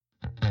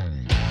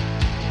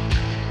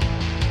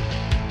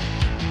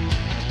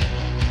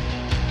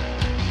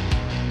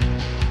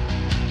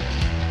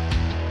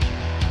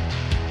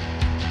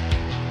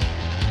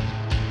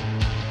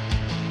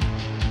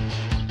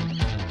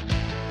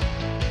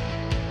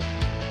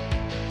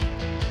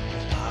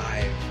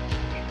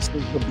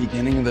is the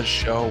beginning of the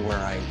show where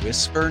I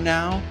whisper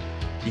now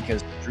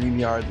because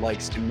StreamYard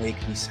likes to make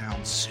me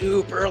sound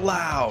super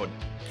loud.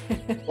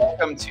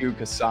 Welcome to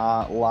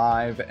CASA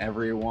Live,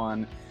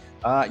 everyone.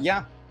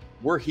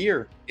 We're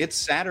here. It's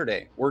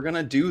Saturday. We're going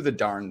to do the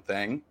darn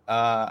thing.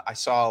 I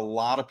saw a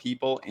lot of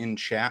people in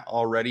chat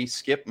already.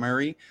 Skip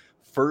Murray,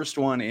 first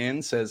one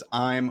in, says,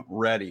 I'm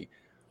ready.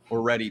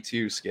 We're ready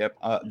too, Skip.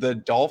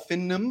 The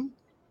Dolphinum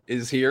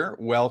is here.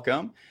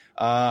 Welcome.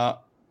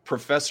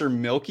 Professor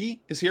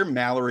Milky is here.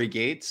 Mallory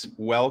Gates,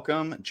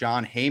 welcome.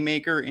 John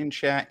Haymaker in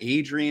chat.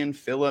 Adrian,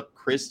 Philip,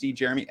 Christy,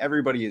 Jeremy,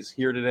 everybody is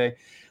here today.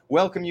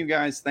 Welcome, you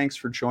guys. Thanks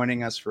for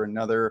joining us for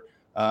another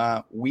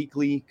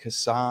weekly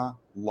CASA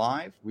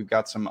Live. We've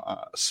got some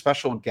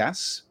special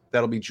guests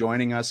that'll be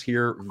joining us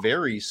here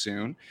very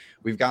soon.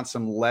 We've got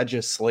some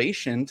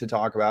legislation to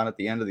talk about at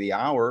the end of the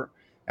hour.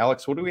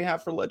 Alex, what do we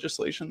have for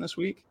legislation this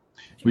week?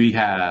 We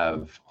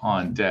have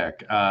on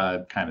deck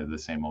kind of the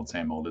same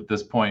old at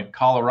this point: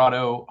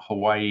 Colorado,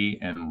 Hawaii,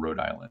 and Rhode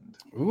Island.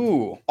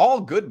 Ooh,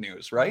 all good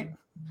news, right?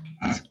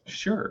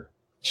 Sure.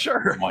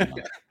 Why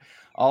not?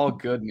 All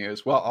good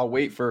news. Well, I'll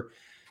wait for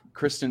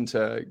Kristen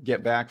to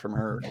get back from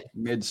her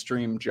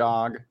midstream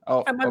jog. Oh,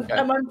 okay.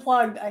 I'm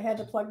unplugged. I had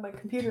to plug my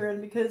computer in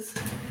because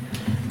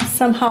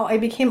somehow I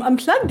became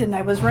unplugged and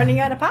I was running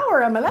out of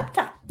power on my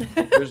laptop.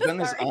 There's been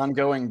this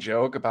ongoing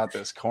joke about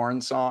this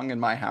Korn song in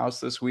my house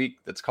this week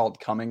that's called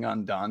Coming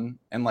Undone.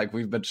 And like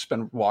we've just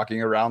been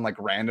walking around like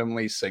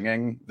randomly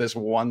singing this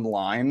one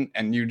line,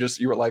 and you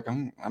were like,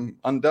 I'm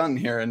undone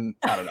here. And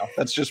I don't know.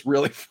 That's just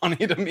really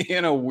funny to me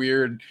in a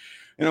weird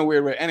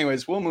way.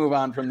 Anyways, we'll move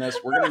on from this.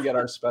 We're gonna get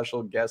our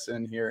special guests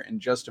in here in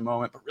just a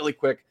moment. But really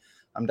quick,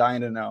 I'm dying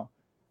to know.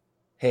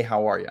 Hey,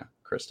 how are you,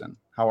 Kristen?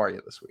 How are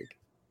you this week?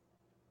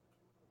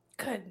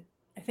 Good.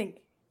 I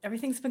think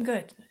everything's been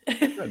good.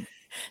 Good.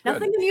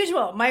 Nothing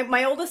unusual.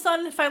 My oldest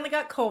son finally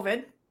got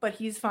COVID, but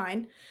he's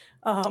fine.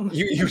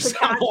 You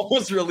sound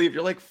almost relieved.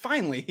 You're like,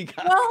 finally he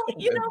got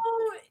COVID.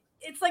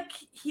 It's like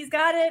he's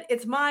got it.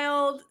 It's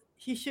mild.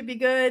 He should be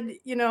good.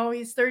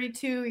 He's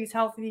 32. He's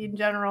healthy in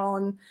general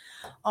and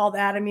all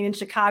that. I mean, in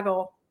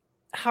Chicago,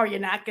 how are you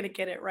not going to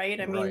get it, right?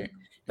 I mean, right.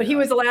 But he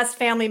was the last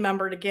family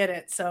member to get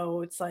it.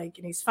 So it's like,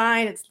 and he's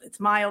fine. It's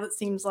mild, it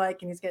seems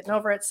like, and he's getting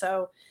over it.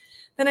 So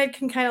then I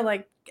can kind of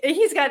like,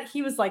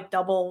 he was like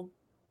double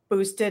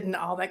boosted and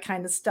all that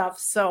kind of stuff.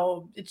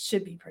 So it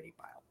should be pretty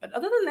mild. But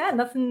other than that,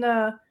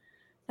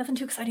 nothing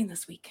too exciting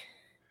this week.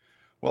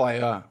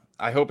 Well,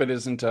 I hope it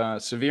isn't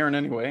severe in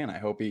any way, and I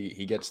hope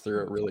he gets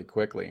through it really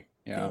quickly.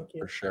 Yeah,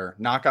 for sure.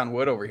 Knock on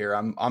wood over here.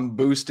 I'm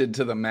boosted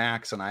to the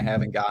max, and I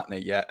haven't gotten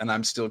it yet, and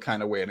I'm still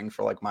kind of waiting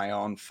for like my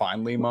own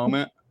finally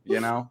moment.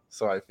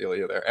 So I feel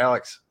you there,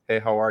 Alex. Hey,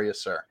 how are you,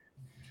 sir?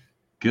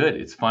 Good.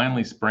 It's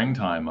finally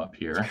springtime up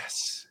here.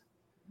 Yes.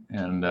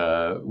 And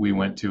we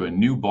went to a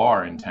new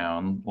bar in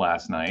town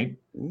last night.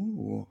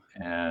 Ooh.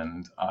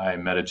 And I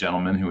met a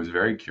gentleman who was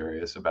very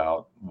curious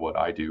about what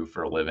I do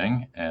for a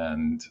living.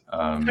 And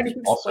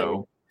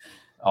also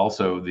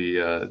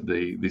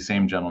the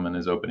same gentleman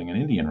is opening an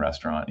Indian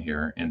restaurant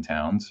here in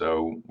town.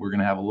 So we're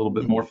going to have a little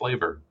bit more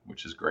flavor,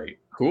 which is great.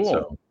 Cool.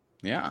 So,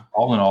 yeah.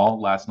 All in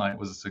all, last night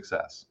was a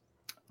success.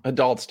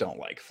 Adults don't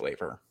like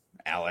flavor,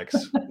 Alex.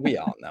 We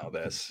all know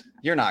this.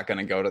 You're not going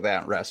to go to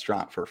that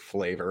restaurant for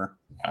flavor.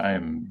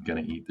 I'm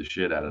going to eat the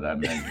shit out of that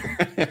menu.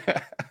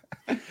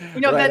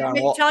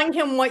 Telling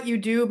him what you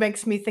do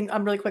makes me think.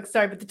 I'm really quick,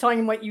 sorry, but telling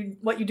him what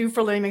you do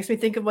for a living makes me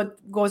think of what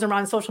goes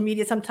around social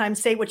media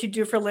sometimes. Say what you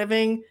do for a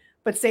living,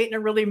 but say it in a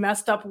really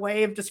messed up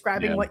way of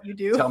describing what you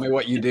do. Tell me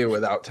what you do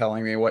without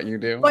telling me what you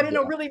do. But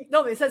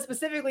they said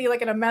specifically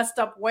like in a messed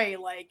up way,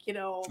 like.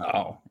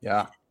 Oh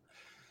yeah.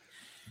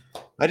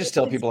 I just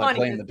tell people I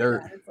play in the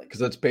dirt because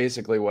that's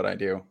basically what I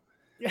do.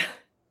 Yeah.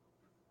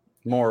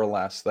 More or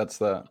less. That's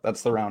the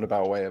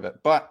roundabout way of it.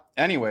 But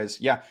anyways,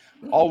 yeah,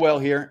 all well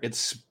here. It's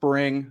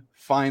spring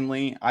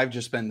finally. I've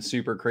just been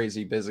super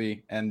crazy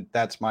busy, and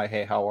that's my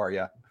hey, how are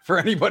you? For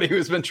anybody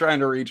who's been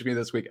trying to reach me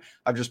this week,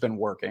 I've just been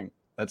working.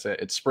 That's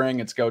it. It's spring.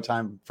 It's go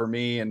time for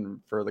me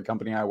and for the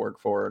company I work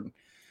for, and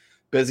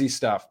busy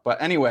stuff.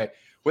 But anyway,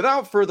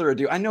 without further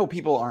ado, I know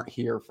people aren't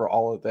here for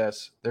all of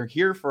this. They're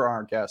here for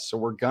our guests, so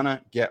we're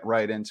gonna get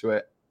right into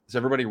it. Is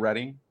everybody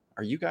ready?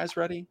 Are you guys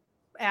ready?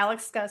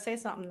 Alex got to say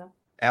something though.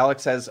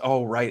 Alex has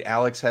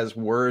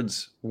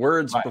words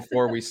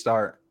before we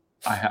start.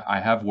 I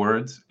have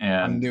words,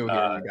 and I'm new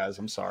here, you guys.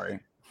 I'm sorry.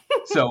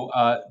 So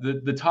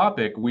the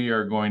topic we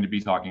are going to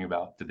be talking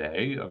about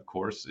today, of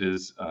course,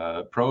 is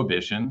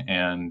prohibition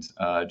and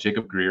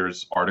Jacob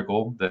Greer's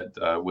article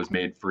that was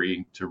made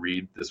free to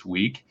read this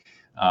week.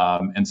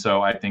 And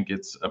so I think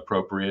it's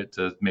appropriate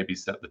to maybe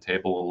set the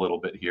table a little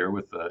bit here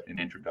with an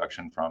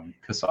introduction from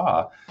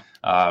CASA,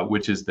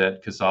 which is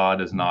that CASA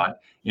does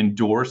not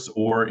endorse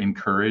or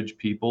encourage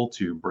people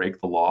to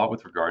break the law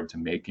with regard to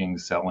making,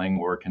 selling,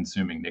 or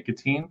consuming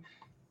nicotine.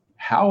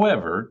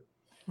 However,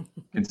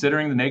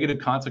 considering the negative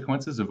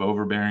consequences of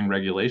overbearing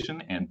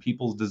regulation and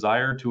people's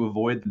desire to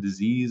avoid the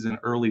disease and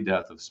early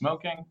death of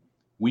smoking,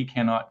 we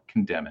cannot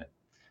condemn it.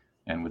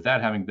 And with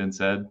that having been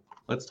said,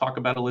 let's talk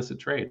about illicit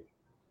trade.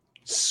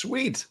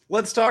 Sweet.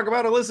 Let's talk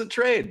about illicit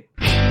trade.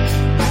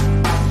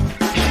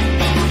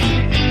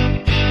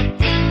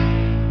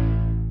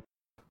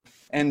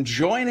 And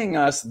joining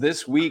us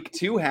this week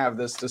to have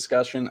this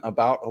discussion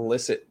about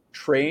illicit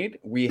trade,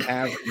 we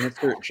have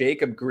Mr.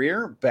 Jacob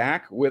Greer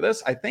back with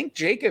us. I think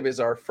Jacob is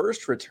our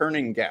first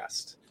returning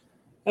guest.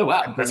 Oh,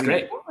 wow. That's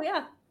great. Oh,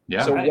 yeah.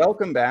 Yeah. So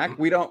welcome back.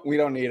 We don't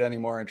need any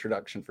more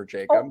introduction for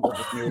Jacob. We'll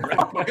just move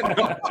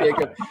right.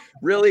 Jacob,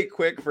 really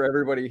quick for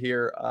everybody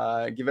here.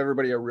 Give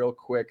everybody a real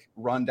quick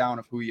rundown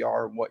of who you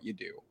are and what you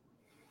do.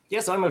 Yeah,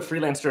 so I'm a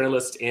freelance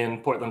journalist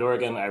in Portland,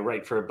 Oregon. I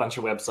write for a bunch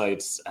of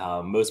websites,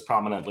 most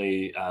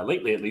prominently,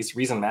 lately at least,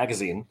 Reason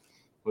Magazine,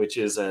 which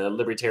is a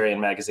libertarian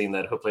magazine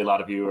that hopefully a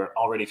lot of you are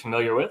already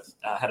familiar with.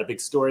 Had a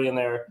big story in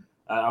there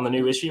on the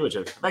new issue, which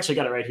I've actually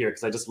got it right here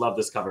because I just love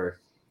this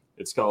cover.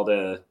 It's called,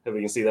 if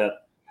we can see that,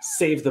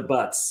 Save the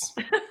Butts.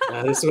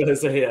 This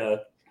was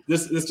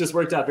this just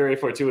worked out very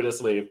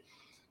fortuitously,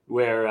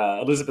 where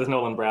Elizabeth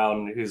Nolan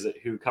Brown,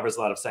 who covers a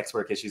lot of sex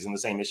work issues in the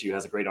same issue,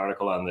 has a great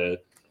article on the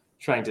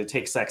trying to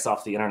take sex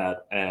off the internet.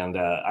 And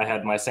I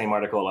had my same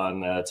article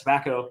on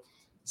tobacco.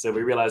 So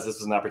we realized this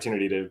was an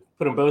opportunity to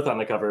put them both on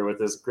the cover with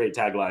this great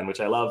tagline, which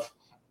I love.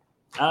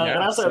 And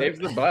also, save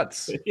the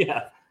butts.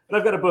 Yeah. And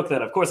I've got a book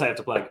that, of course, I have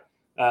to plug.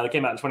 That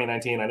came out in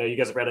 2019. I know you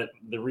guys have read it,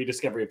 The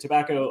Rediscovery of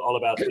Tobacco, all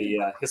about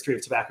the history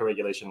of tobacco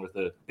regulation with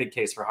a big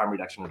case for harm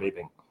reduction in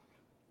vaping.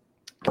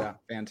 Yeah,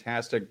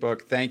 fantastic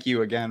book. Thank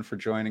you again for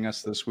joining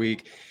us this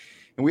week.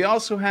 And we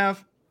also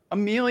have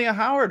Amelia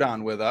Howard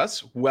on with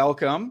us.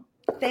 Welcome.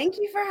 Thank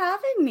you for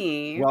having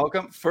me.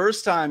 Welcome.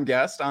 First time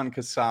guest on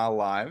CASA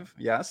Live.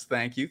 Yes,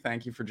 thank you.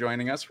 Thank you for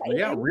joining us.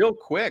 Yeah, real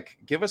quick,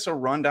 give us a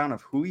rundown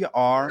of who you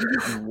are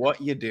and what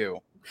you do.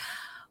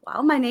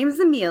 Well, my name is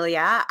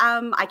Amelia.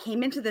 I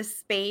came into this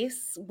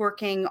space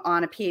working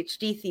on a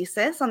PhD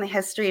thesis on the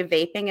history of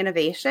vaping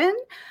innovation,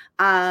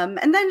 and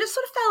then just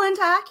sort of fell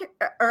into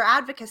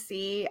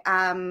advocacy.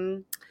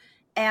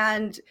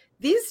 And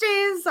these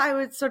days, I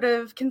would sort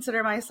of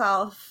consider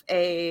myself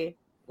a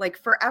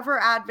forever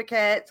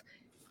advocate.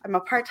 I'm a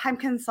part-time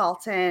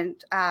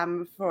consultant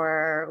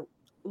for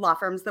law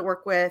firms that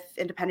work with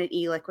independent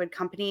e-liquid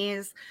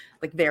companies,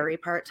 very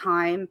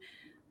part-time.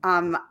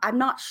 I'm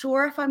not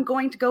sure if I'm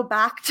going to go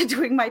back to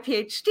doing my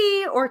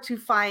PhD or to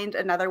find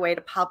another way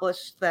to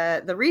publish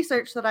the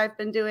research that I've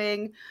been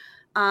doing.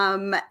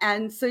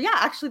 And so, yeah,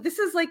 actually, this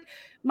is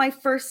my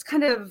first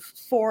kind of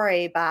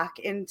foray back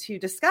into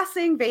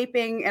discussing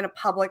vaping in a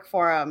public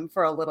forum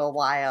for a little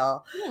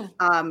while.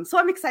 Yeah. So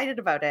I'm excited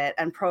about it.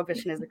 And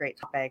prohibition is a great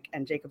topic.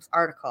 And Jacob's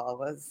article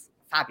was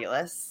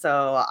fabulous.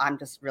 So I'm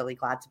just really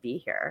glad to be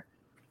here.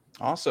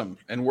 Awesome.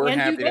 And we're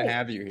happy to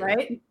have you here.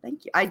 Right?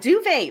 Thank you. I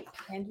do vape.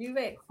 And you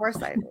vape. Of course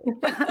I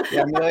vape.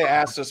 Yeah, Amelia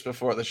asked us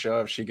before the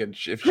show if she could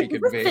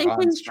vape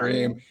on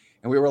stream.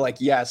 And we were like,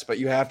 yes, but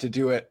you have to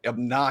do it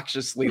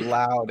obnoxiously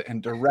loud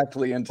and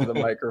directly into the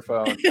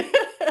microphone.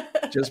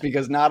 Just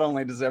because not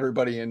only does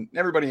everybody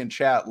in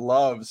chat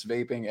loves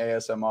vaping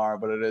ASMR,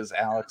 but it is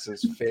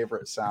Alex's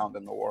favorite sound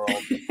in the world.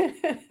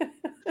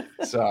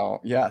 So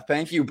yeah,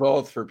 thank you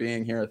both for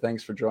being here.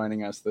 Thanks for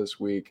joining us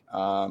this week.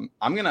 I'm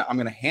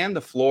gonna hand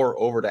the floor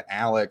over to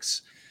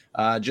Alex,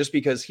 just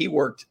because he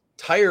worked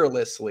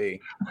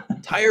tirelessly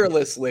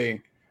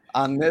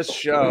on this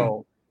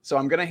show. So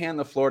I'm gonna hand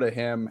the floor to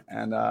him,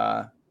 and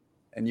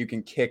you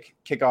can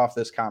kick off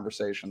this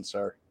conversation,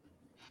 sir.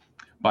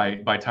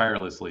 By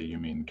tirelessly, you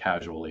mean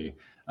casually.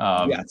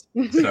 Yes.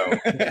 So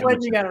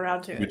when you got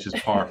around to it, which is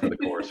par for the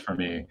course for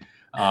me.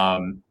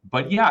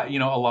 But yeah,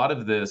 a lot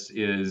of this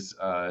is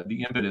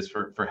the impetus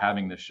for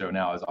having this show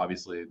now is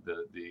obviously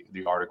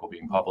the article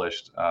being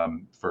published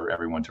for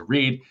everyone to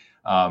read,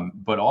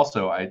 but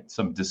also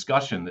some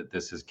discussion that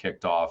this has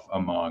kicked off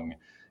among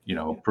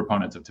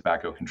proponents of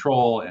tobacco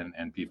control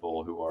and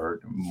people who are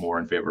more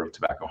in favor of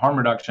tobacco harm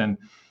reduction.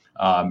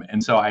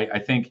 And so I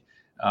think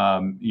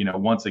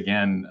once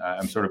again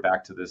I'm sort of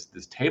back to this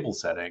table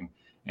setting,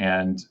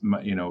 and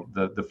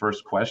the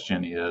first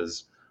question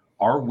is,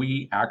 are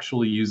we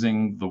actually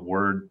using the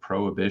word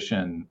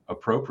prohibition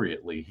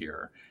appropriately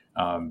here?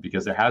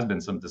 Because there has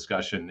been some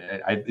discussion.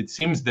 It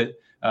seems that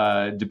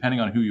depending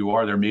on who you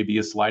are, there may be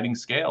a sliding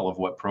scale of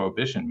what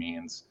prohibition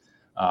means.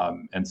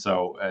 And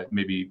so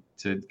maybe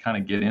to kind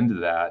of get into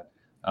that,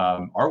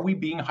 are we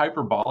being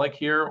hyperbolic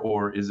here,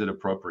 or is it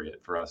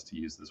appropriate for us to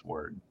use this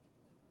word?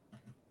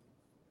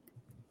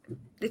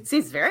 It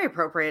seems very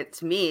appropriate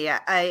to me.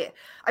 I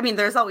mean,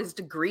 there's always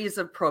degrees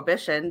of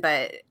prohibition,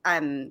 but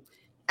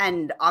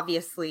and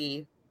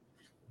obviously,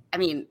 I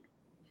mean,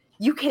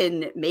 you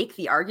can make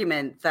the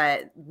argument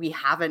that we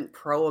haven't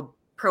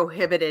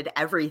prohibited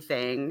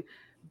everything,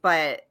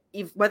 but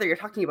whether you're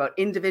talking about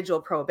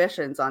individual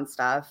prohibitions on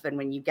stuff, and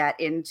when you get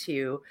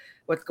into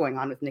what's going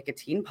on with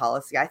nicotine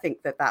policy, I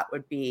think that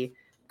would be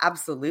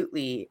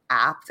absolutely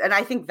apt. And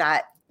I think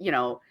that,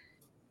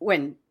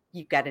 when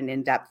you get an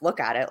in-depth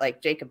look at it,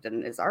 like Jacob did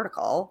in his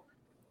article,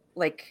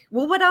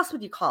 well, what else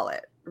would you call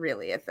it,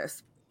 really, at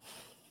this?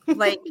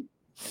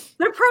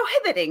 They're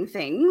prohibiting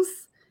things.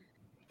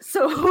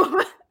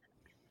 So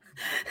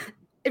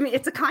I mean,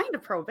 it's a kind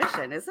of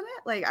prohibition, isn't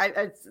it? Like,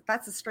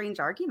 that's a strange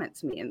argument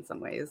to me in some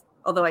ways.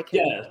 Although I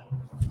can.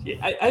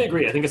 Yeah, I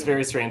agree. I think it's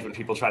very strange when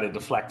people try to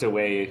deflect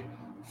away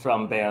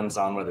from bans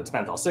on whether it's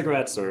menthol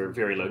cigarettes or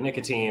very low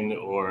nicotine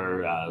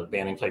or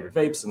banning flavored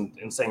vapes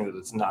and saying that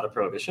it's not a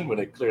prohibition when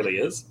it clearly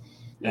is.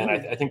 And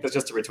I think that's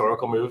just a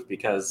rhetorical move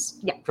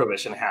because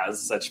prohibition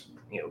has such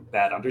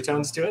bad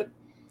undertones to it.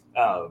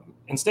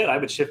 Instead, I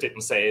would shift it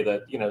and say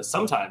that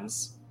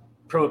sometimes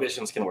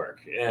prohibitions can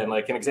work. And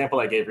like an example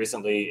I gave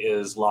recently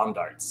is lawn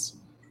darts.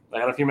 I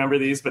don't know if you remember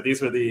these, but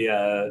these were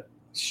the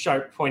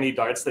sharp, pointy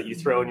darts that you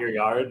throw in your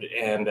yard,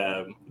 and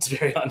it's a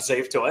very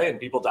unsafe toy, and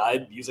people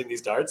died using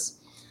these darts.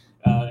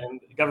 And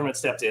the government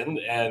stepped in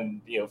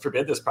and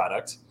forbid this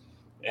product,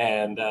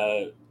 and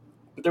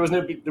but there was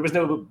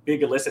no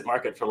big illicit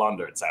market for lawn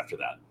darts after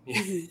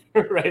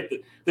that, right?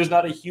 There's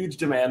not a huge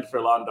demand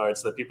for lawn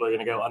darts that people are going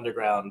to go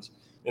underground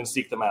and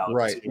seek them out.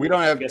 Right. So we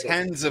don't have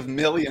tens of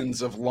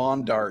millions of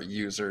lawn dart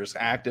users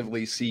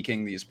actively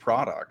seeking these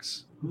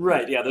products.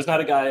 Right. Yeah. There's not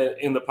a guy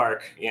in the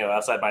park,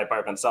 outside my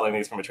apartment selling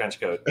these from a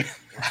trench coat.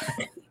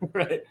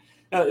 Right.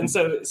 And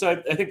so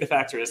I think the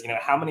factor is,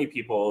 how many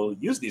people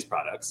use these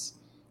products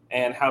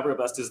and how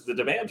robust is the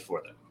demand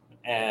for them?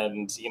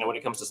 And, when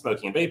it comes to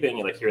smoking and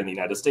vaping, like here in the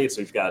United States,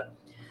 we've got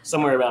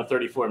somewhere around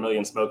 34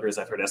 million smokers.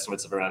 I've heard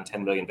estimates of around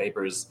 10 million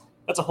vapors.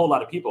 That's a whole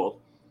lot of people.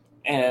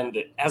 And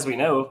as we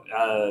know,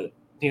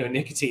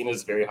 nicotine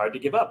is very hard to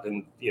give up,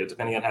 and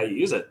depending on how you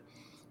use it,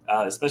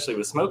 especially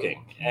with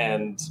smoking.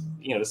 And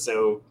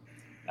so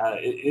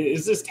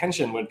is this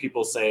tension when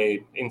people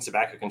say in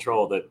tobacco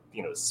control that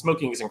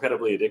smoking is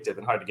incredibly addictive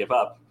and hard to give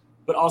up,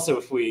 but also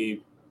if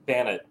we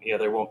ban it,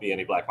 there won't be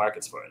any black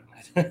markets for it.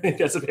 I think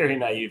that's a very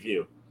naive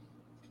view.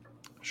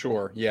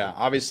 Sure. Yeah.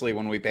 Obviously,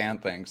 when we ban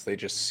things, they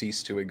just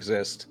cease to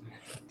exist.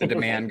 The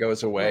demand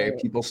goes away.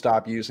 People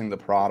stop using the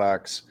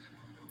products.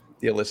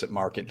 The illicit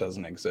market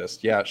doesn't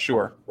exist. Yeah,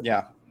 sure.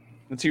 Yeah.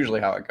 That's usually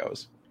how it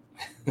goes.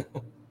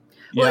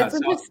 Well, it's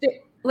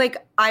interesting.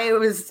 Like, I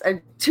was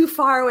too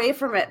far away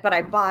from it, but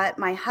I bought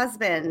my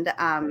husband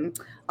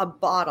a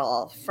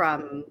bottle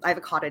from, I have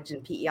a cottage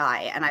in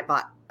PEI, and I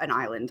bought an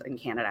island in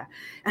Canada.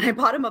 And I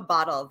bought him a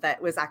bottle that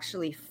was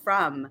actually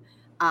from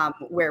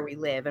where we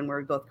live and where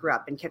we both grew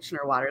up in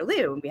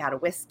Kitchener-Waterloo. And we had a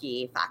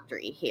whiskey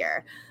factory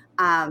here.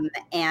 And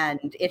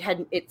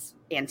it's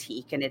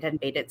antique, and it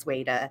had made its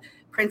way to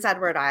Prince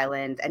Edward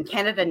Island, and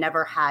Canada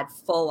never had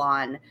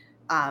full-on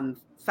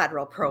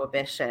federal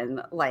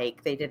prohibition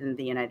like they did in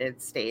the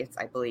United States,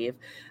 I believe.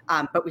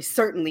 But we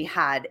certainly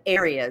had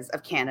areas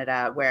of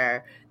Canada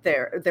where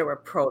there were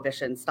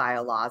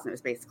prohibition-style laws, and it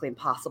was basically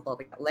impossible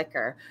to get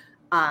liquor.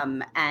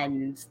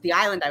 And the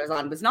island I was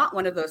on was not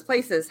one of those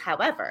places.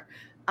 However,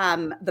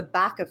 the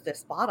back of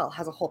this bottle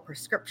has a whole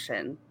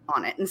prescription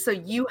on it. And so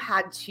you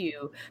had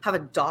to have a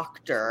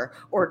doctor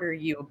order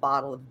you a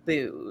bottle of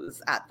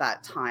booze at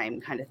that time,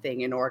 kind of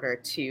thing, in order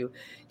to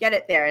get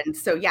it there. And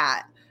so,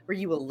 were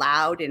you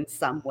allowed in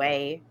some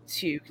way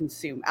to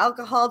consume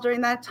alcohol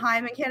during that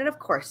time in Canada? Of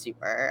course you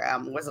were.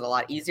 Was it a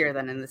lot easier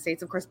than in the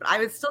States? Of course, but I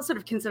would still sort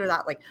of consider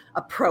that like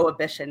a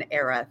prohibition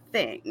era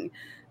thing.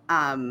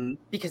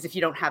 Because if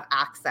you don't have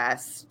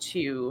access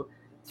to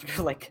sort of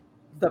like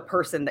the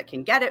person that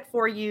can get it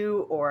for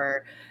you,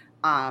 or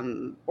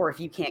if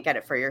you can't get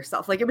it for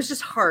yourself, like it was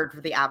just hard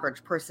for the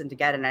average person to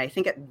get it. And I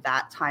think at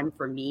that time,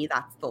 for me,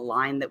 that's the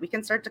line that we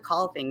can start to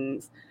call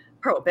things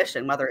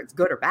prohibition, whether it's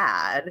good or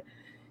bad.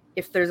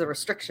 If there's a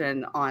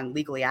restriction on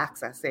legally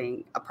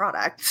accessing a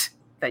product,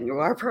 then you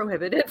are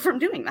prohibited from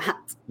doing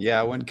that.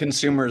 Yeah, when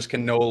consumers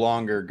can no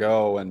longer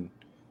go and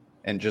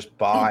just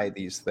buy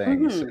these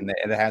things, and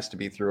it has to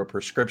be through a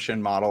prescription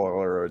model,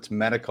 or it's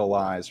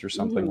medicalized or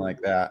something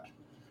like that.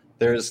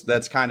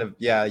 That's kind of,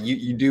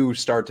 you do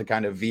start to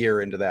kind of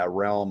veer into that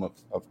realm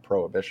of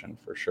prohibition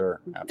for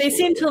sure. Absolutely. They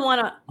seem to want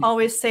to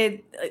always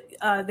say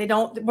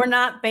we're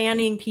not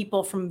banning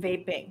people from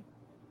vaping.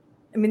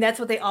 I mean, that's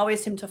what they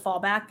always seem to fall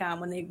back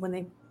on when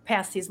they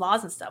pass these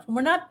laws and stuff. And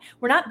we're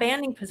not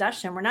banning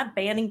possession. We're not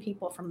banning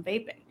people from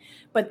vaping,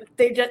 but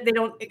they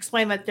don't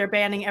explain that they're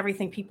banning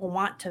everything people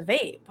want to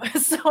vape.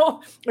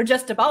 So, or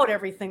just about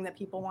everything that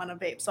people want to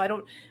vape. So I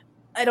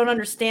don't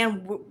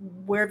understand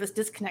where this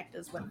disconnect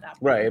is with that.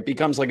 Right. It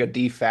becomes like a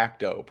de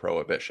facto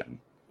prohibition.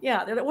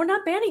 Yeah. We're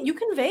not banning. You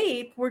can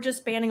vape. We're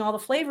just banning all the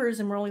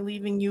flavors, and we're only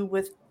leaving you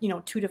with,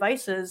 2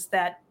 devices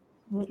that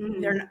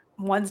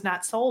one's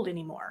not sold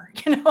anymore.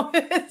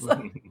 It's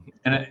like,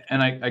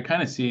 and I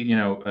kind of see,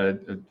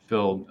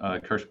 Philip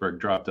Kirschberg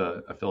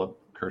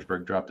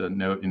dropped a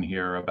note in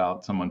here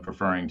about someone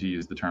preferring to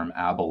use the term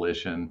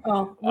abolition.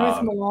 Oh,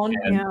 Ruth Malone,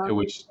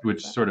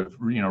 which sort of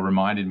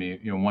reminded me,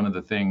 one of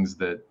the things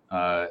that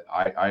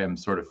I am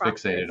sort of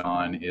fixated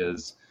on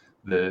is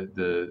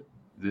the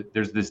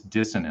there's this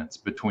dissonance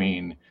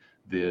between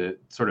the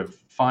sort of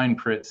fine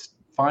print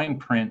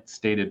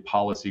stated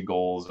policy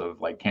goals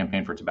of like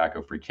Campaign for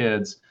Tobacco-Free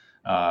Kids,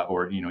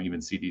 or even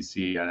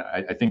CDC. And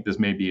I think this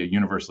may be a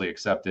universally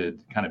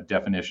accepted kind of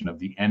definition of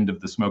the end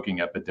of the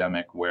smoking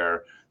epidemic,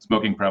 where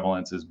smoking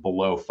prevalence is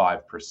below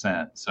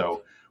 5%.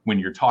 So when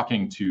you're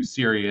talking to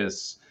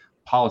serious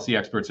policy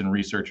experts and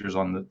researchers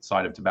on the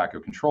side of tobacco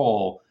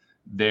control,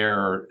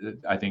 they're,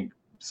 I think,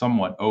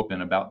 somewhat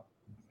open about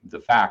the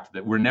fact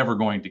that we're never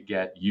going to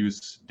get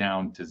use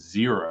down to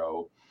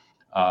zero.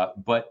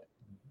 But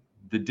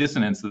the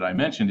dissonance that I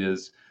mentioned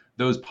is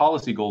those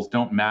policy goals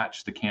don't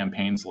match the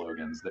campaign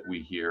slogans that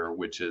we hear,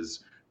 which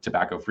is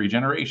tobacco-free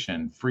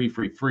generation,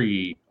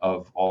 free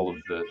of all of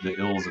the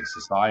ills of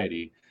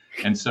society.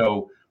 And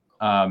so,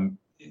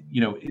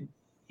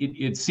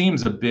 it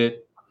seems a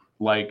bit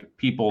like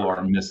people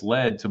are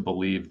misled to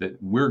believe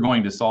that we're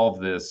going to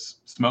solve this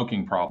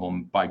smoking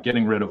problem by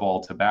getting rid of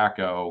all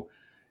tobacco.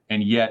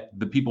 And yet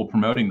the people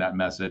promoting that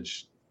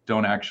message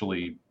don't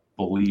actually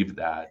believe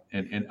that.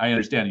 And I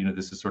understand,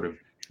 this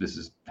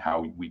is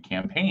how we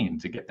campaign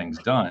to get things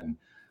done.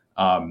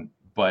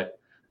 But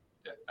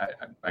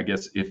I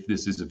guess if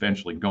this is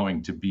eventually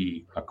going to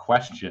be a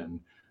question,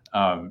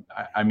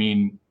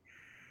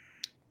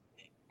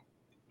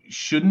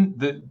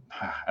 shouldn't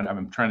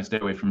I'm trying to stay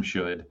away from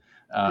should,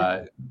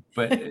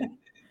 but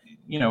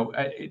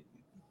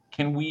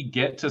can we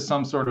get to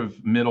some sort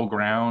of middle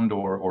ground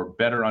or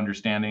better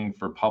understanding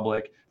for the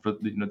public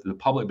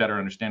better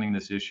understanding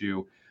this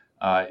issue?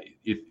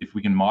 If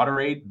we can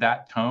moderate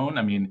that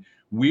tone,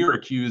 we're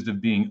accused of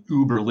being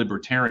uber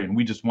libertarian.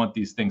 We just want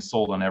these things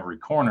sold on every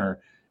corner,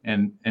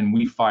 and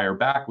we fire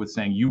back with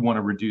saying you want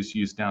to reduce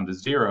use down to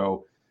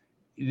zero.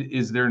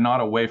 Is there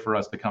not a way for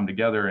us to come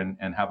together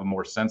and have a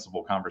more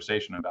sensible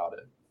conversation about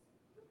it?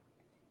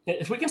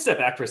 If we can step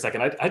back for a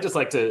second, I'd just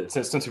like to,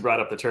 since we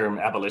brought up the term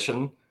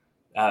abolition,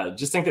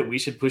 just think that we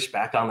should push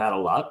back on that a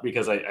lot,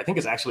 because I think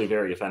it's actually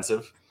very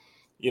offensive.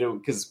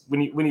 Because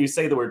when you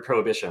say the word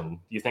prohibition,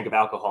 you think of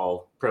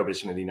alcohol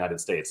prohibition in the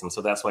United States. And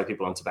so that's why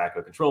people in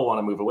tobacco control want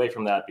to move away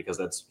from that, because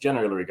that's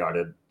generally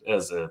regarded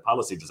as a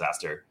policy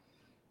disaster.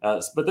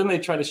 But then they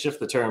try to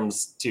shift the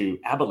terms to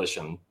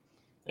abolition.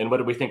 And what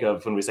do we think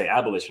of when we say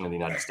abolition in the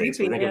United States?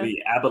 We think of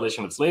the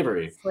abolition of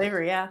slavery.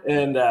 Slavery, yeah.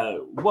 And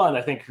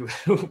I think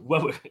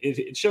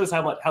it shows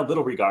how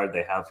little regard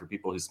they have for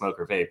people who smoke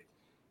or vape,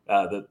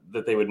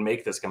 that they would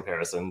make this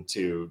comparison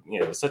to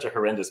such a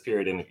horrendous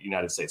period in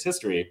United States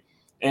history.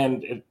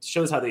 And it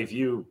shows how they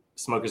view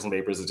smokers and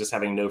vapors as just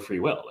having no free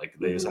will. Like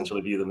they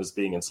essentially view them as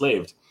being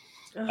enslaved.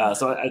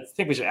 So I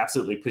think we should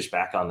absolutely push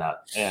back on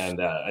that.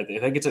 And I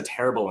think it's a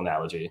terrible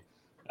analogy.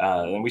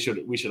 And we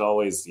should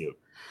always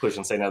push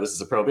and say, no, this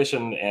is a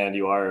prohibition, and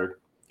you are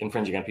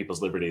infringing on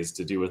people's liberties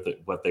to do with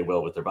what they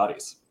will with their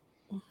bodies.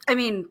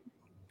 It's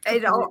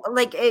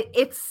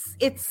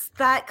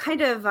that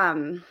kind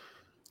of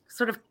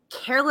sort of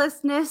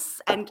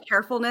carelessness and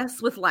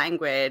carefulness with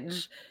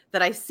language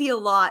that I see a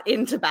lot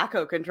in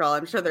tobacco control.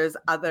 I'm sure there's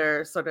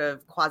other sort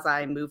of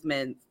quasi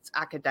movements,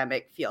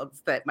 academic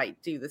fields that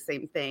might do the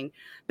same thing.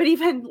 But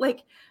even I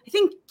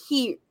think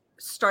he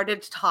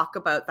started to talk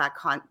about that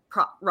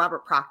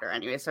Robert Proctor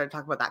anyway, started to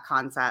talk about that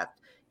concept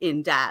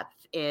in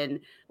depth in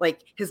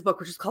his book,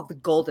 which is called The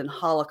Golden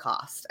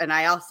Holocaust. And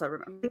I also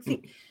remember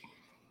thinking,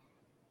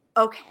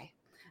 okay,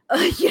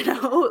 I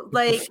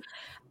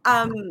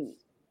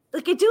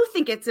do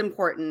think it's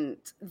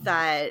important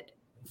that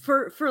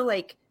for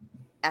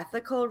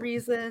ethical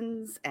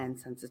reasons and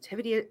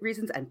sensitivity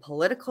reasons and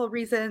political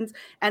reasons,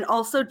 and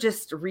also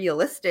just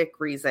realistic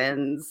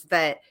reasons,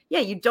 that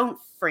you don't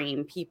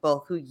frame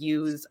people who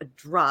use a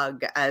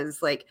drug as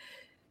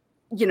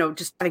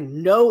just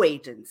having no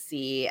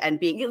agency and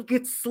being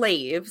good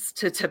slaves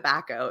to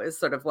tobacco is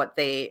sort of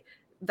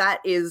that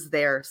is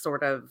their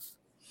sort of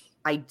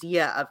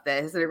idea of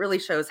this. And it really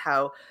shows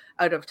how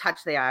out of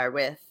touch they are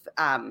with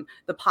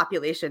the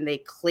population they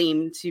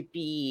claim to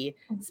be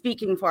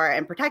speaking for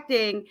and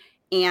protecting,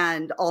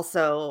 and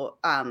also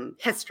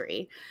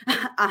history.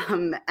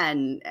 And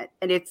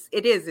it's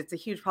a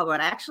huge problem.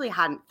 And I actually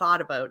hadn't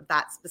thought about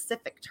that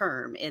specific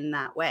term in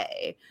that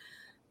way.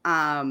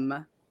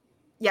 He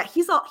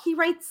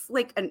writes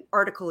an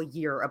article a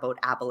year about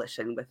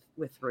abolition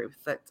with Ruth.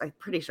 I'm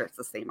pretty sure it's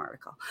the same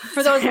article.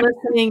 For those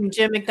listening,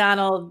 Jim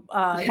McDonald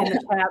in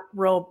the chat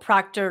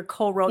Proctor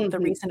co-wrote the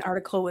recent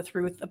article with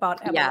Ruth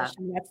about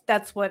abolition. Yeah.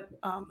 That's what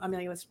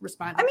Amelia was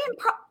responding.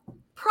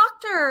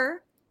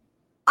 Proctor,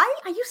 I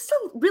used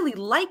to really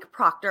like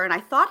Proctor, and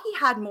I thought he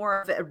had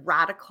more of a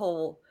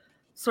radical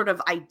sort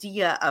of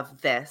idea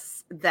of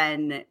this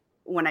than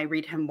when I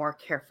read him more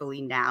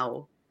carefully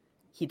now.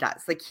 He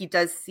does. He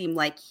does seem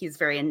like he's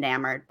very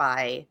enamored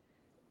by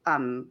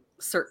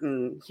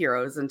certain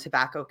heroes in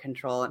tobacco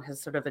control and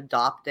has sort of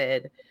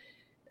adopted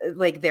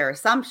their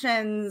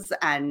assumptions.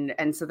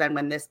 And so then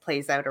when this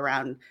plays out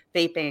around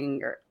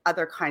vaping or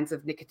other kinds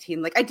of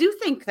nicotine, I do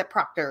think that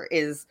Proctor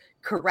is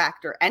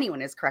correct, or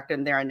anyone is correct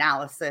in their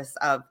analysis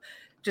of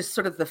just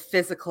sort of the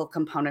physical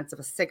components of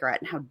a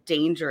cigarette and how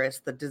dangerous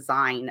the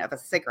design of a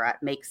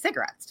cigarette makes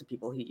cigarettes to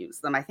people who use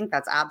them. I think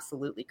that's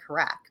absolutely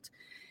correct.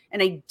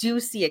 And I do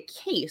see a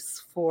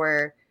case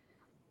for,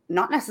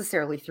 not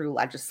necessarily through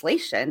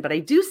legislation, but I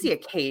do see a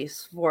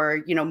case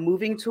for,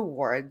 moving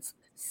towards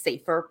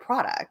safer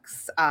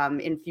products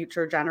in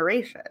future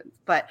generations.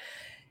 But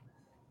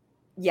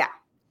yeah.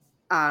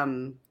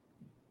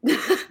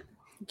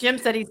 Jim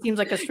said he seems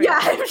like a straight. Yeah,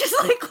 I'm just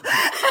like,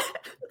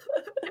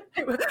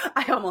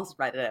 I almost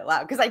read it out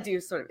loud because I do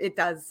it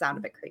does sound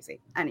a bit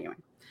crazy. Anyway.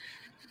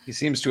 He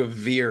seems to have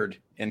veered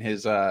in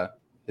his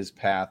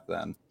path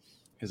then,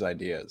 his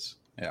ideas.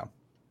 Yeah.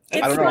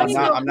 It's I don't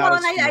know.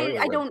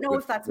 I don't know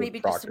if that's maybe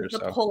Proctor,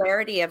 just the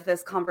polarity of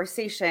this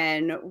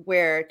conversation,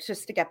 where,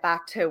 just to get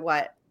back to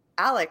what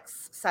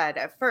Alex said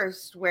at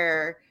first,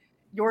 where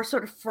you're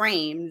sort of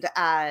framed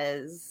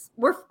as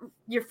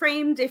you're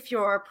framed if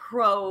you're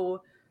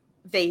pro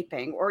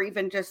vaping or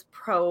even just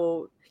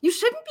pro. You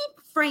shouldn't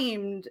be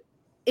framed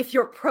if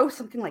you're pro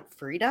something like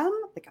freedom.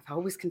 Like, I've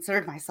always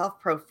considered myself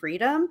pro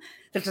freedom.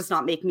 That does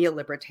not make me a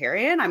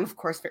libertarian. I'm of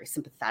course very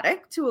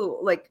sympathetic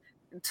to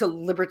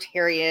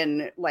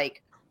libertarian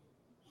like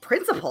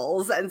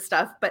principles and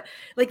stuff, but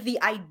like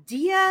the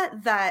idea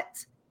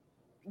that,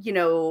 you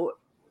know,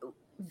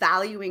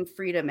 valuing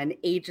freedom and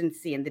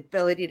agency and the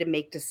ability to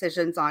make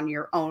decisions on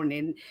your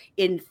own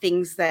in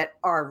things that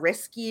are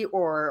risky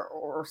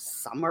or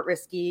somewhat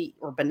risky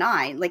or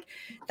benign, like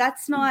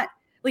that's not,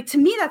 like, to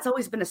me that's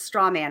always been a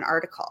straw man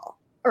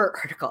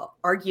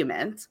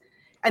argument.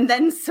 And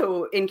then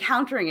so in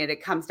countering it,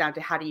 it comes down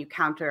to how do you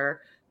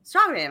counter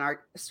straw man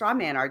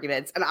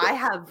arguments, and I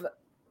have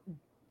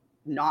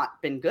not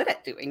been good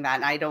at doing that,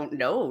 and I don't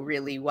know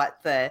really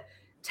what the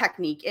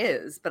technique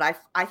is, but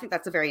I think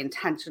that's a very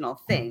intentional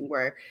thing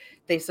where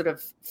they sort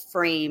of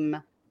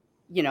frame,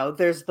 you know,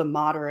 there's the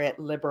moderate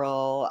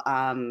liberal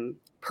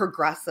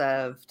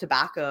progressive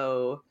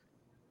tobacco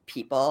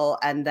people,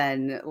 and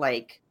then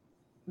like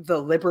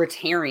the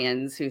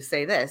libertarians who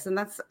say this, and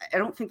I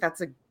don't think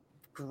that's a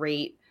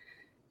great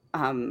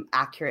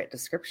accurate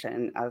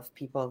description of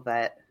people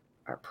that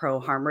are pro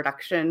harm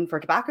reduction for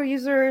tobacco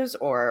users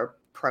or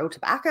pro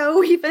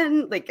tobacco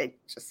even. Like, it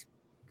just,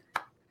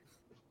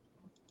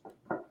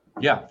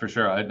 yeah, for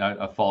sure,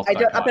 a false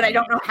dichotomy. But I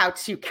don't know how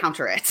to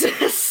counter it.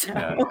 So.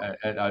 Yeah,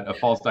 a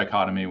false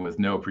dichotomy with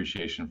no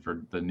appreciation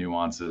for the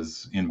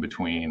nuances in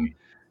between,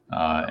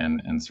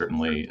 and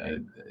certainly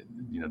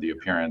you know, the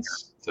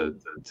appearance to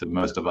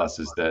most of us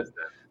is that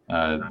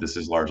this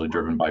is largely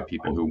driven by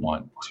people who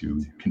want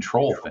to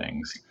control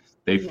things.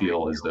 They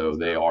feel as though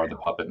they are the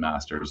puppet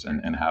masters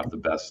and have the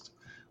best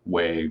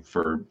way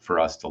for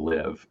us to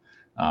live.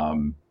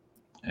 And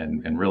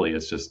really,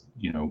 it's just,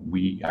 you know,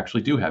 we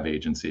actually do have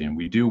agency, and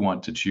we do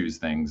want to choose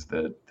things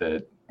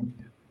that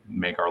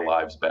make our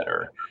lives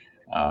better.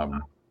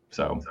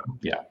 So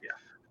yeah.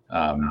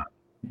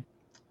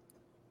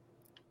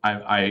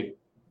 I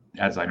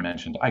as I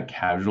mentioned, I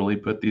casually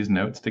put these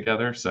notes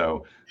together,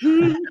 so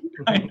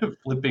kind of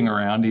flipping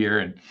around here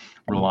and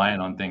relying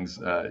on things,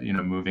 you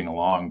know, moving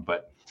along.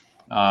 But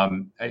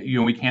you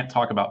know, we can't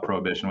talk about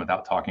prohibition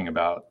without talking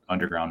about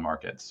underground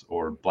markets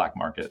or black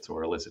markets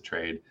or illicit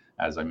trade,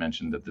 as I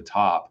mentioned at the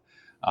top.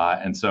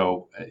 And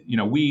so, you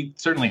know, we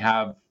certainly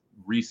have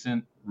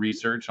recent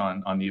research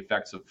on the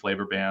effects of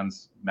flavor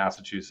bans.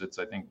 Massachusetts,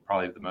 I think,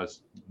 probably the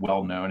most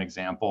well-known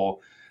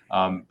example.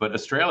 But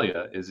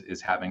Australia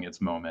is having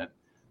its moment.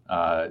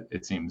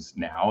 It seems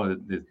now.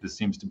 This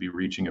seems to be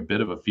reaching a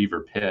bit of a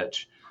fever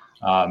pitch.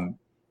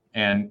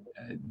 And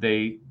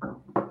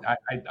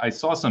I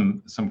saw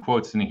some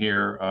quotes in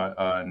here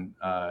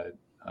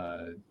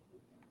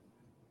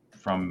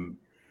from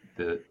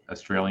the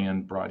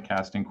Australian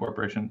Broadcasting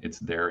Corporation. It's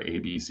their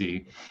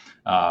ABC.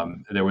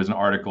 There was an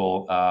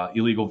article,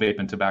 illegal vape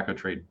and tobacco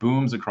trade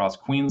booms across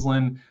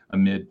Queensland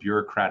amid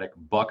bureaucratic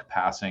buck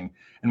passing.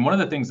 And one of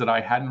the things that I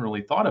hadn't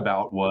really thought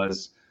about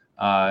was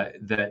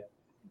that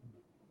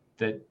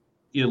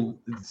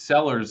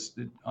sellers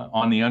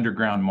on the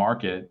underground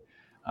market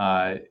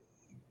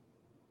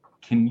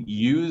can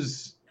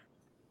use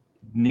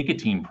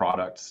nicotine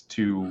products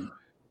to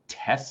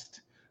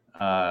test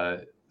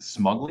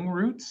smuggling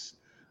routes.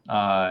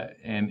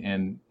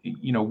 And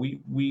you know,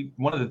 we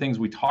one of the things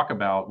we talk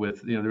about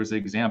with, you know, there's an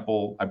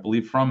example, I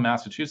believe, from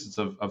Massachusetts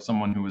of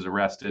someone who was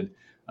arrested,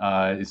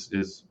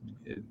 is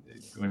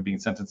being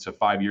sentenced to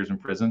 5 years in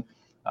prison.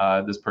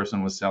 This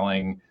person was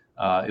selling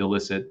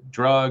illicit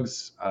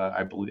drugs.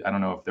 I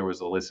don't know if there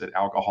was illicit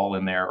alcohol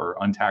in there or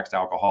untaxed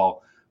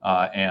alcohol,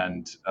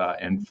 and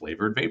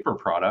flavored vapor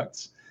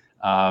products.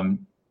 And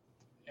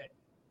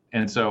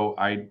so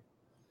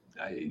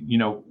you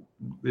know,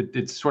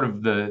 it's sort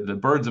of the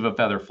birds of a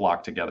feather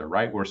flock together,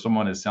 right? Where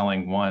someone is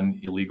selling one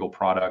illegal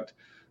product,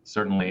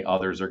 certainly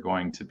others are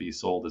going to be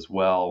sold as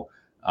well.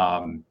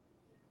 And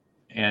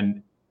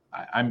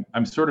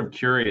I'm sort of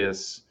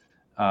curious,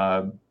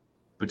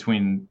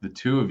 between the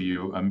two of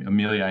you,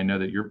 Amelia, I know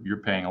that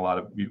you're paying a lot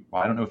of.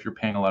 I don't know if you're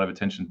paying a lot of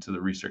attention to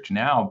the research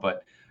now,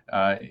 but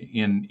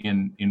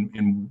in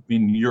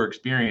your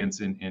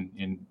experience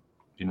in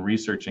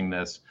researching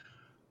this,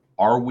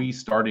 are we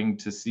starting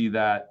to see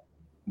that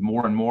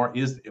more and more?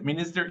 Is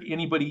there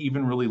anybody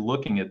even really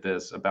looking at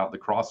this about the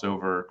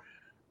crossover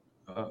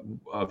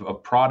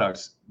of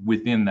products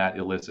within that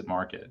illicit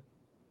market?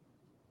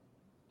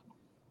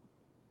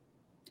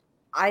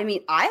 I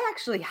mean, I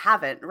actually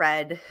haven't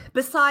read,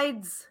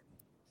 besides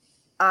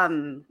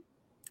there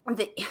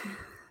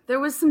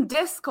was some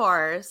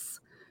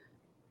discourse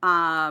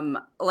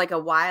like a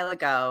while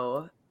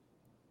ago.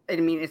 I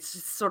mean, it's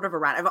just sort of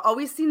around. I've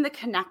always seen the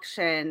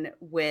connection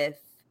with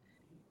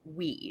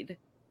weed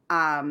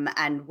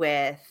and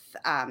with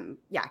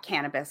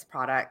cannabis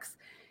products.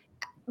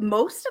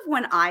 Most of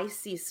when I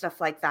see stuff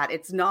like that,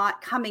 it's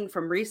not coming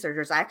from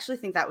researchers. I actually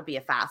think that would be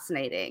a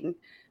fascinating,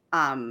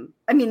 I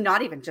mean,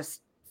 not even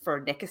just for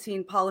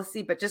nicotine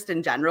policy, but just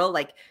in general,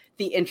 like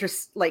the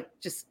interest, like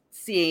just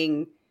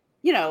seeing,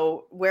 you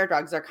know, where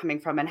drugs are coming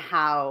from and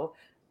how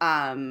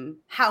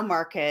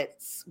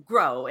markets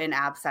grow in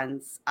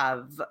absence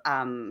of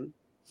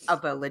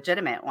a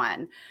legitimate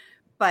one.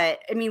 But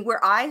I mean, where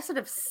I sort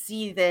of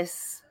see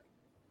this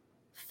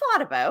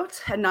thought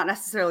about and not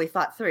necessarily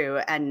thought through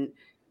and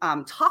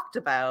talked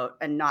about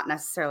and not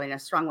necessarily in a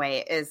strong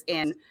way is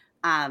in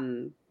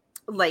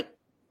like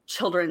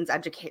children's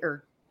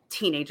or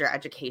teenager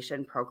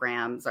education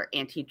programs or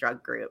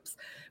anti-drug groups,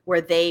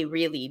 where they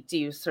really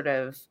do sort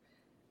of,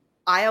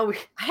 I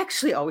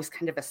actually always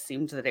kind of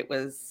assumed that it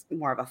was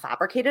more of a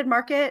fabricated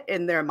market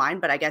in their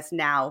mind, but I guess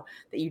now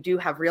that you do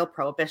have real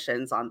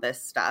prohibitions on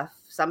this stuff,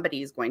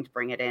 somebody's going to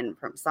bring it in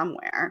from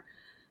somewhere.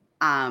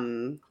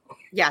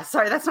 Yeah,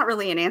 sorry, that's not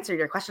really an answer to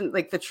your question.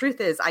 Like the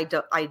truth is, I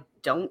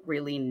don't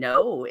really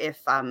know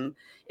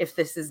if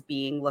this is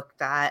being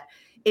looked at.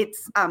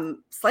 It's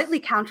slightly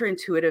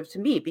counterintuitive to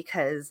me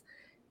because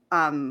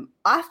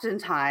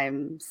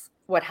oftentimes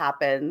what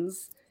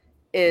happens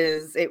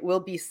is it will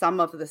be some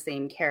of the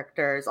same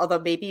characters, although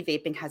maybe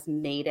vaping has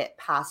made it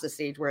past a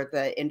stage where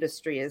the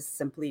industry is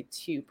simply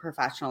too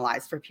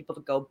professionalized for people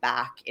to go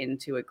back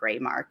into a gray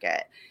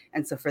market.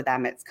 And so for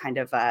them, it's kind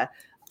of a,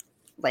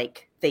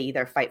 like they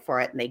either fight for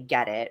it and they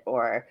get it,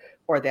 or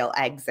they'll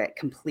exit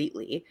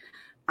completely.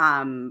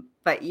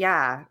 But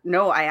yeah,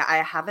 no, I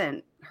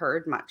haven't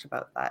heard much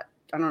about that.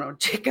 I don't know,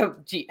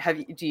 Jacob,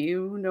 do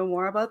you know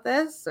more about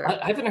this? Or?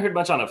 I haven't heard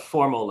much on a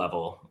formal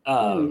level.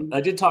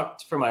 I did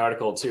talk for my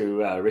article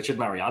to Richard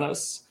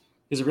Marianos.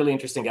 He's a really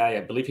interesting guy.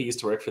 I believe he used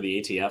to work for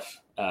the ATF,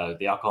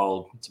 the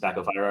Alcohol,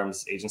 Tobacco,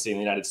 Firearms Agency in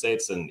the United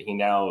States, and he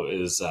now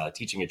is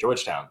teaching at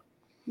Georgetown.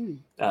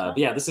 But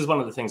yeah, this is one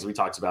of the things we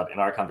talked about in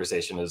our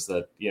conversation is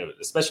that, you know,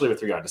 especially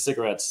with regard to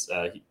cigarettes,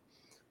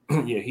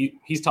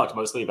 he's talked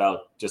mostly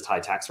about just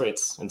high tax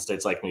rates in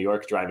states like New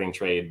York, driving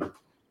trade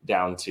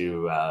down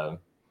to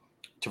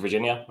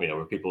Virginia, you know,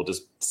 where people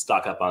just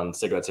stock up on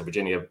cigarettes in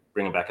Virginia,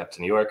 bring them back up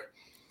to New York.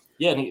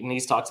 Yeah, and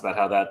he's talked about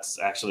how that's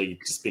actually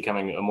just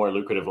becoming a more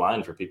lucrative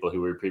line for people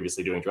who were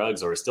previously doing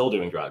drugs or still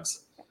doing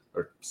drugs,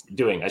 or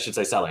doing, I should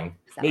say selling,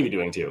 maybe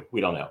doing too.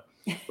 We don't know.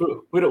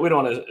 we don't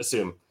want to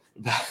assume.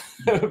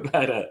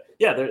 But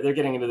yeah, they're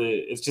getting into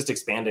it's just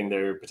expanding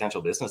their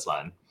potential business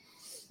line,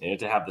 you know,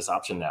 to have this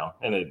option now.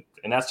 And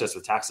that's just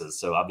with taxes.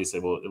 So obviously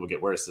it will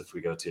get worse if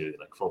we go to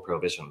like full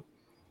prohibition.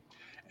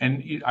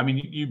 And I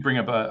mean, you bring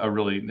up a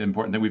really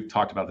important thing. We've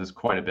talked about this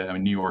quite a bit. I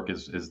mean, New York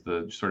is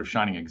the sort of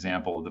shining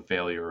example of the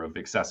failure of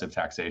excessive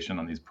taxation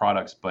on these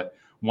products. But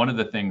one of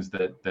the things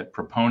that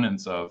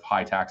proponents of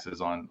high taxes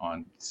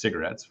on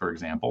cigarettes, for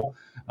example,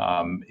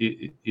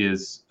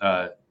 is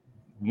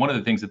one of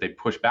the things that they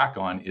push back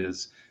on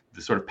is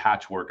the sort of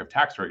patchwork of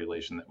tax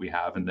regulation that we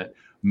have, and that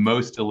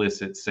most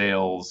illicit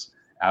sales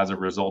as a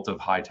result of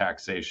high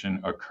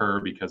taxation occur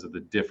because of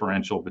the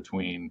differential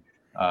between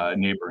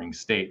neighboring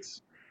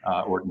states.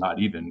 Or not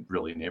even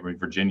really neighboring.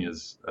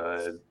 Virginia's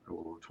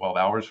 12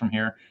 hours from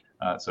here,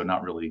 so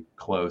not really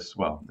close.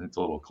 Well, it's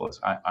a little close.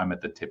 I'm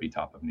at the tippy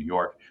top of New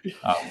York.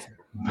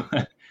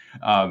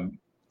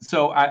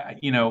 So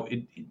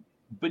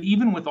but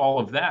even with all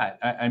of that,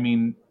 I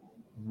mean,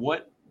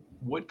 what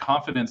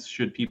confidence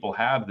should people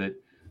have that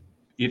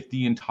if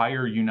the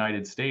entire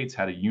United States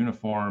had a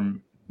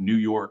uniform New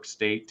York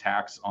state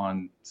tax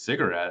on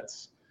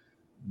cigarettes,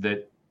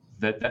 that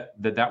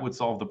would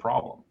solve the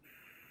problem?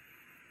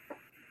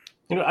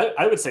 You know,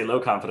 I would say low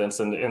confidence.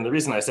 And the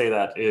reason I say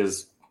that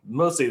is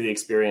mostly the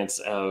experience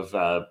of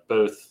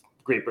both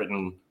Great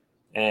Britain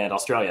and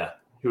Australia,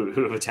 who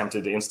have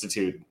attempted to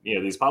institute, you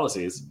know, these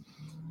policies,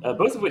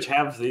 both of which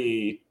have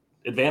the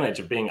advantage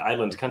of being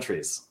island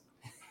countries.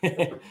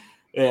 and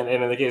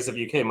in the case of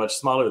UK, much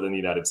smaller than the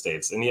United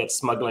States. And yet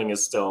smuggling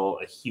is still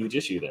a huge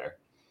issue there.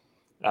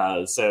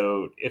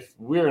 So if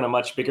we're in a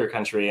much bigger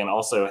country and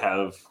also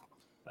have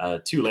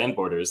two land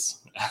borders,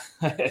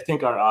 I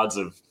think our odds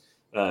of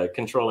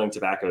controlling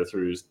tobacco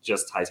through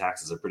just high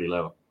taxes are pretty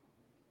low.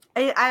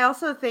 I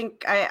also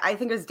think I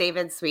think it was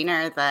David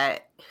Sweaner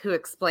who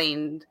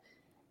explained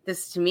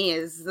this to me.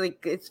 Is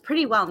like it's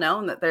pretty well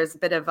known that there's a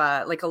bit of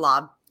a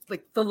law,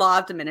 like the law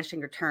of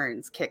diminishing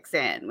returns kicks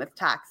in with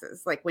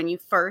taxes. Like when you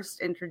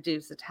first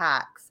introduce a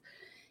tax,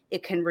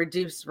 it can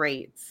reduce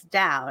rates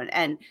down.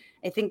 And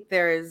I think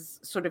there's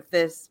sort of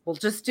this, we'll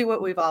just do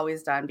what we've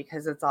always done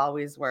because it's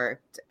always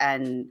worked.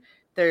 And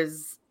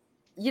there's,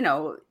 you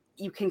know,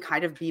 you can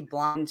kind of be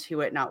blind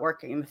to it not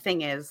working. And the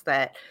thing is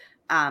that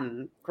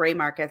gray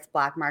markets,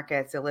 black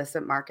markets,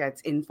 illicit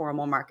markets,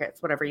 informal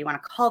markets, whatever you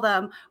want to call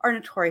them, are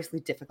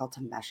notoriously difficult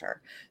to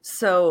measure.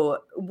 So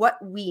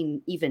what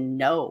we even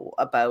know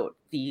about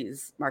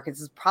these markets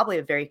is probably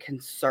a very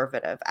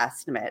conservative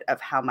estimate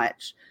of how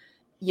much,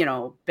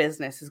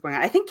 business is going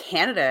on. I think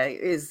Canada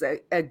is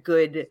a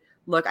good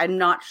look. I'm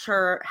not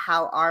sure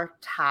how our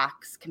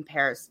tax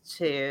compares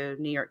to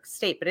New York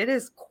State, but it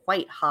is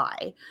quite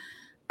high.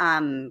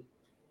 And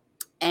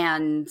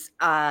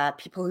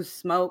people who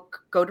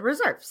smoke go to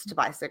reserves to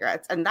buy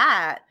cigarettes, and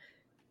that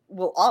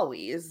will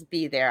always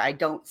be there. I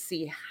don't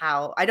see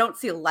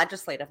a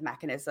legislative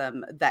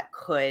mechanism that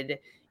could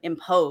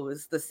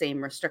impose the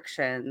same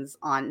restrictions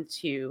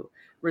onto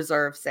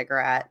reserve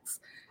cigarettes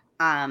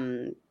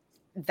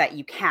that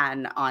you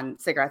can on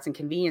cigarettes and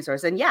convenience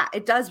stores. And yeah,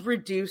 it does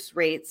reduce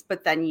rates,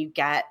 but then you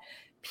get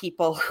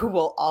people who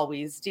will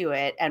always do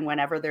it. And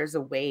whenever there's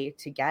a way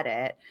to get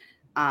it,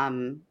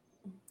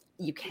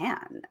 you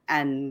can.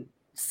 And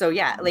so,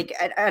 yeah, like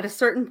at a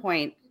certain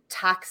point,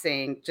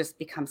 taxing just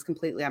becomes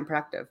completely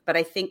unproductive. But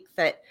I think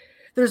that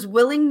there's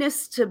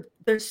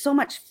so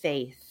much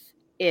faith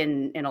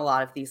in a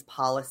lot of these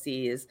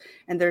policies,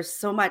 and there's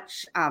so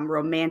much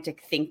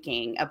romantic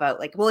thinking about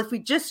like, well, if we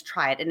just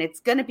try it and it's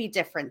going to be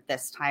different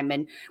this time,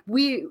 and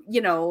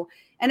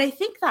and I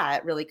think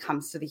that really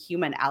comes to the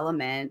human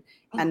element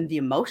and the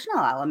emotional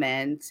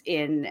element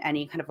in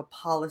any kind of a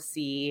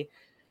policy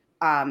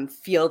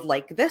field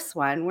like this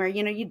one, where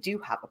you do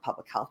have a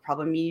public health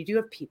problem. You do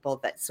have people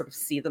that sort of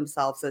see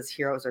themselves as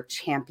heroes or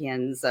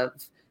champions of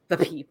the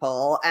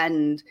people,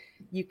 and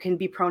you can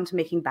be prone to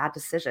making bad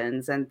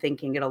decisions and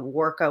thinking it'll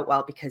work out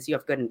well because you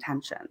have good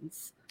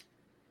intentions.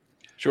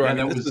 Sure.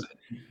 Yeah,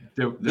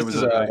 this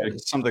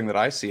is something that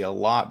I see a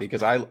lot,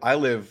 because I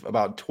live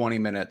about 20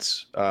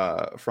 minutes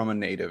from a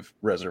native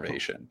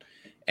reservation,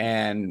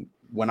 and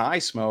when I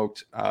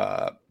smoked,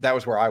 that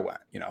was where I went.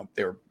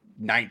 They were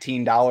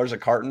 $19 a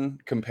carton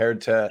compared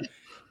to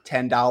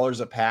 $10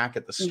 a pack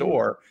at the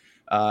store.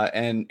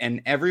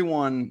 And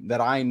everyone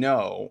that I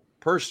know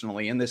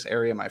personally in this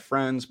area, my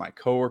friends, my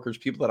coworkers,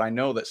 people that I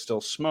know that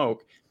still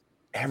smoke,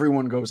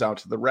 everyone goes out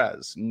to the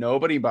res.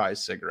 Nobody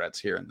buys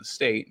cigarettes here in the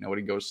state.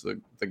 Nobody goes to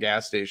the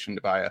gas station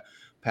to buy a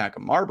pack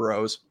of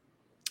Marlboros.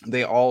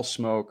 They all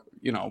smoke,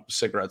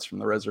 cigarettes from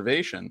the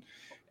reservation.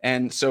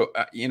 And so,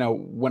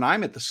 when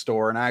I'm at the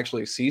store and I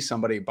actually see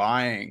somebody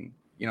buying,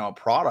 a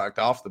product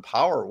off the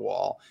power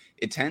wall,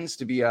 it tends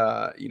to be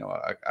a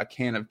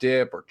can of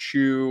dip or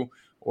chew,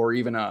 or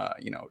even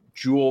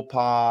Juul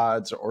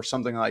pods or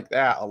something like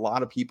that. A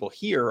lot of people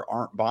here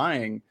aren't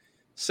buying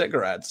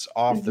cigarettes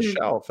off the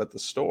shelf at the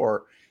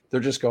store. They're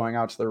just going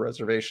out to the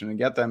reservation and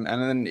get them.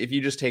 And then if you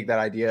just take that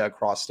idea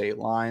across state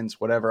lines,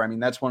 whatever, I mean,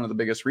 that's one of the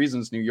biggest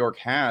reasons New York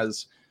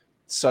has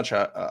such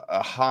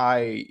a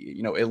high,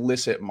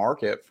 illicit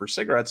market for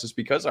cigarettes, is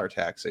because our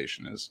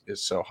taxation is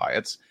so high.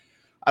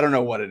 I don't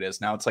know what it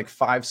is now. It's like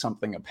 5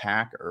 something a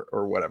pack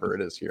or whatever it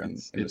is here.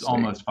 It's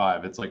almost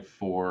 5. It's like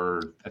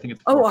 4. I think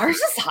it's 4. Oh, ours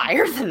is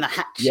higher than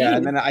that. Jeez. Yeah,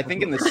 and then I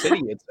think in the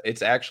city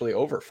it's actually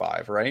over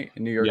 5, right?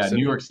 In New York City.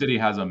 New York City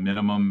has a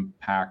minimum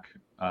pack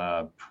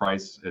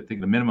price. I think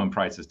the minimum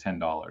price is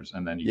 $10,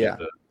 and then you get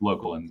the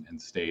local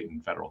and state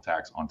and federal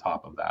tax on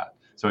top of that.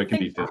 So it can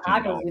be $15.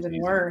 Chicago's even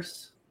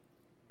worse.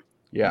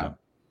 Yeah.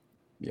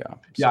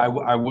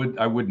 I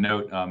would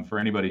note for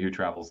anybody who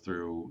travels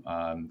through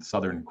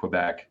southern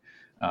Quebec.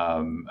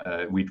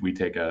 We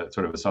take a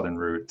sort of a southern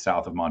route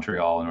south of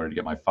Montreal in order to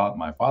get my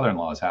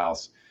father-in-law's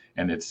house,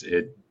 and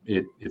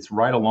it's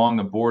right along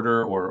the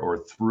border or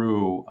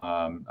through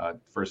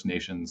First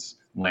Nations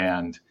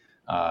land,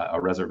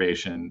 a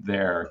reservation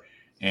there,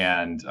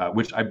 and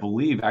which I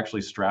believe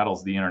actually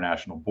straddles the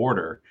international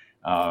border,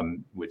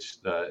 which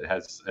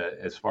has,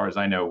 as far as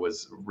I know,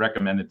 was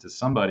recommended to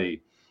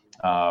somebody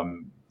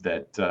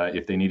that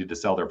if they needed to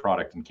sell their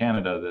product in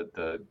Canada,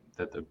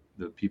 that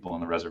the people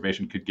on the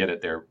reservation could get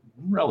it there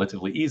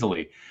relatively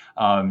easily.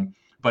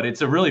 But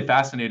it's a really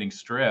fascinating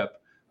strip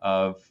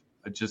of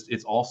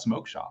it's all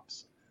smoke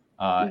shops.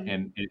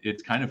 And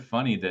it's kind of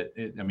funny that,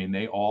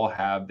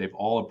 they've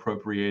all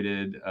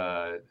appropriated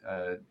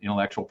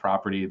intellectual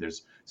property.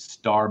 There's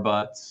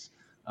Starbucks.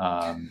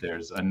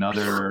 There's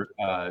another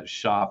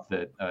shop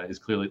that is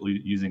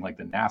clearly using like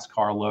the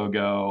NASCAR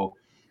logo.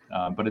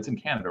 But it's in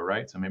Canada,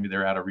 right? So maybe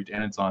they're out of reach,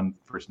 and it's on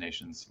First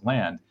Nations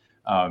land.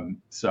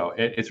 So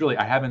it's really,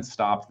 I haven't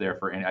stopped there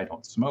for any, I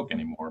don't smoke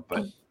anymore,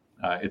 but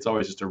it's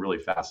always just a really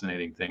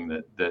fascinating thing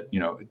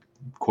that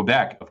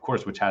Quebec, of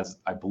course, which has,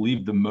 I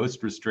believe, the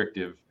most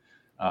restrictive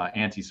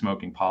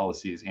anti-smoking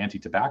policies,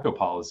 anti-tobacco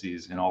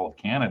policies in all of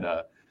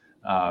Canada,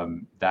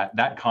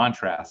 that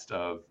contrast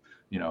of,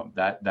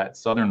 that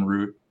southern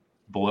route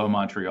below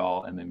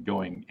Montreal and then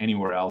going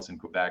anywhere else in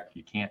Quebec,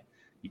 you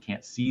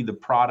can't see the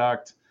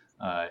product.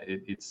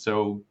 It's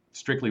so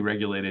strictly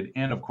regulated,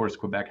 and of course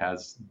Quebec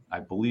has, I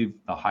believe,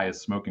 the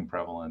highest smoking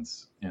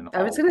prevalence in all.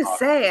 I was going to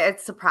say, it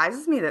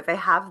surprises me that they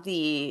have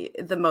the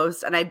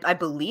most, and I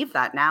believe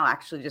that now,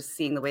 actually, just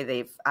seeing the way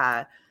they've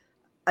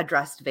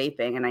addressed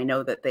vaping, and I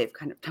know that they've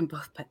kind of done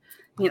both, but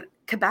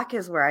Quebec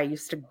is where I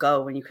used to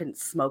go when you couldn't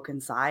smoke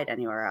inside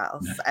anywhere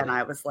else. And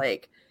I was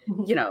like,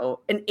 you know,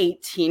 an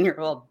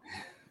 18-year-old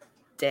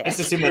dick. I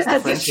assume that's the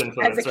French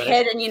influence, as a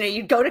kid, and, you know,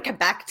 you'd go to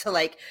Quebec to,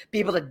 like, be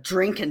able to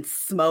drink and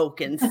smoke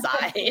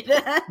inside.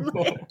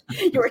 Like,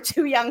 you were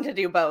too young to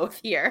do both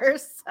here.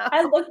 So.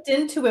 I looked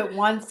into it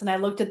once, and I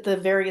looked at the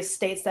various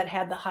states that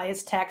had the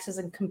highest taxes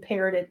and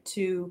compared it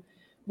to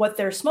what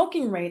their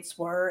smoking rates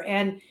were.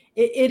 And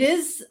it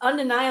is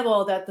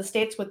undeniable that the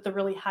states with the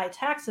really high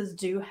taxes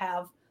do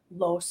have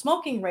low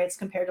smoking rates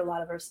compared to a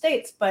lot of our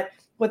states. But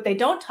what they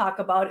don't talk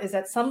about is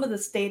that some of the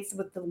states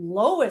with the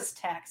lowest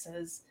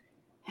taxes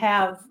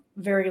have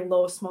very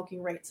low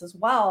smoking rates as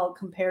well,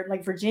 compared,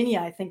 like Virginia,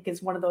 I think,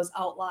 is one of those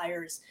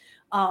outliers.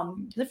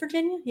 Is it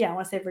Virginia? Yeah, I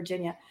want to say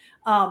Virginia.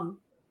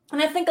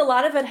 And I think a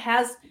lot of it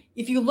has,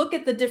 if you look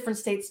at the different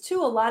states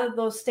too, a lot of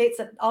those states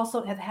that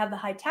also have had the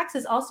high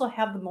taxes also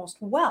have the most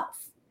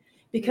wealth,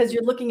 because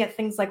you're looking at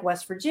things like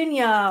West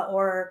Virginia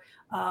or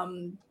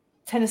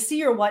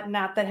Tennessee or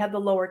whatnot that have the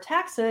lower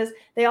taxes.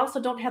 They also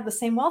don't have the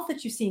same wealth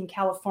that you see in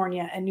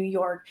California and New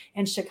York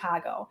and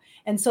Chicago.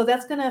 And so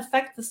that's going to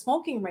affect the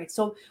smoking rate.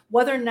 So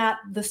whether or not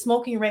the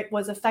smoking rate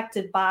was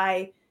affected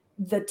by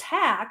the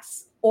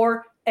tax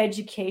or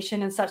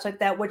education and such like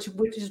that, which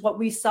is what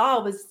we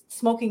saw, was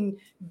smoking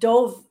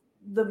dove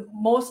the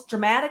most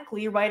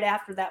dramatically right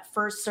after that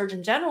first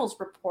Surgeon General's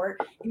report.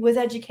 It was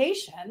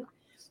education.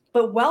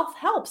 But wealth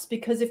helps,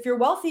 because if you're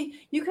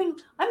wealthy, you can,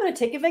 I'm going to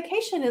take a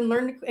vacation and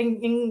learn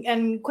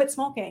and quit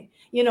smoking.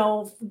 You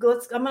know,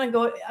 I'm going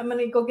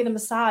to go get a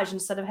massage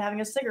instead of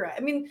having a cigarette. I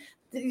mean,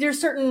 there's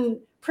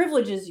certain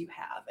privileges you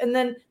have. And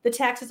then the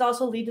taxes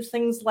also lead to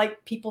things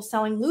like people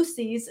selling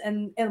loosies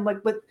and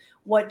like with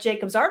what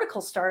Jacob's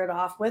article started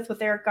off with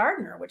Eric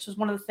Gardner, which is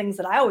one of the things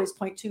that I always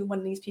point to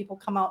when these people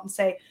come out and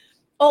say,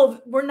 oh,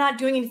 we're not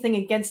doing anything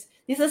against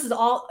these. This is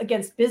all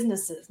against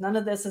businesses. None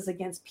of this is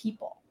against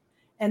people.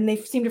 And they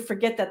seem to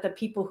forget that the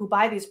people who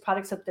buy these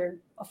products that they're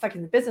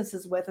affecting the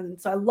businesses with. And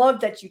so I love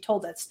that you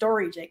told that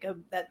story,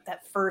 Jacob,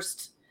 that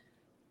first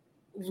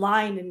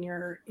line in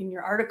your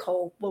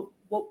article. What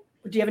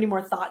do you have any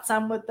more thoughts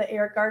on with the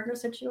Eric Gardner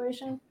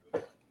situation?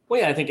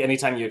 Well, yeah, I think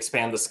anytime you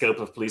expand the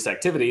scope of police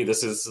activity,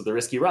 this is the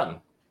risk you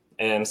run.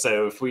 And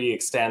so if we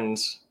extend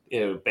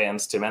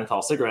bans to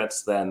menthol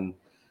cigarettes, then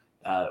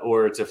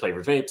or to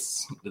flavored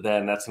vapes,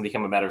 then that's going to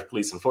become a matter of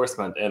police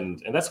enforcement.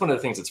 And that's one of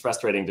the things that's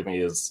frustrating to me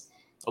is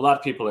a lot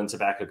of people in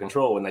tobacco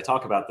control, when they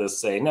talk about this,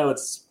 say, no,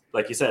 it's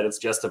like you said, it's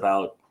just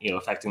about,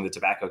 affecting the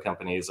tobacco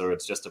companies, or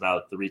it's just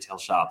about the retail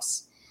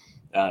shops.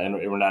 And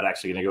we're not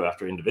actually going to go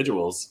after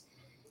individuals.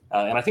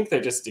 And I think they're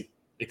just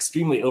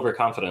extremely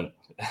overconfident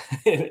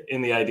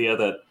in the idea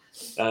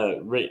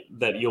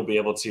that you'll be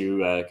able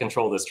to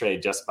control this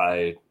trade just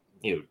by,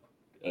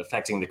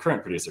 affecting the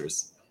current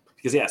producers.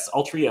 Because yes,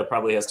 Altria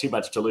probably has too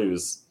much to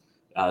lose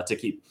to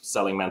keep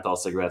selling menthol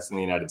cigarettes in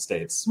the United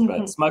States,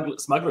 but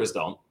smugglers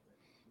don't.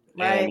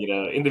 Right.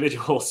 And,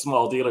 individual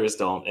small dealers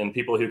don't, and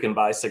people who can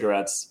buy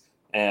cigarettes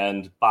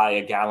and buy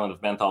a gallon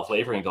of menthol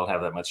flavoring don't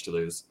have that much to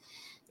lose.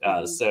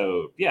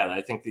 So, yeah,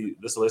 I think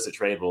this illicit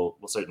trade will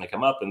certainly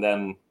come up, and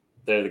then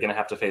they're going to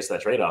have to face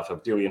that trade-off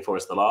of, do we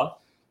enforce the law,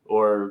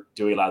 or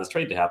do we allow this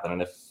trade to happen?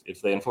 And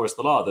if they enforce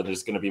the law, then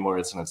there's going to be more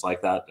incidents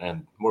like that,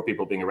 and more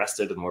people being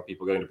arrested and more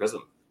people going to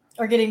prison.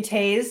 Or getting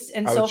tased,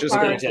 and so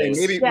far,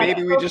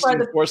 maybe we just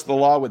enforce the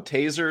law with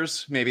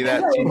tasers. Maybe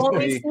that.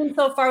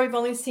 So far, we've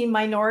only seen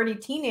minority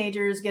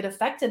teenagers get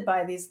affected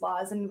by these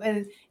laws, and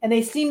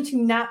they seem to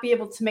not be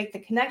able to make the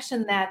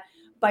connection that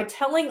by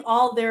telling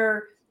all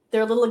their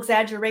little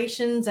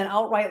exaggerations and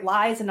outright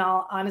lies, in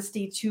all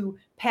honesty, to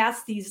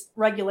pass these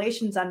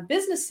regulations on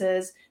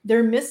businesses,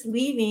 they're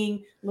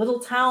misleading little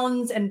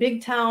towns and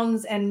big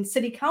towns and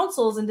city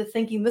councils into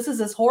thinking this is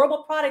this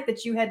horrible product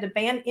that you had to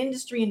ban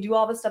industry and do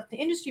all this stuff to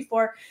industry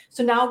for.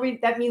 So now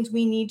that means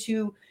we need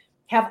to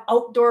have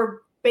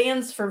outdoor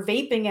bans for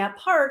vaping at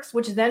parks,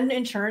 which then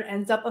in turn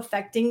ends up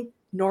affecting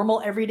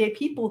normal everyday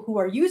people who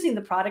are using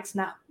the products,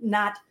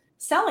 not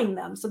selling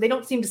them. So they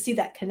don't seem to see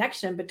that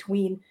connection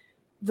between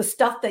the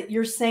stuff that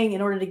you're saying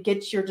in order to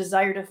get your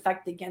desired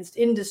effect against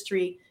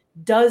industry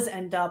does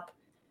end up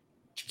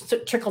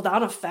trickle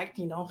down effect.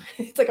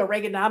 It's like a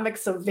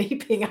Reaganomics of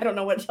vaping. I don't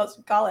know what else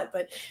to call it,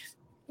 but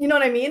you know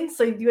what I mean?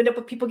 So you end up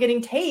with people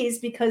getting tased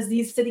because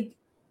these city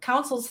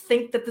councils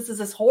think that this is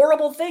this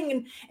horrible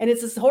thing and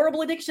it's this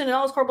horrible addiction and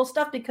all this horrible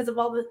stuff because of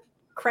all the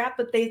crap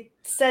that they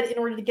said in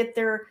order to get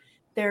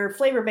their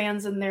flavor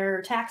bans and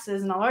their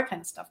taxes and all that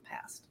kind of stuff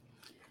passed.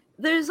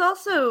 There's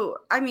also,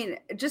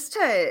 just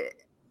to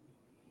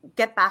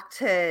get back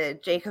to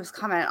Jacob's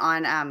comment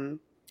on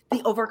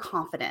the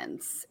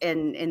overconfidence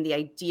in the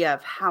idea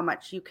of how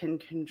much you can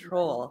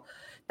control.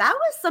 That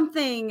was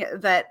something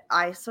that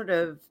I sort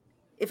of,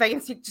 if I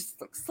can speak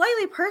just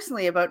slightly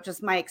personally about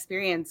just my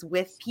experience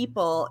with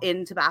people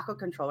in tobacco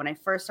control, when I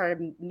first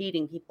started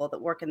meeting people that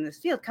work in this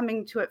field,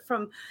 coming to it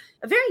from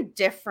a very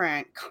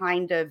different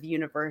kind of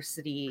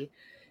university,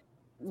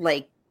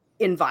 like,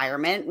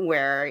 environment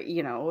where,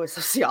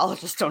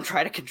 sociologists don't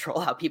try to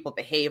control how people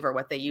behave or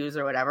what they use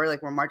or whatever.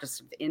 Like, we're more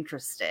just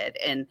interested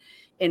in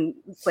in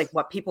like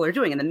what people are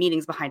doing and the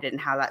meanings behind it and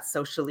how that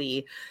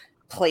socially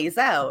plays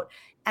out.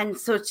 And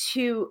so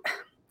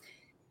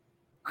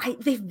I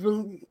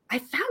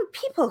found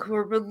people who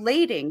are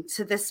relating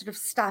to this sort of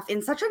stuff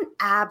in such an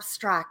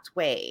abstract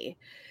way,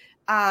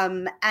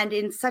 and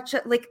in such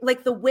a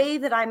like the way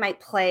that I might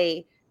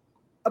play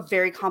a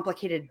very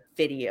complicated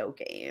video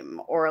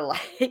game or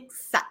like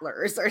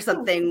Settlers or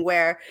something,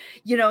 where,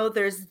 you know,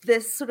 there's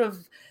this sort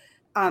of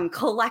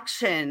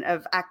collection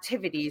of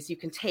activities you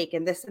can take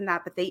and this and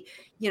that, but they,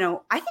 you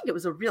know, I think it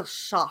was a real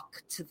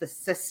shock to the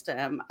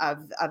system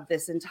of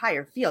this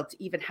entire field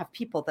to even have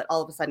people that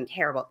all of a sudden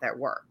care about their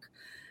work.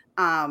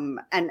 And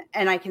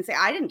I can say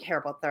I didn't care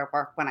about their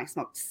work when I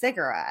smoked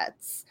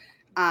cigarettes.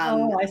 I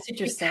see what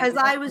you're saying. Because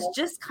I was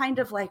just kind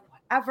of like,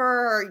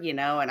 whatever, you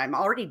know, and I'm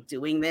already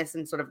doing this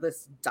in sort of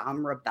this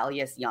dumb,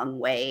 rebellious, young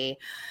way.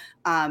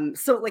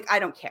 So like, I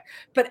don't care.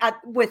 But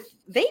with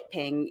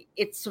vaping,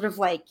 it's sort of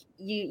like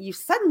you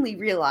suddenly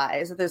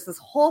realize that there's this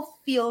whole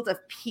field of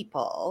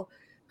people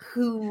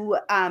who,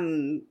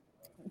 you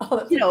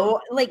know,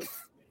 like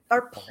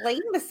are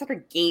playing this sort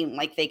of game,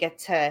 like they get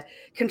to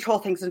control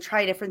things and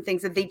try different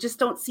things, and they just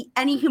don't see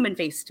any human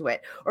face to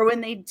it. Or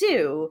when they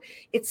do,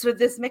 it's sort of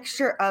this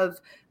mixture of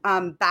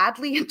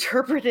badly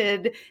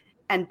interpreted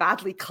and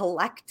badly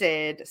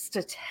collected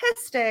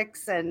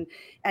statistics and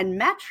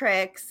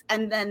metrics,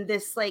 and then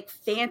this like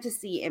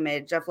fantasy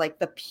image of like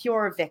the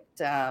pure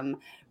victim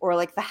or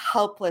like the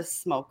helpless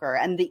smoker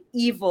and the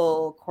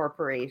evil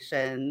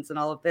corporations and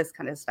all of this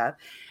kind of stuff.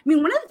 I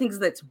mean, one of the things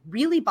that's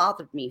really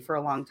bothered me for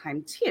a long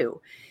time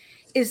too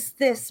is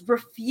this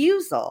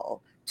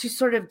refusal to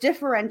sort of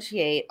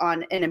differentiate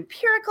on an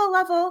empirical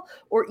level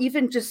or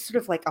even just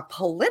sort of like a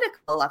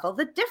political level,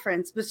 the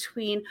difference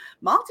between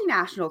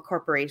multinational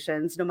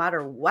corporations, no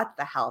matter what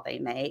the hell they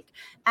make,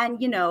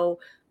 and, you know,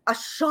 a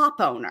shop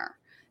owner.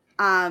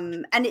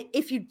 And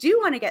if you do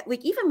want to get,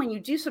 like, even when you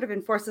do sort of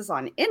enforce this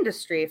on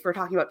industry, if we're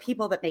talking about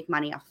people that make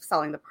money off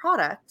selling the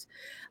product,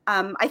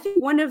 I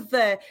think one of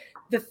the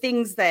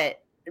things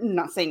that, I'm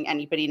not saying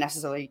anybody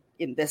necessarily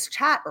in this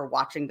chat or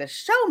watching this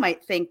show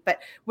might think, but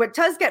what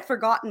does get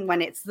forgotten when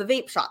it's the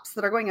vape shops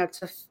that are going out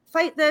to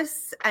fight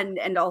this,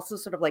 and also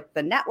sort of like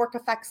the network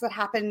effects that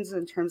happens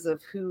in terms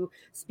of who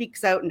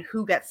speaks out and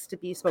who gets to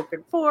be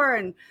spoken for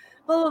and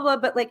blah, blah, blah.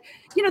 But like,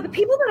 you know, the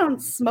people that own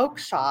smoke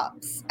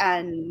shops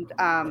and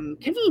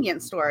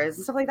convenience stores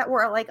and stuff like that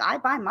were like, I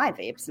buy my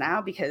vapes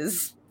now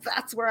because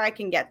that's where I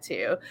can get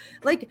to.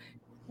 Like,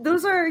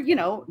 those are, you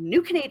know,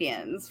 new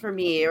Canadians for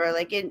me, or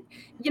like in,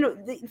 you know,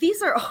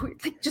 these are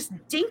like just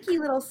dinky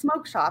little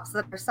smoke shops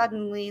that are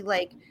suddenly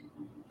like,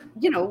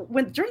 you know,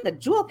 when during the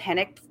Juul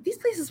panic, these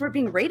places were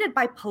being raided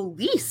by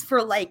police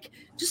for like,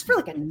 just for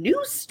like a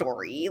news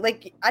story.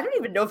 Like, I don't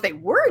even know if they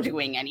were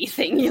doing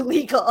anything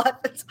illegal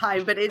at the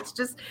time, but it's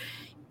just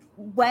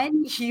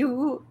when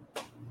you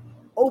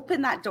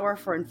open that door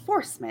for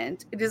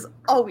enforcement, it is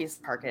always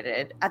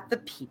targeted at the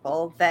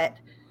people that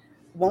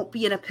won't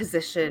be in a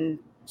position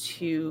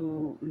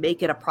to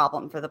make it a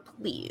problem for the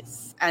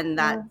police, and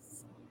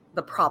that's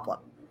the problem.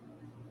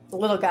 The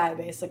little guy,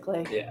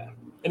 basically. Yeah,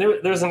 and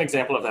there's an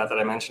example of that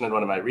I mentioned in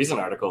one of my recent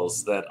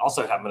articles that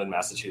also happened in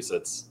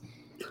Massachusetts.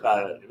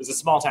 It was a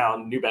small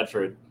town, New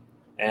Bedford,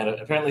 and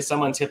apparently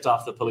someone tipped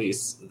off the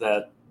police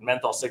that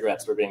menthol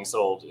cigarettes were being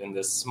sold in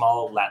this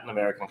small Latin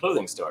American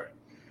clothing store.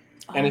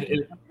 And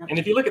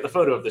if you look at the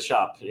photo of the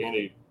shop, you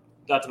know,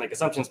 not to make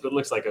assumptions, but it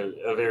looks like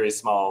a very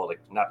small, like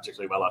not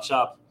particularly well-off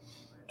shop.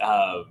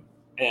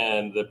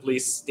 And the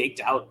police staked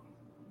out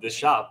the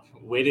shop,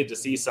 waited to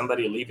see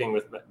somebody leaving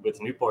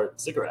with Newport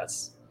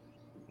cigarettes.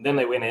 And then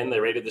they went in, they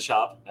raided the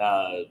shop,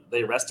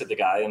 they arrested the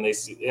guy, and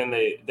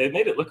they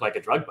made it look like a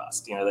drug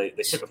bust. You know, they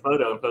took a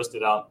photo and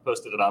posted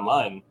it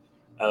online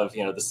of,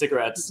 you know, the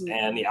cigarettes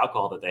and the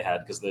alcohol that they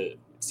had, because it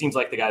seems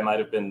like the guy might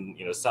have been,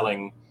 you know,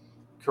 selling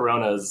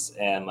Coronas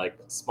and like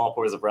small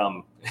pours of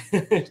rum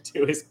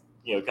to his,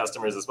 you know,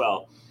 customers as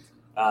well.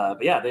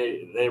 But yeah,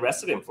 they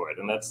arrested him for it,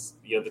 and that's,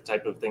 you know, the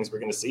type of things we're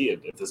going to see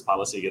if this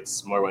policy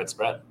gets more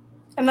widespread.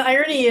 And the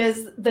irony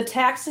is, the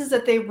taxes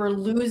that they were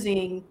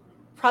losing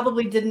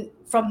probably didn't,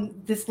 from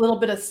this little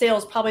bit of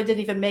sales, probably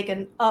didn't even make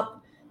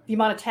up the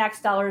amount of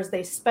tax dollars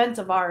they spent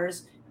of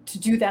ours to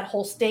do that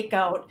whole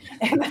stakeout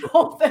and that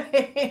whole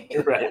thing.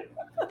 Right.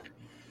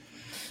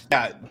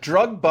 Yeah,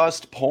 drug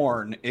bust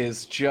porn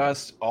is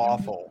just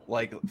awful.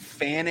 Like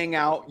fanning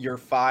out your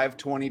 $5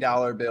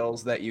 $20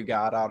 bills that you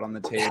got out on the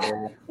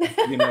table,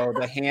 you know,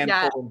 the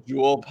handful of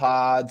Juul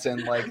pods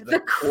and like the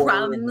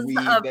quarter of weed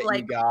that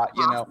you got,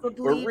 you know,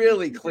 we're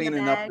really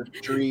cleaning up the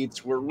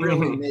streets. We're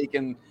really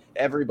making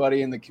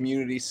everybody in the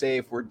community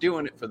safe. We're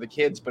doing it for the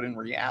kids, but in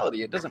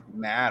reality, it doesn't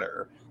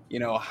matter, you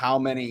know, how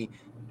many,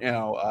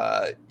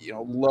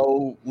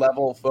 low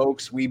level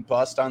folks we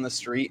bust on the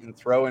street and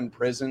throw in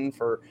prison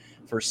for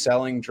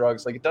selling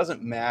drugs. Like, it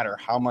doesn't matter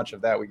how much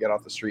of that we get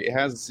off the street. It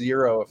has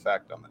zero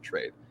effect on the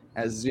trade. It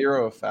has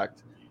zero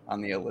effect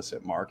on the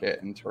illicit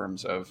market in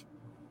terms of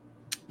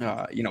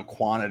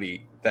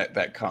quantity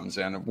that comes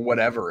in,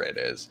 whatever it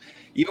is.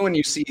 Even when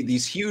you see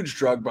these huge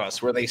drug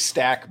busts where they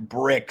stack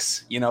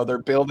bricks, they're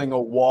building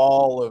a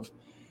wall of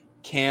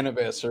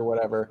cannabis or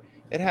whatever,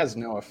 it has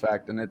no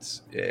effect. And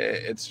it's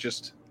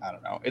just, I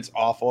don't know, it's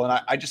awful.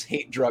 And I just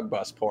hate drug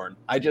bust porn.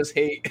 I just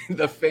hate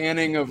the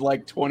fanning of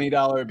like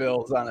 $20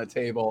 bills on a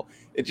table.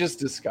 It just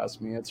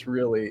disgusts me. It's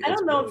really, I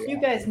don't know really if you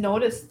awful. guys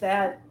noticed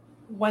that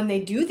when they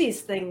do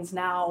these things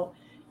now,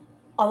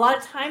 a lot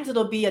of times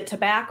it'll be a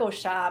tobacco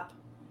shop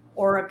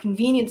or a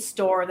convenience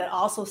store that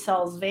also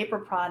sells vapor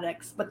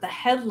products, but the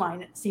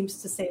headline, it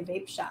seems to say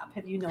vape shop.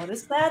 Have you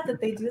noticed that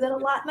they do that a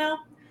lot now?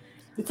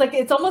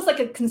 It's almost like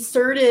a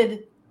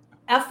concerted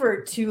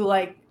effort to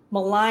like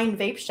malign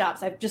vape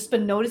shops. I've just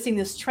been noticing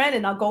this trend,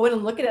 and I'll go in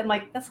and look at it. I'm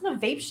like, that's not a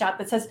vape shop.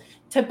 It says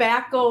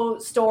tobacco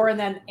store, and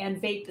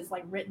vape is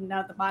like written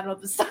out at the bottom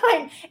of the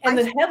sign, and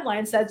the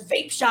headline says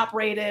vape shop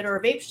raided or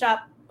vape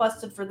shop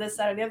busted for this,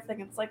 that, or the other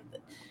thing. It's like,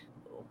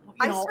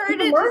 I started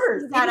to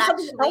see that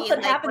actually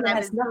that happened that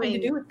has nothing to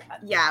do with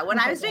that. Yeah, when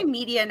I was doing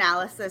media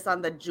analysis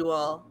on the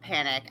Juul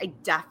panic, I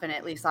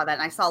definitely saw that,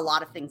 and I saw a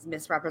lot of things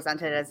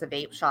misrepresented as a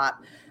vape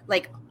shop,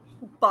 like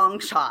bong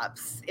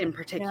shops in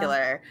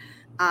particular.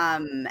 Yeah.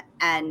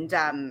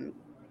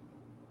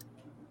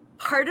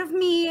 Part of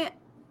me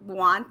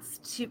wants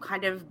to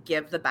kind of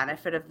give the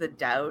benefit of the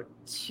doubt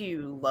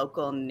to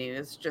local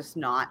news just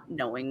not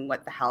knowing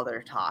what the hell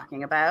they're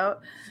talking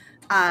about,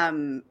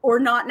 or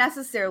not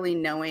necessarily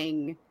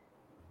knowing,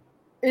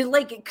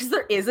 like, because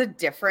there is a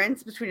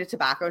difference between a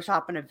tobacco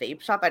shop and a vape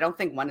shop. I don't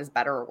think one is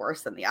better or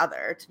worse than the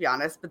other, to be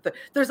honest, but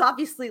there's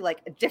obviously like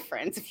a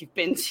difference. If you've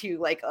been to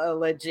like a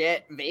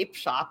legit vape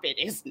shop, it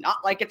is not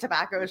like a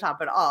tobacco shop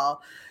at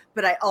all.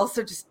 But I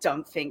also just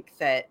don't think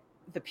that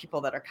the people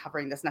that are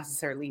covering this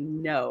necessarily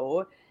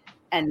know,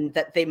 and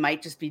that they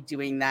might just be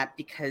doing that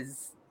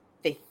because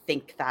they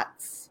think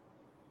that's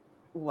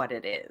what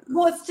it is.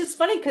 Well, it's just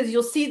funny because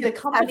you'll see the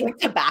company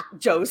like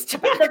Joe's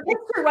Tobacco. The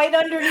picture right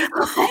underneath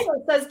the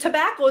title says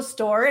tobacco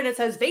store, and it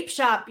says vape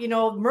shop.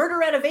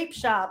 Murder at a vape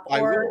shop.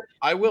 Or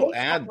I will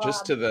add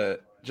just to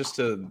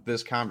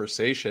this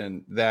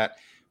conversation that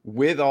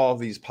with all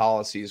these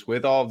policies,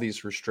 with all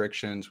these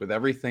restrictions, with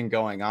everything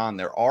going on,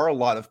 there are a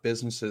lot of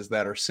businesses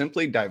that are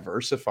simply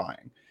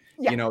diversifying.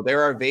 Yeah.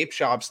 There are vape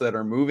shops that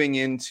are moving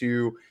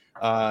into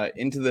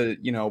the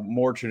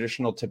more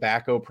traditional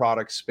tobacco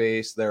product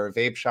space. There are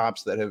vape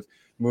shops that have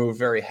moved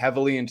very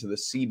heavily into the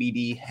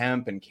CBD,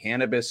 hemp, and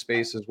cannabis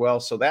space as well.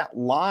 So that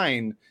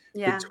line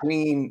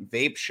between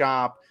vape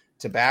shop,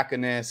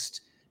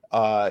 tobacconist,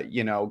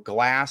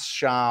 glass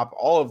shop,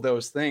 all of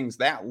those things,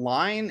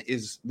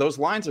 those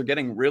lines are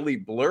getting really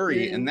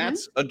blurry. Mm-hmm. And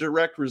that's a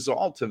direct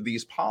result of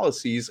these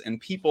policies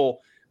and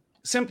people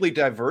simply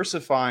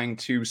diversifying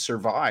to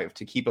survive,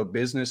 to keep a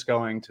business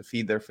going, to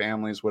feed their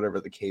families, whatever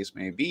the case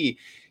may be.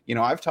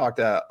 I've talked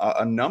to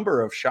a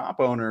number of shop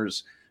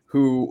owners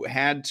who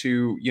had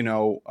to,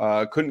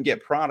 couldn't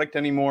get product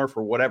anymore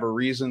for whatever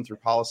reason, through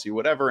policy,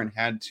 whatever, and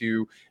had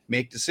to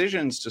make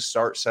decisions to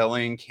start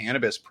selling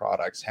cannabis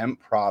products, hemp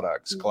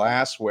products,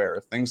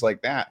 glassware, things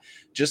like that,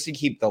 just to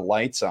keep the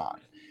lights on.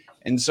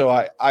 And so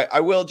I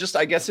will just,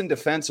 I guess, in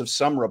defense of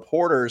some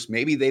reporters,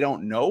 maybe they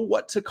don't know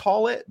what to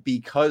call it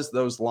because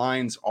those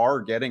lines are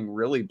getting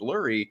really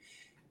blurry.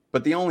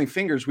 But the only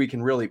fingers we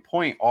can really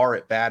point are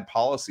at bad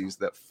policies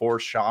that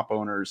force shop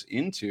owners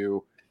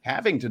into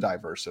having to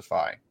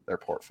diversify their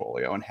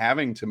portfolio and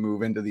having to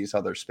move into these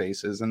other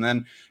spaces. And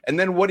then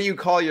what do you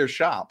call your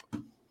shop?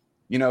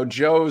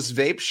 Joe's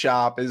Vape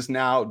Shop is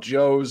now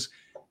Joe's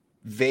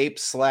vape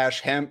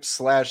 / hemp /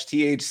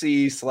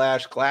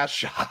 THC / glass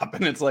shop.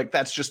 And it's like,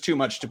 that's just too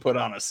much to put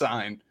on a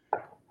sign.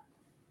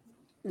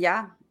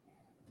 Yeah.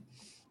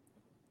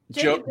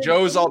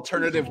 Joe's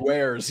alternative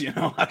wares,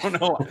 I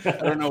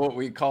don't know what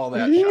we call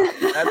that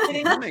shop. That's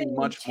becoming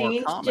much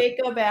more common.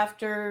 Jacob,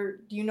 do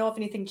you know if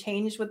anything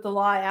changed with the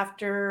law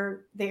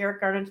after the Eric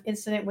Garner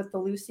incident with the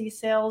Lucy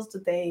sales?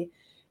 Did they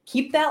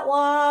keep that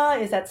law?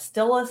 Is that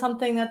still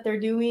something that they're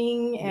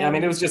doing? And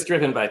it was just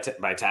driven by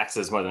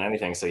taxes more than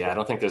anything. So I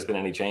don't think there's been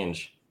any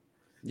change.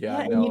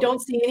 And you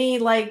don't see any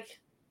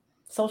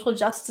social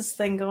justice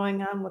thing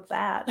going on with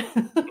that.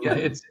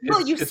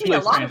 You see a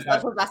lot of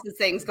social justice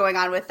things going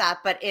on with that,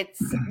 but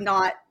it's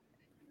not.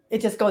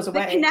 It just goes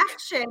away. The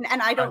connection,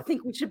 and I don't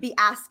think we should be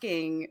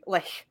asking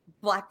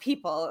Black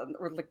people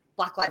or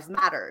Black Lives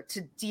Matter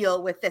to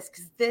deal with this,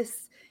 because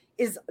this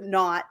is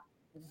not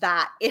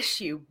that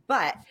issue.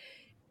 But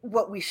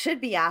what we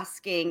should be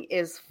asking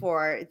is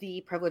for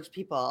the privileged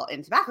people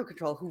in tobacco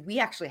control, who we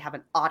actually have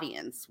an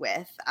audience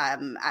with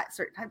at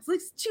certain times,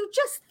 to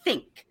just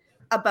think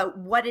about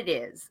what it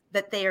is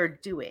that they are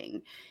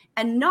doing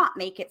and not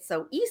make it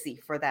so easy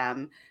for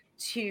them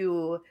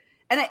to.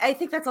 And I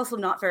think that's also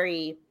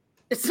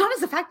it's not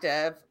as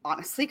effective,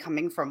 honestly,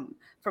 coming from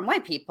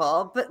white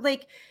people, but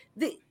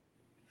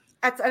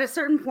at a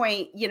certain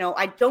point,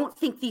 I don't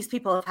think these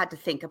people have had to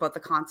think about the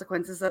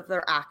consequences of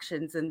their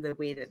actions and the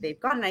way that they've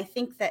gone. And I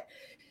think that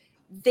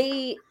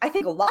I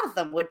think a lot of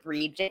them would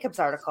read Jacob's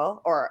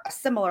article or a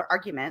similar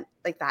argument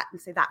like that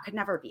and say that could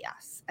never be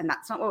us, and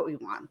that's not what we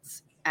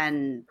want,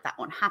 and that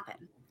won't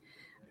happen.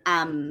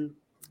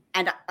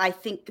 And I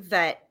think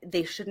that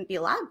they shouldn't be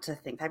allowed to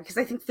think that, because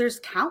I think there's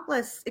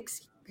countless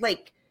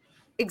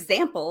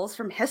examples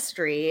from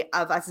history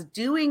of us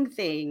doing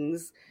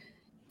things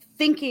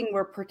thinking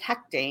we're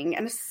protecting,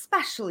 and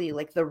especially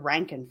like the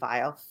rank and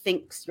file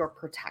thinks you're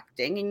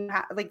protecting, and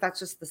that's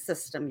just the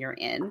system you're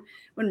in,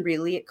 when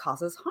really it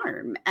causes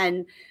harm.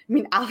 And I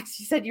mean, Alex,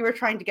 you said you were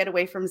trying to get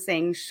away from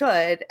saying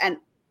should, and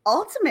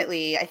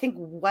ultimately I think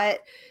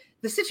what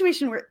the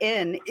situation we're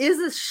in is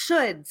a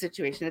should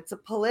situation. It's a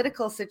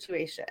political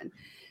situation.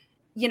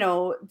 You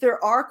know,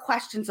 there are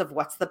questions of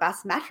what's the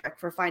best metric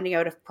for finding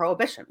out if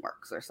prohibition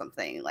works or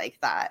something like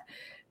that.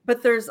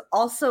 But there's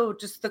also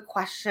just the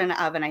question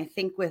of, and I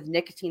think with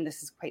nicotine,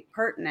 this is quite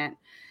pertinent,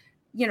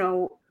 you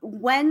know,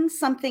 when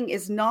something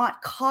is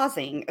not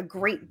causing a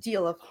great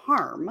deal of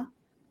harm,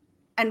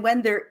 and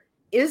when there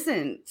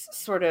isn't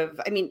sort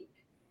of, I mean,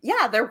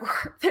 yeah, there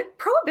were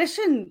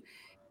prohibition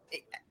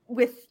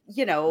with,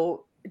 you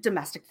know,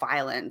 domestic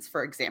violence,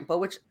 for example,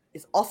 which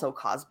is also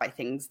caused by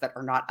things that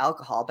are not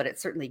alcohol, but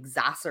it's certainly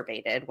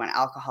exacerbated when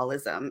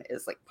alcoholism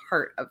is like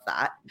part of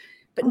that.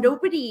 But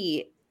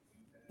nobody,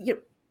 you know,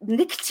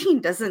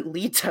 nicotine doesn't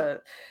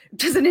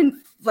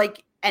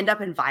end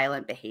up in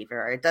violent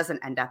behavior. It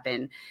doesn't end up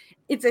in,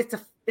 it's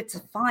a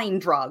fine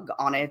drug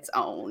on its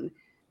own.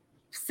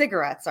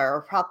 Cigarettes are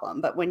a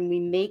problem, but when we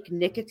make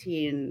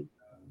nicotine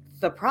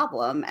the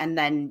problem and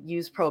then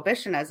use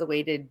prohibition as a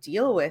way to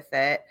deal with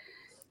it,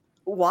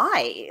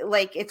 why?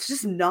 Like, it's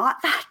just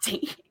not that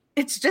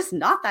it's just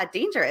not that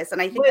dangerous.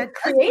 And I think that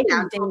creates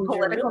a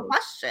political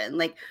question.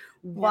 Like,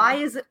 why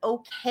is it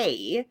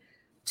okay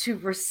to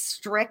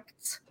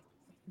restrict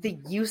the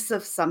use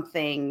of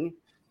something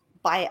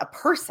by a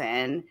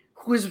person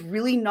who is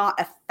really not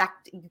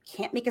affected? You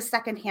can't make a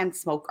secondhand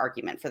smoke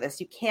argument for this.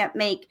 You can't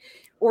make,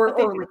 or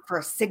like for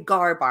a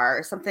cigar bar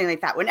or something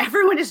like that, when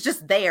everyone is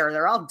just there,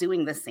 they're all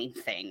doing the same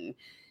thing.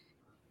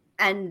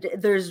 And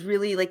there's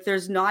really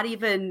there's not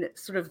even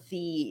sort of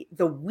the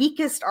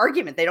weakest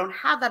argument. They don't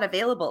have that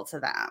available to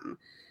them.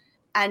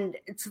 And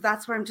so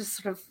that's where I'm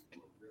just sort of,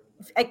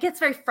 it gets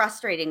very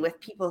frustrating with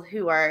people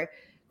who are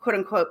quote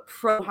unquote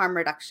pro harm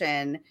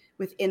reduction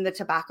within the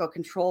tobacco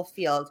control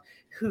field,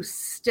 who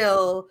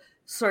still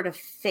sort of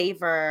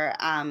favor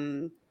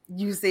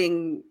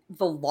using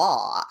the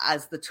law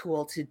as the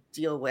tool to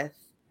deal with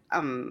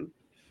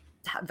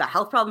the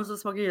health problems of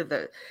smoking,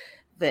 or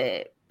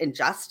the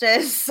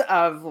injustice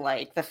of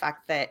like the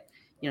fact that,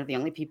 you know, the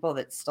only people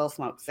that still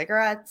smoke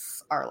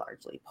cigarettes are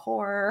largely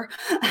poor,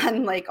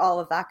 and like all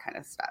of that kind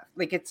of stuff.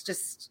 Like, it's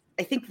just,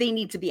 I think they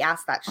need to be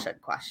asked that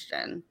should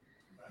question.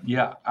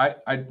 Yeah,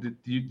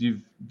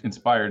 you've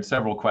inspired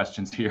several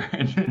questions here,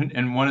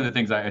 and one of the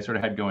things I sort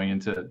of had going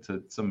into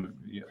some of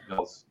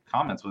y'all's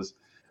comments was,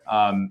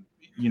 kind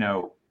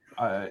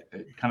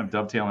of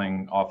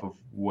dovetailing off of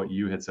what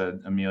you had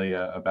said,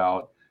 Amelia,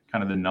 about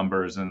kind of the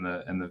numbers and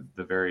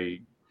the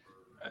very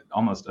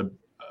almost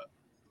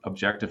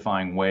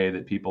objectifying way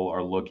that people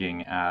are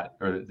looking at,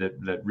 or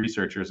that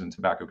researchers in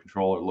tobacco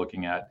control are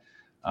looking at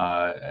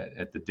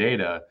the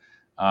data.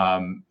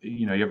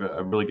 You have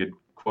a really good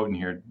quote in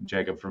here,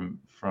 Jacob,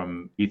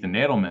 from Ethan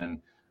Nadelman,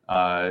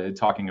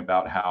 talking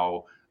about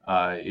how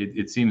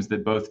it seems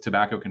that both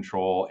tobacco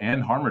control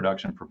and harm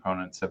reduction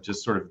proponents have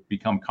just sort of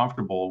become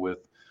comfortable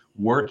with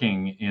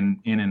working in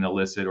an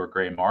illicit or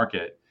gray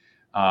market,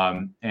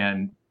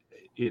 and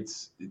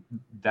it's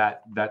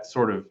that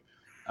sort of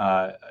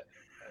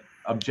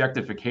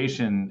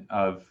objectification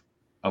of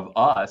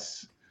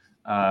us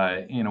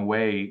in a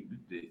way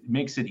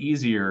makes it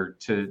easier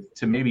to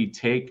maybe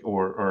take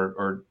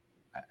or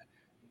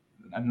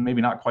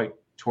maybe not quite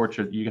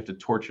torture. You have to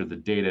torture the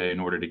data in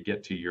order to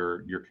get to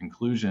your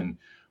conclusion.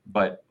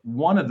 But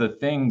one of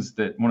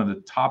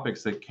the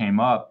topics that came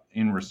up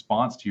in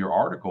response to your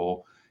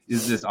article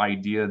is this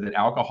idea that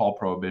alcohol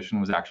prohibition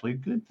was actually a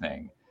good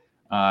thing.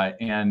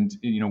 And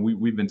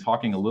we've been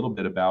talking a little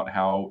bit about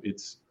how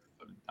it's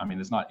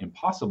not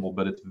impossible,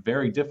 but it's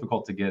very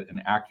difficult to get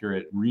an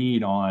accurate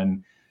read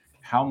on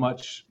how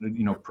much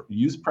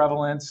use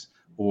prevalence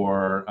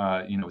or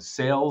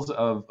sales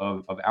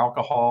of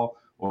alcohol,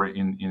 or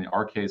in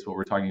our case, what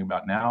we're talking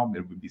about now,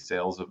 it would be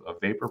sales of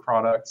vapor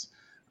products.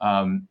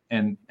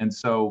 And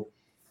so,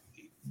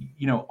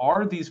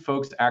 are these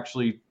folks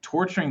actually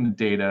torturing the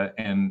data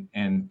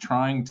and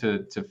trying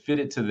to fit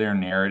it to their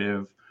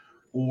narrative?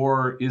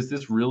 Or is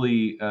this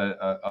really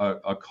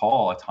a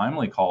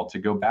timely call to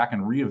go back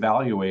and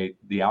reevaluate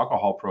the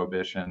alcohol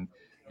prohibition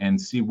and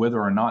see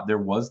whether or not there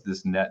was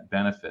this net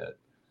benefit?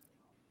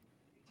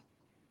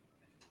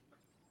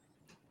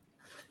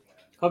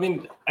 I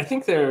mean, I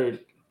think it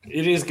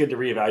is good to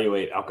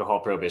reevaluate alcohol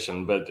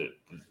prohibition, but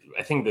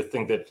I think the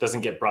thing that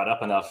doesn't get brought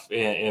up enough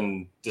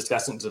in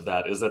discussions of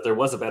that is that there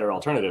was a better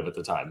alternative at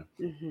the time,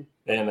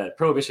 and that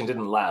prohibition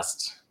didn't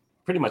last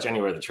pretty much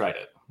anywhere that tried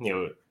it.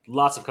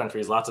 Lots of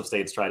countries, lots of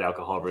states tried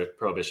alcohol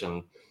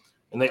prohibition,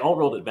 and they all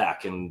rolled it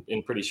back in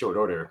pretty short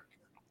order.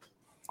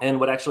 And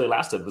what actually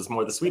lasted was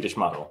more the Swedish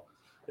model.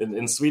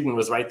 And Sweden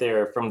was right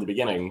there from the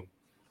beginning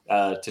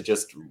to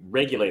just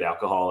regulate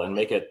alcohol and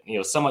make it,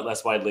 somewhat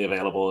less widely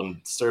available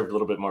and served a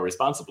little bit more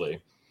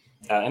responsibly.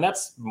 And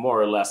that's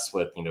more or less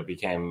what,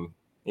 became,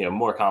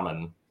 more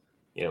common,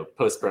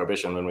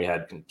 post-prohibition, when we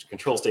had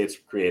control states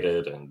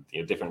created and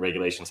different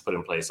regulations put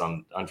in place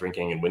on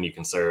drinking and when you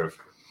can serve.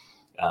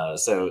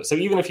 So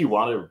even if you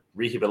want to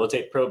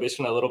rehabilitate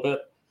prohibition a little bit,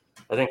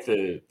 I think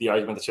the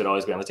argument that should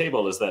always be on the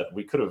table is that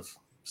we could have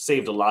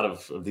saved a lot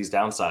of these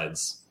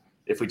downsides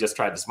if we just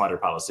tried the smarter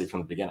policy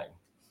from the beginning.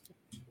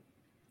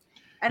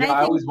 And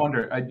I always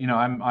wonder,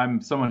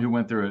 I'm someone who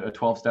went through a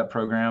 12-step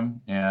program,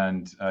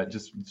 and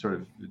just sort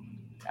of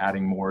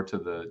adding more to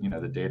the,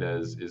 the data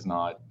is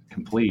not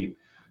complete.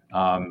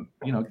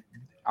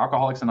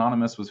 Alcoholics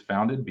Anonymous was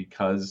founded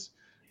because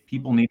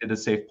people needed a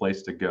safe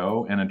place to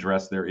go and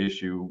address their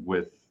issue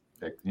with,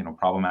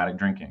 problematic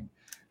drinking.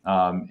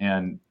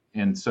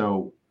 And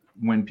so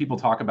when people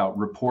talk about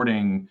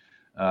reporting,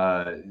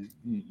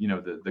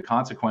 the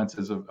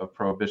consequences of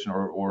prohibition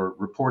or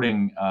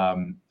reporting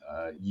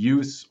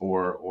use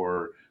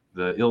or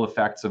the ill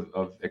effects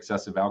of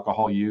excessive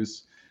alcohol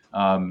use,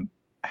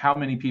 how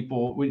many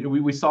people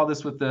we saw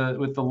this with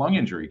the lung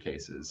injury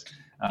cases.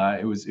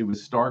 It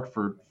was stark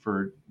for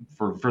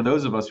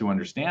those of us who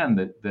understand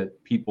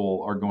that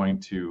people are going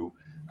to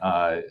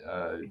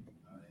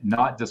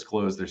not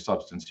disclose their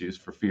substance use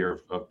for fear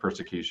of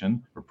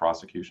persecution or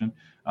prosecution,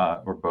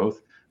 or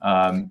both.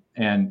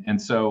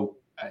 And so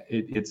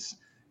it's,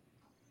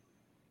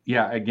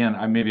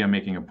 again, maybe I'm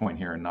making a point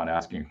here and not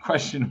asking a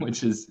question,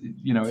 which is,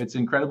 it's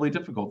incredibly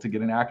difficult to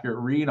get an accurate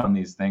read on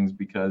these things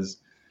because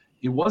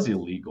it was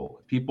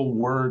illegal. People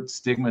were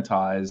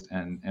stigmatized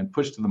and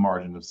pushed to the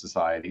margin of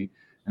society.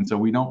 And so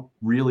we don't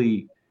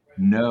really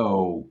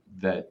know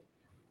that.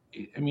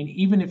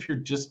 Even if you're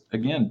just,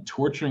 again,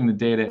 torturing the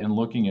data and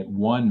looking at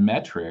one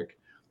metric,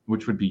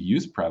 which would be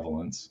use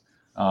prevalence,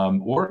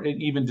 or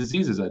even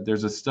diseases.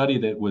 There's a study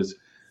that was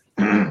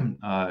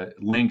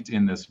linked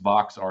in this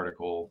Vox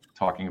article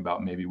talking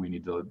about maybe we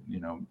need to,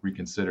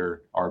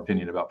 reconsider our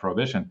opinion about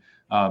prohibition.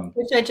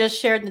 Which I just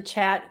shared in the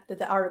chat,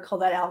 the article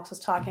that Alex was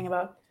talking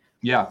about.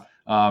 Yeah,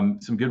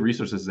 some good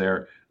resources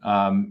there.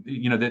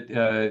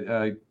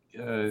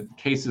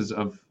 Cases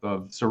of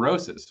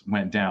cirrhosis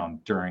went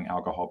down during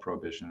alcohol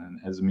prohibition, and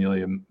as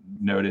Amelia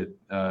noted,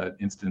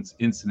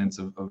 incidents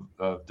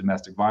of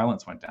domestic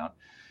violence went down,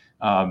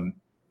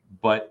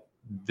 but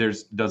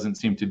doesn't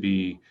seem to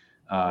be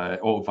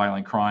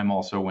violent crime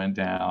also went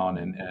down,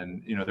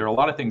 and there are a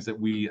lot of things that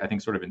we, I think,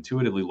 sort of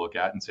intuitively look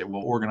at and say,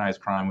 well, organized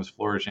crime was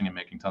flourishing and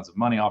making tons of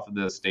money off of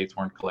this. States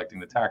weren't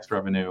collecting the tax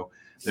revenue.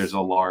 There's a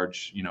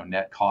large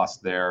net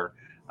cost there.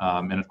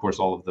 And of course,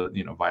 all of the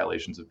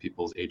violations of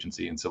people's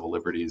agency and civil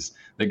liberties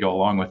that go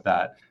along with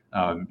that.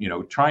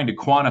 Trying to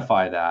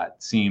quantify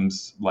that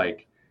seems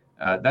like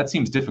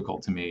seems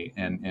difficult to me,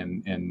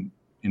 and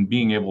in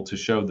being able to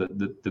show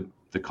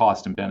the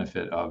cost and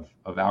benefit of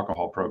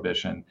alcohol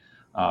prohibition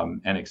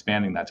and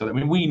expanding that. So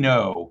we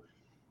know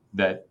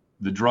that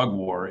the drug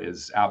war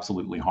is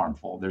absolutely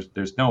harmful.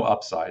 There's no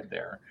upside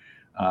there,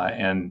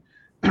 and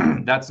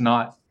that's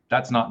not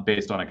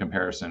based on a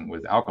comparison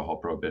with alcohol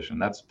prohibition.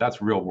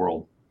 That's real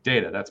world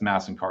data. That's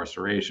mass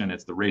incarceration.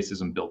 It's the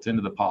racism built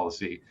into the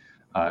policy.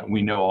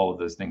 We know all of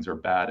those things are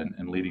bad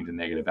and leading to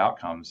negative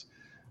outcomes.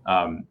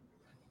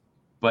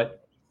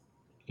 But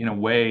in a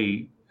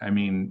way,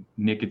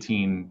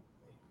 nicotine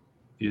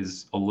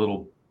is a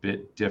little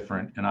bit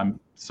different. And I'm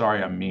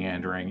sorry I'm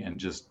meandering and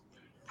just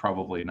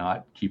probably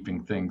not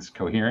keeping things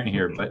coherent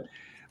here. But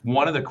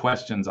one of the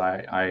questions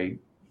I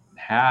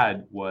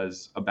had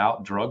was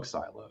about drug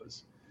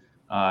silos.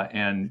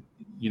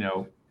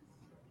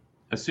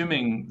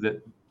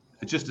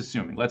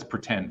 Let's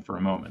pretend for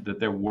a moment that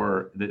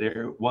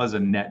there was a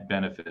net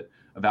benefit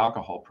of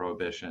alcohol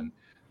prohibition.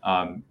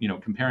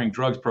 Comparing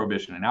drugs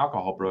prohibition and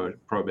alcohol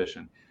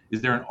prohibition,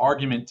 is there an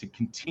argument to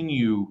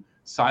continue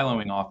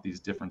siloing off these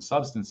different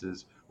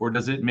substances, or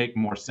does it make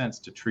more sense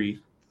to treat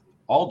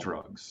all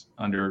drugs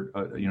under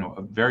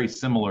a very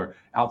similar,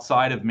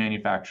 outside of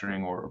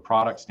manufacturing or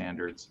product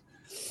standards,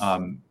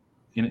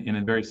 in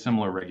a very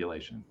similar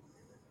regulation?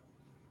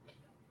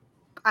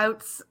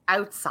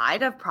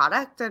 Outside of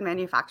product and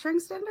manufacturing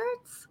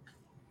standards?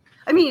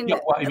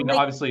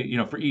 Obviously,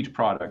 for each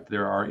product,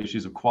 there are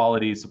issues of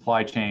quality,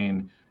 supply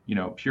chain,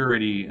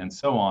 purity, and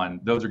so on.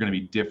 Those are going to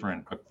be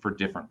different for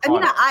different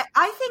products.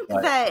 I think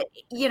that,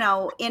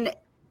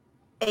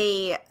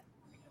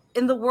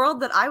 in the world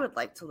that I would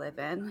like to live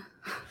in,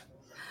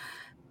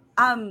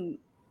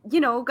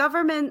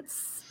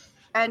 governments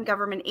and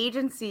government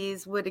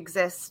agencies would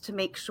exist to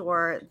make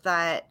sure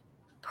that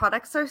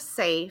products are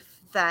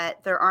safe,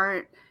 that there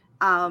aren't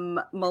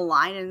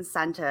malign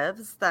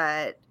incentives,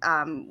 that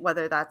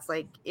whether that's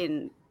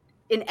in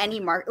any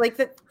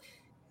market,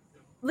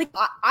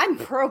 I'm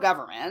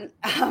pro-government,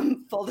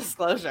 full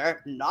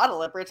disclosure, not a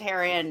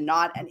libertarian,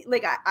 not any,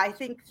 I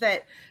think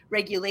that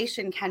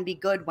regulation can be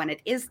good when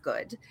it is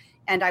good.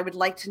 And I would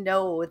like to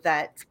know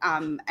that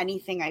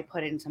anything I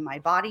put into my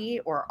body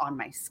or on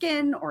my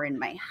skin or in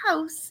my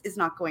house is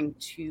not going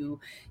to,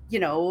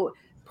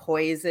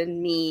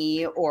 poison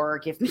me or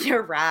give me a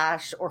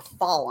rash or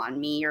fall on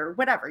me or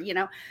whatever,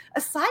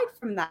 Aside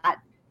from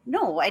that,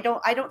 no, I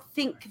don't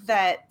think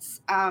that,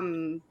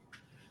 and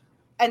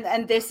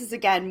this is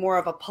again more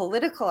of a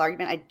political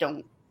argument. I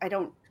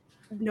don't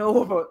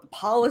know about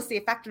policy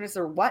effectiveness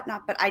or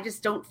whatnot, but I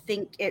just don't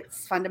think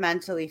it's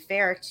fundamentally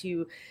fair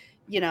to,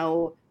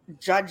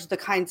 judge the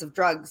kinds of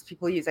drugs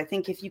people use. I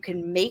think if you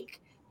can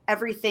make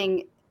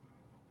everything,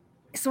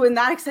 so in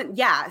that extent,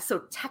 yeah.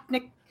 So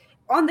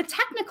on the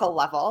technical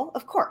level,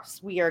 of course,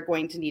 we are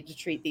going to need to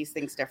treat these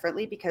things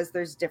differently because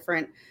they're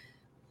different.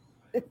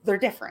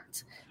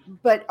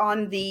 But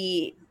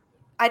I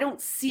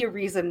don't see a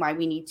reason why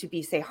we need to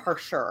be, say,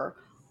 harsher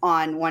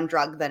on one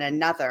drug than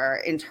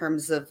another in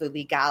terms of the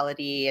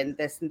legality and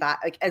this and that.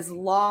 Like, as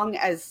long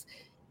as,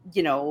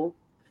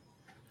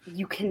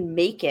 you can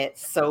make it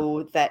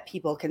so that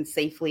people can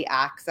safely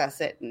access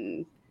it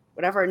and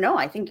whatever. No,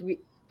 I think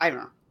I don't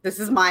know. This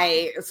is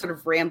my sort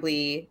of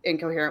rambly,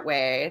 incoherent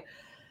way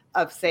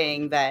of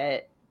saying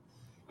that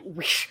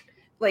we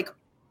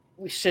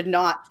should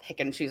not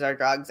pick and choose our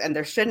drugs, and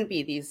there shouldn't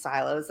be these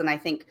silos. And I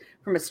think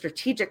from a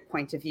strategic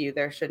point of view,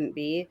 there shouldn't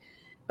be.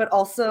 But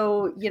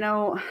also,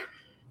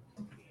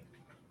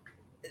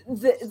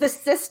 the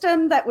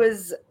system that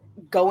was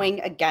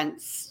going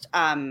against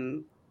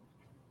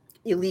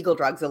illegal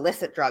drugs,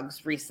 illicit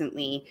drugs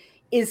recently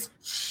is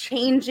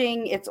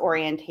changing its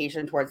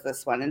orientation towards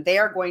this one, and they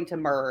are going to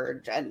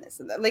merge and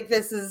this and that. Like,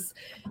 this is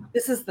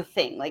the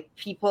thing. Like,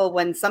 people,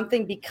 when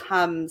something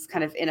becomes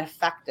kind of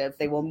ineffective,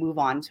 they will move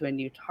on to a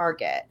new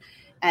target.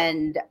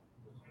 And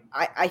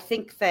I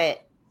think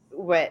that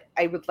what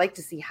I would like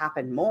to see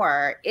happen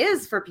more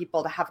is for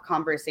people to have a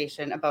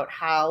conversation about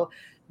how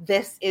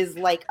this is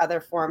like other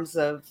forms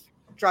of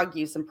drug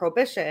use and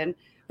prohibition,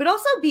 but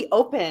also be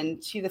open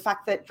to the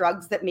fact that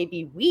drugs that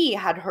maybe we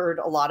had heard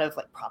a lot of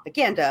like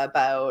propaganda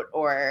about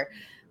or,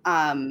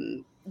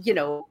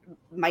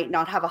 might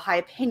not have a high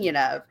opinion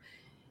of,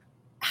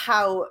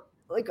 how,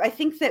 like, I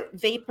think that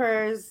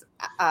vapors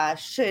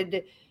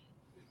should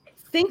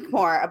think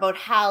more about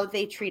how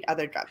they treat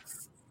other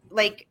drugs.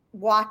 Like,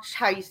 watch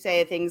how you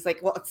say things like,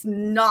 well, it's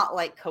not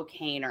like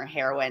cocaine or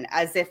heroin,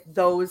 as if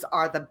those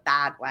are the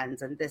bad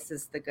ones and this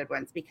is the good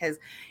ones. Because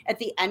at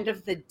the end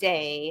of the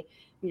day,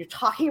 when you're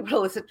talking about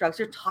illicit drugs,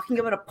 you're talking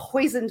about a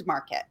poisoned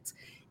market.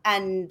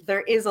 And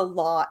there are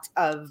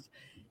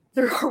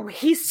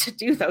ways to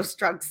do those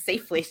drugs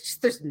safely. It's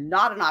just, there's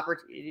not an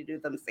opportunity to do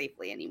them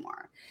safely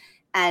anymore.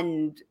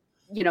 And,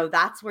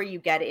 that's where you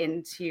get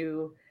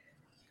into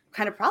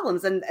kind of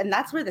problems. And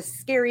that's where the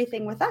scary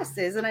thing with us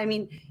is. And I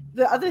mean,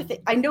 the other thing,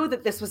 I know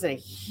that this was a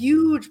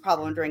huge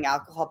problem during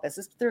alcohol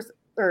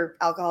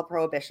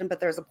prohibition, but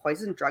there's a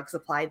poison drug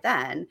supply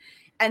then.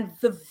 And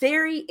the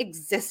very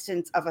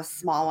existence of a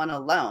small one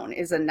alone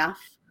is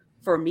enough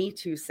for me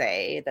to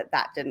say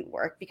that didn't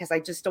work, because I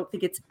just don't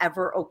think it's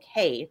ever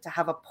okay to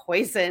have a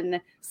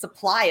poison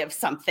supply of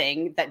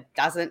something that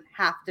doesn't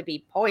have to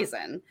be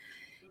poison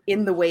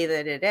in the way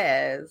that it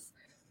is.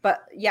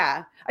 But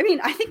yeah, I mean,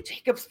 I think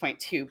Jacob's point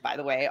too, by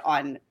the way,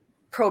 on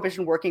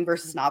prohibition working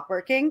versus not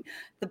working,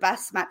 the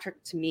best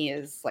metric to me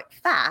is like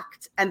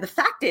fact. And the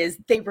fact is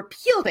they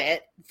repealed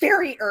it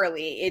very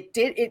early.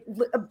 It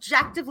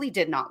objectively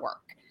did not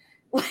work.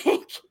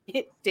 Like,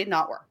 it did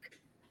not work.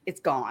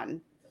 It's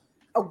gone.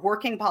 A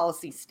working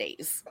policy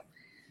stays.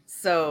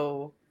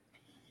 So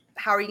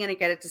how are you going to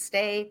get it to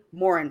stay?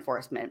 More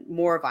enforcement,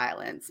 more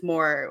violence,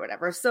 more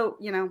whatever. So,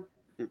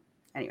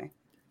 anyway.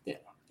 Yeah.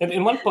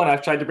 And one point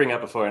I've tried to bring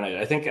up before, and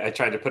I think I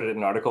tried to put it in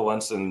an article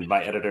once and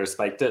my editor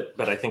spiked it,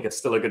 but I think it's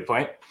still a good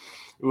point,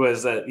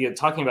 was that,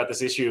 talking about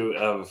this issue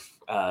of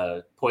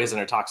poison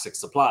or toxic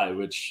supply,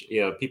 which,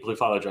 people who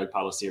follow drug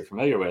policy are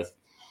familiar with.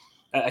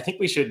 I think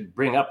we should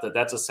bring up that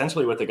that's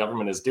essentially what the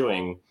government is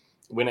doing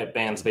when it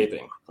bans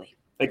vaping.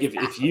 Like,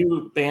 if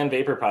you ban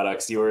vapor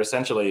products, you are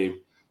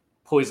essentially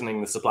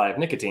poisoning the supply of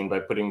nicotine by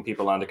putting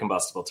people onto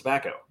combustible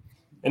tobacco.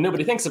 And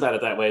nobody thinks about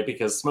it that way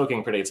because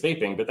smoking predates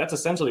vaping, but that's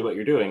essentially what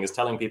you're doing, is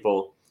telling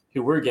people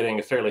who were getting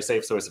a fairly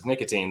safe source of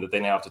nicotine that they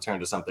now have to turn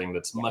to something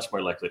that's much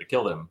more likely to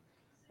kill them.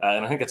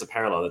 And I think that's a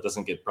parallel that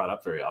doesn't get brought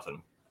up very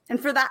often.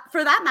 And for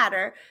that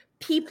matter,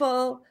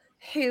 people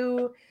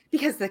who,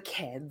 because the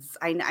kids,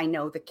 I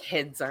know the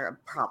kids are a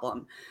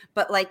problem,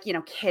 but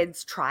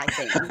kids try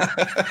things.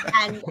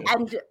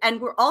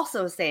 and we're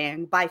also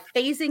saying, by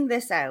phasing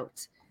this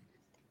out,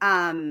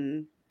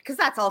 because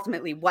that's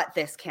ultimately what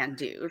this can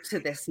do to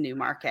this new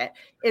market,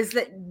 is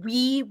that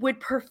we would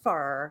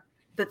prefer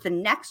that the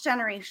next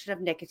generation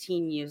of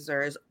nicotine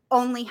users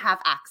only have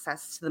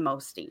access to the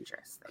most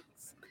dangerous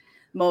things.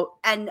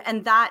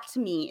 And that to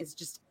me is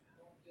just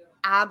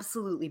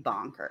absolutely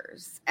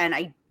bonkers. And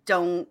I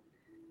don't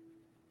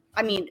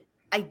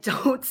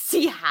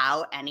see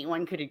how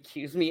anyone could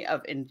accuse me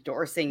of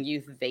endorsing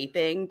youth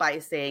vaping by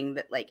saying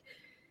that,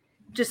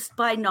 just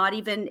by not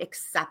even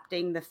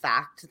accepting the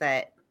fact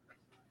that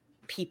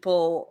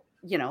people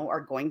you know, are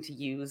going to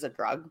use a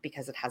drug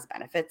because it has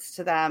benefits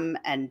to them.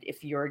 And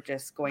if you're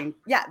just going,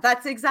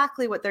 that's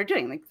exactly what they're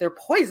doing. Like, they're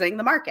poisoning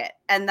the market.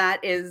 And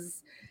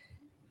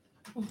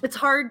it's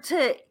hard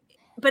to,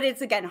 but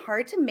it's, again,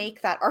 hard to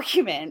make that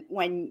argument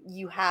when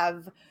you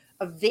have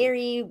a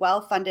very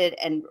well-funded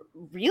and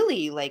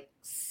really like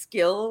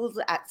skilled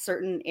at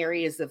certain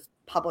areas of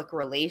public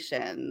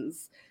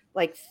relations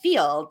like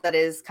field that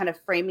is kind of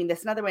framing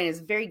this another way and is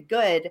very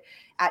good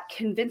at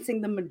convincing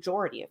the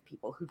majority of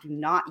people who do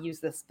not use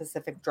this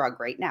specific drug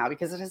right now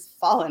because it has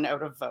fallen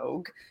out of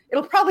vogue.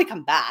 It'll probably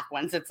come back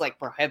once it's like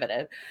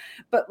prohibited,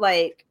 but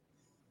like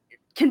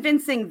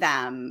convincing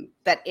them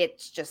that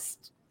it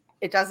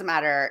doesn't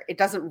matter. It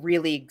doesn't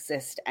really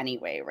exist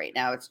anyway right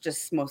now. It's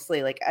just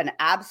mostly like an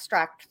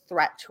abstract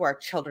threat to our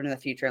children in the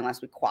future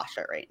unless we quash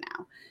it right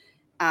now.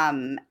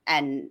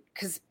 And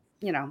because,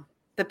 you know,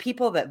 the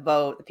people that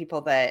vote, the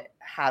people that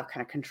have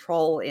kind of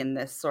control in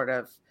this sort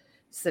of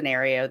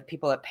scenario, the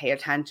people that pay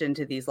attention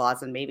to these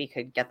laws and maybe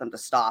could get them to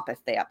stop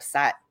if they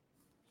upset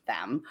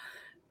them,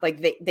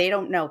 like they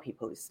don't know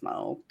people who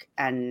smoke,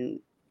 and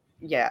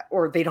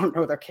or they don't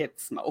know their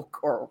kids smoke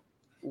or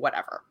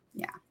whatever.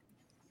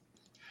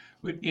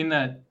 In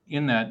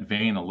that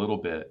vein, a little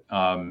bit,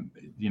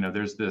 you know,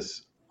 there's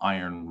this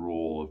iron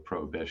rule of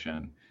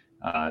prohibition.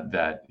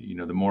 That, you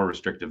know, the more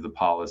restrictive the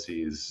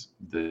policies,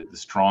 the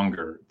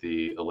stronger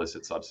the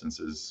illicit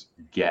substances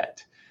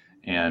get.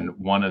 And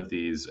one of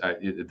these,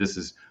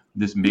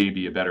 this may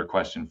be a better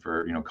question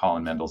for, you know,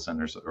 Colin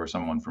Mendelsohn or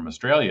someone from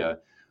Australia,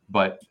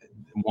 but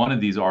one of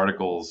these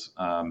articles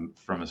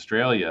from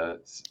Australia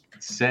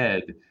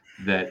said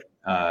that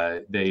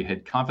they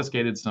had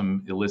confiscated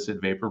some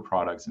illicit vapor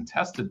products and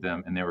tested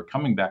them, and they were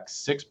coming back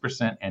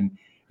 6% and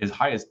as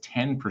high as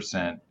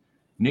 10%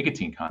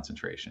 nicotine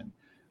concentration.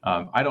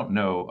 I don't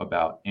know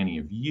about any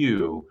of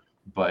you,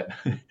 but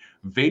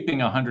vaping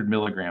 100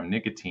 milligram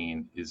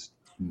nicotine is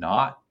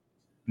not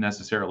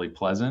necessarily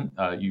pleasant.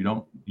 You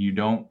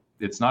don't,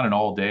 it's not an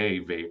all day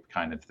vape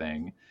kind of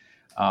thing.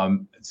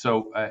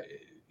 So,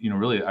 you know,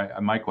 really,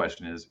 my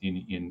question is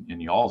in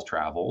y'all's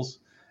travels,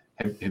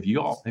 have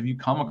you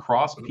come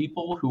across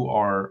people who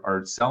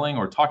are selling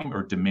or talking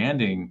or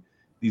demanding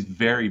these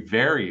very,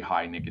 very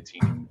high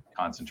nicotine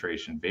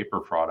concentration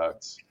vapor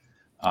products?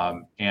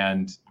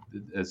 And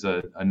as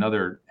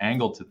another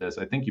angle to this,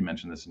 I think you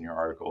mentioned this in your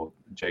article,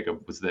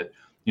 Jacob, was that,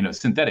 you know,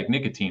 synthetic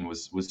nicotine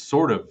was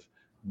sort of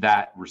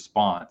that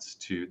response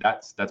to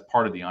that's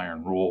part of the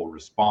iron rule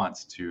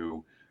response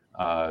to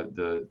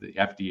the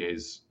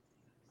FDA's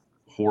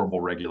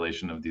horrible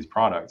regulation of these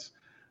products.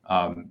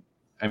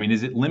 I mean,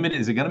 is it limited?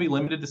 Is it going to be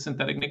limited to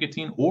synthetic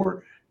nicotine,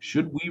 or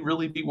should we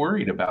really be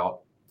worried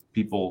about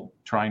people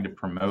trying to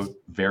promote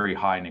very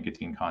high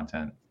nicotine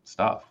content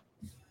stuff?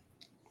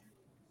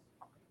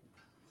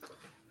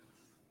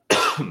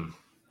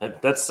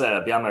 That's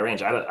beyond my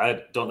range.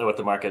 I don't know what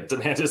the market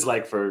demand is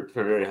like for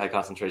very high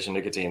concentration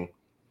nicotine.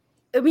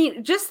 I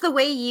mean, just the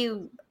way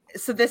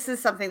so this is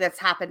something that's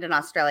happened in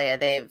Australia.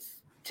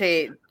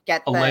 To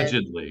get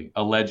allegedly.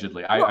 Well,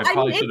 I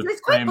probably should have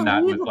framed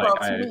that with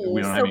like,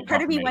 we don't have any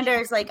part of me confirmation.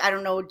 wonders, like, I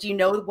don't know, do you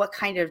know what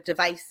kind of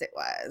device it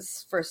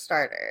was for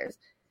starters?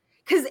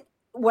 Because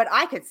what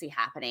I could see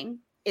happening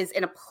is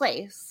in a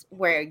place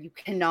where you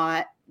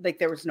cannot, like,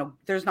 there's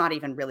not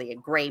even really a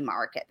gray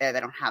market there. They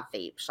don't have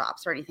vape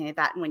shops or anything like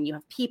that. And when you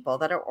have people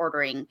that are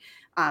ordering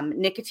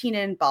nicotine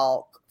in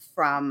bulk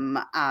from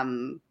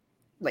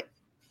like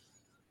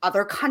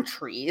other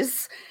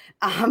countries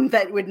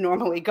that would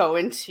normally go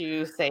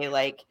into, say,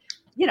 like,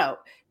 you know,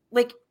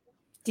 like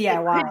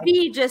DIY, it could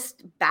be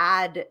just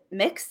bad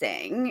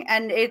mixing.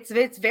 And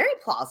it's very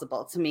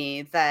plausible to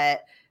me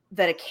that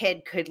a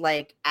kid could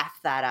like F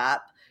that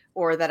up,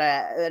 or that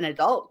an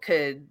adult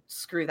could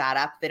screw that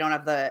up. They don't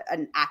have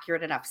an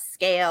accurate enough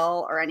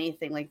scale or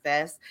anything like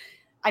this.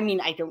 I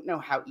mean, I don't know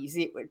how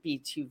easy it would be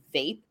to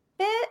vape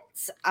it.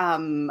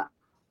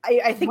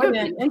 I think it would be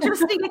an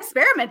interesting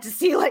experiment to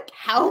see, like,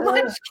 how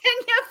much can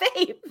you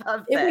vape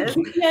of this? It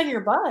would keep you in your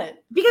butt.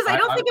 Because I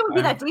don't think it would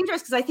be that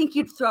dangerous, because I think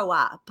you'd throw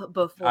up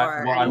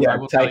before.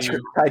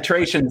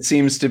 Titration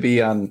seems to be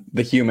on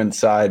the human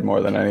side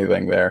more than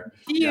anything there.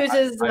 He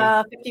uses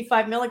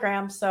 55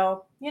 milligrams,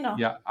 so, you know.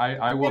 Yeah,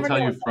 I will tell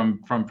you from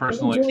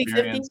personal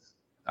experience.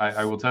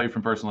 I will tell you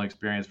from personal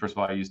experience, first of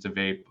all, I used to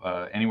vape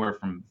anywhere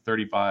from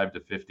 35 to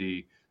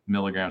 50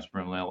 milligrams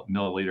per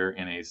milliliter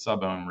in a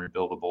sub-ohm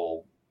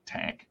rebuildable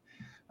tank.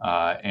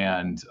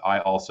 And I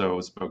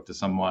also spoke to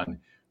someone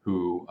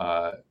who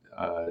had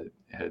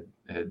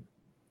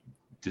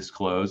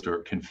disclosed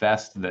or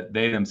confessed that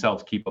they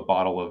themselves keep a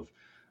bottle of,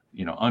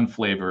 you know,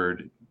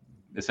 unflavored,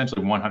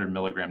 essentially 100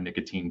 milligram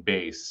nicotine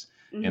base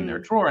in their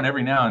drawer, and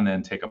every now and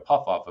then take a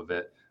puff off of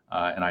it.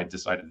 And I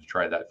decided to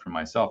try that for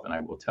myself. And I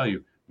will tell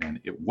you,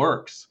 man, it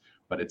works,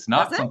 but it's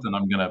not something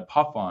I'm going to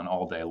puff on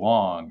all day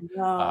long.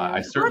 No.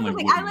 I certainly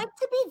wouldn't. I like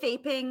to be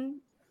vaping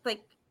like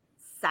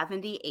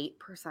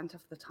 78%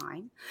 of the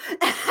time.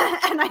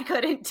 And I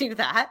couldn't do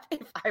that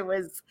if I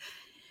was,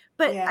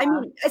 but yeah. I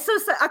mean, so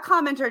a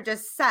commenter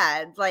just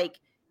said, like,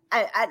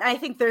 I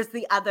think there's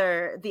the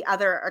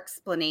other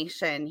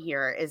explanation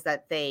here is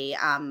that they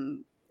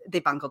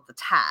bungled the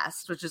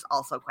test, which is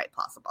also quite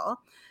plausible.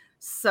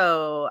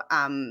 So,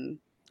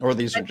 or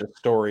these are just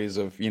stories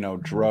of,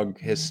 drug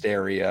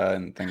hysteria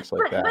and things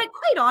like that. But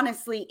quite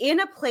honestly, in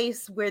a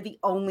place where the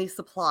only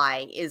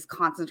supply is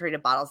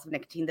concentrated bottles of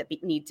nicotine that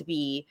need to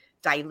be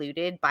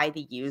diluted by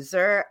the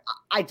user,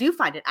 I do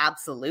find it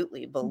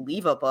absolutely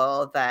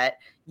believable that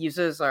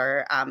users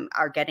are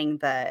getting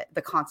the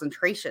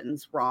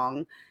concentrations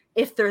wrong.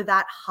 If they're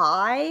that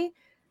high,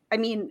 I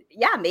mean,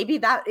 yeah, maybe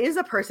that is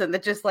a person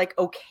that just like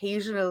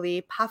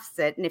occasionally puffs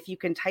it, and if you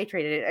can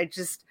titrate it,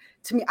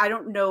 to me, I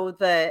don't know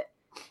the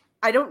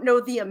the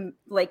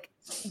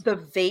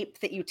vape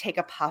that you take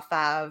a puff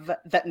of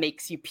that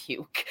makes you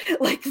puke.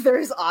 Like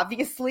there's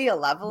obviously a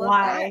level of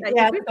that. I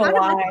think we've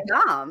got it with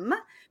gum,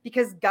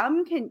 because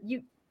gum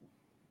you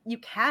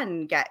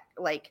can get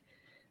like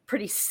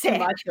pretty sick. Too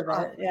much of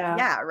it, yeah.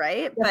 Yeah,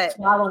 right? But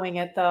swallowing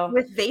it though.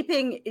 With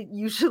vaping, it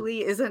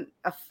usually isn't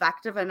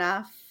effective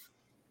enough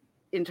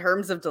in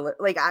terms of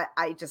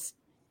I just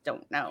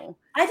don't know.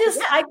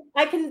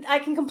 I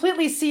can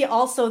completely see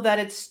also that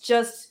it's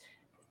just,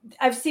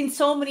 I've seen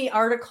so many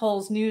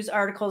articles, news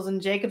articles,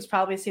 and Jacob's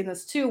probably seen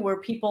this too, where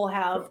people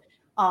have,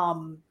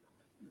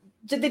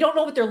 they don't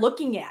know what they're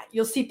looking at.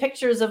 You'll see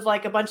pictures of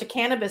like a bunch of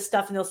cannabis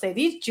stuff and they'll say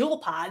these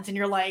Juul pods, and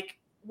you're like,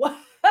 what?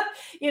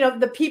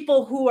 The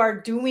people who are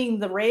doing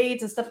the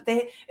raids and stuff,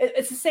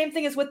 it's the same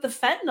thing as with the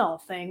fentanyl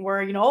thing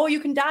where, you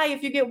can die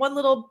if you get one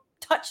little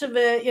touch of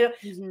it,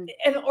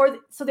 and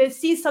so they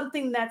see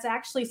something that's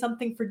actually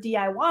something for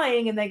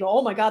DIYing and they go,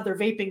 oh my God, they're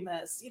vaping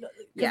this,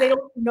 because they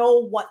don't know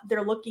what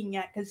they're looking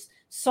at, because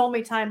so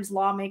many times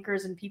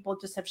lawmakers and people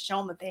just have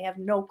shown that they have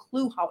no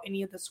clue how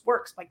any of this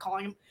works by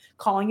calling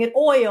it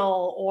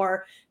oil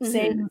or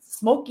saying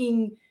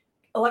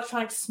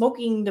electronic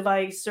smoking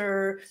device,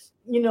 or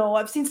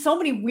I've seen so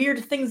many weird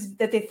things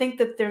that they think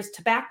that there's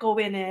tobacco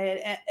in it,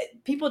 and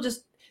people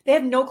just, they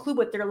have no clue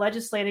what they're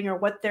legislating or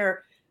what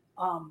they're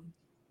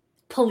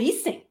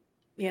policing,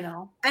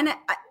 And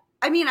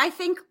I mean, I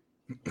think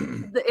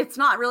it's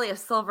not really a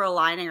silver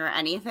lining or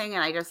anything,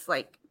 and I just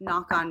like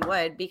knock on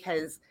wood,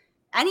 because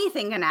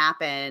anything can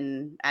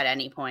happen at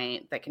any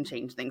point that can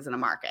change things in a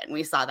market, and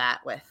we saw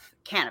that with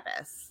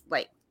cannabis.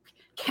 Like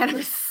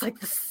cannabis is like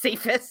the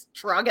safest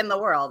drug in the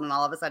world, and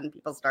all of a sudden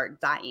people start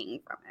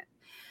dying from it.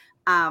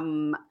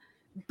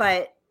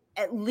 But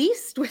at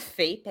least with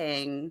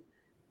vaping,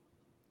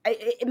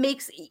 it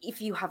makes,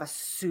 if you have a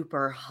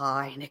super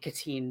high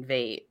nicotine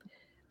vape,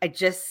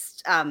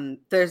 there's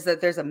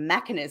a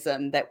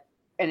mechanism that,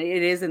 and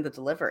it is in the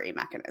delivery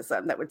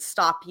mechanism, that would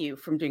stop you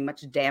from doing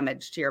much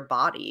damage to your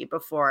body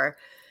before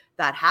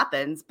that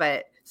happens.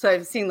 But so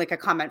I've seen like a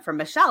comment from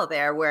Michelle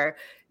there where,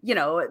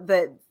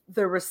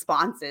 the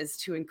response is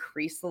to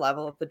increase the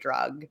level of the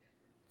drug,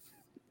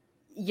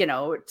 if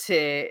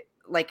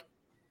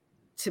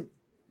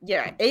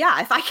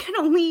I can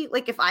only,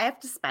 like, if I have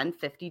to spend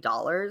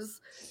 $50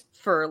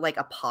 for like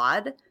a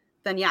pod,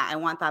 then yeah, I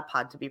want that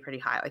pod to be pretty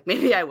high. Like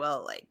maybe I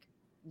will like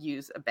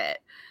use a bit,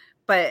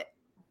 but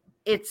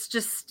it's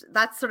just,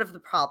 that's sort of the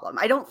problem.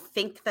 I don't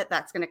think that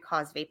that's going to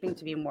cause vaping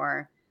to be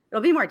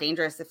it'll be more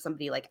dangerous if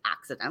somebody like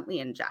accidentally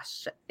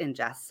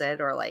ingests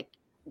it, or like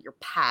your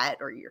pet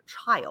or your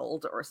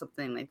child or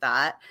something like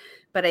that.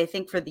 But I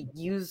think for the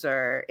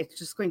user, it's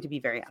just going to be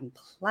very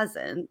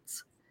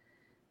unpleasant.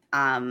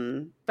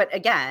 But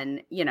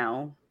again,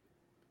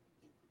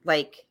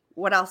 like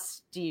what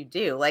else do you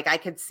do? Like I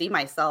could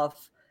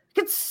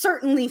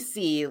certainly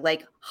see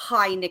like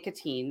high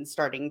nicotine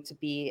starting to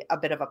be a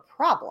bit of a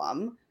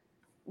problem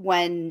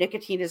when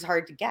nicotine is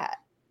hard to get.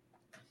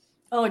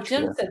 Oh,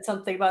 Jim said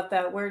something about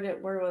that.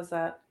 Where was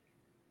that?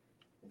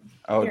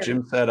 Oh, here.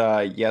 Jim said,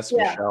 yes,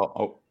 yeah.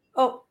 Michelle.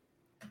 Oh,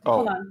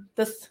 hold on.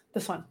 This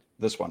one.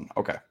 This one.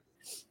 Okay.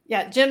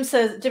 Yeah. Jim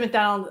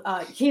McDonald,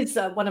 he's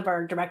one of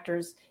our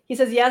directors. He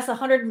says, yes,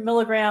 100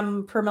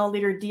 milligram per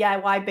milliliter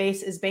DIY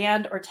base is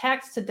banned or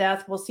taxed to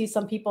death. We'll see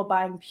some people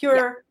buying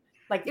pure,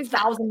 like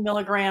 1,000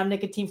 milligram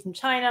nicotine from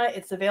China.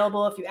 It's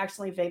available. If you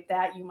accidentally vape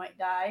that, you might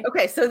die.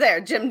 Okay, so there,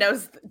 Jim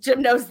knows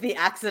the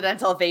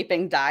accidental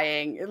vaping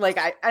dying.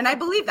 I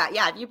believe that.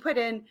 Yeah, if you put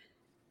in,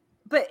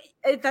 but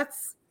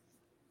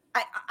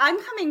I'm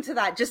coming to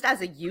that just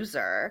as a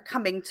user,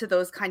 coming to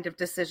those kind of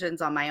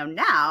decisions on my own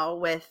now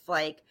with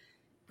like,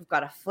 we've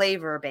got a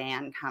flavor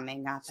ban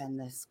coming up and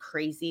this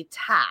crazy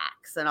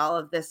tax and all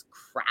of this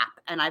crap.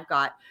 And I've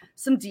got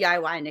some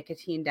DIY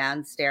nicotine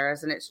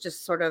downstairs, and it's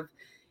just sort of,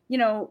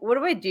 what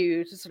do I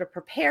do to sort of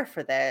prepare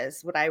for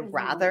this? Would I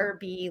rather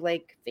be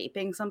like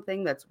vaping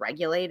something that's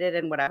regulated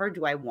and whatever?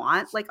 Do I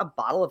want like a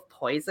bottle of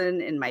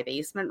poison in my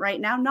basement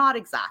right now? Not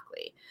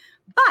exactly.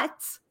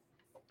 But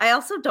I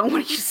also don't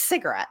want to use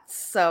cigarettes.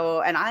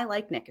 So, and I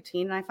like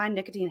nicotine and I find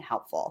nicotine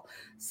helpful.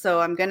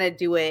 So I'm going to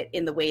do it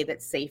in the way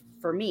that's safe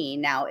for me.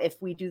 Now, if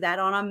we do that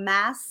on a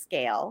mass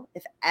scale,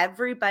 if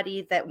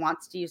everybody that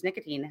wants to use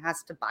nicotine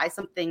has to buy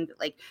something that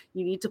like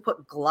you need to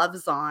put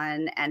gloves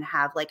on and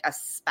have like a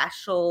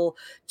special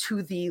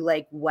to the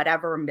like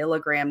whatever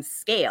milligram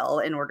scale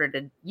in order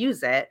to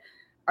use it,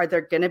 are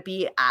there going to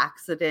be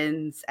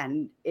accidents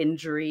and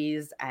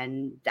injuries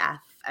and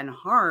death and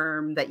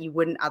harm that you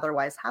wouldn't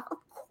otherwise have? Of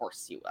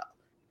course you will.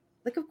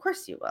 Like, of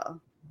course you will.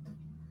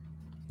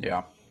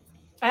 Yeah.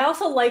 I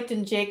also liked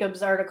in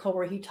Jacob's article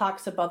where he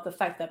talks about the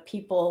fact that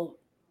people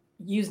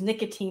use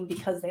nicotine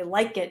because they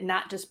like it,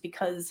 not just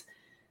because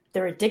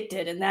they're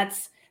addicted. And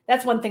that's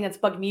one thing that's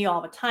bugged me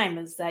all the time,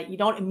 is that you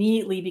don't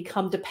immediately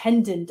become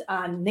dependent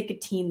on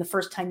nicotine the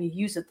first time you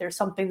use it. There's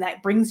something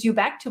that brings you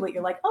back to it.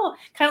 You're like, oh,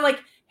 kind of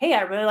like, hey,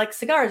 I really like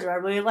cigars, or I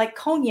really like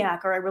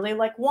cognac, or I really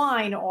like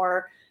wine,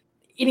 or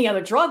any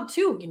other drug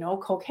too, you know,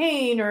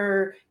 cocaine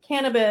or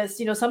cannabis.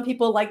 You know, some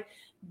people like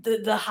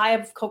the high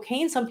of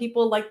cocaine. Some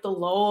people like the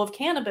low of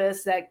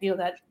cannabis, that, you know,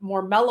 that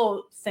more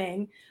mellow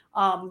thing.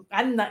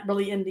 I'm not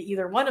really into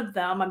either one of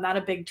them. I'm not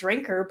a big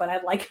drinker, but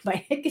I like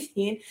my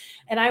nicotine.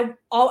 And I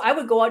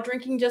would go out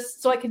drinking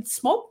just so I could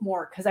smoke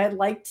more, because I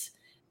liked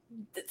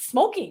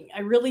smoking. I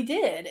really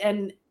did.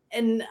 And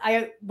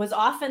I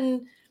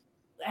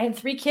had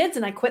 3 kids,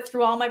 and I quit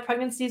through all my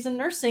pregnancies and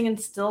nursing and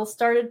still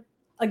started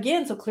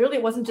again. So clearly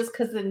it wasn't just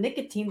because of the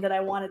nicotine that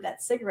I wanted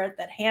that cigarette.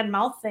 That hand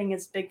mouth thing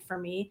is big for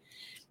me.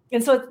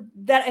 And so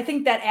that, I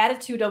think that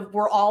attitude of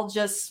we're all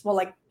just, well,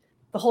 like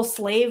the whole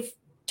slave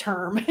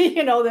term,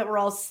 you know, that we're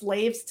all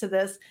slaves to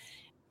this,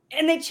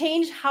 and they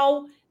change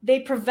how they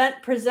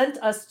present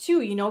us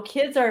too. You know,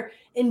 kids are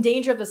in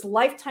danger of this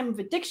lifetime of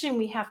addiction.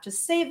 We have to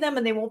save them,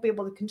 and they won't be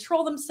able to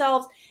control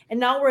themselves. And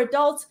now we're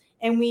adults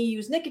and we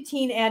use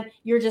nicotine, and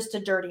you're just a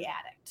dirty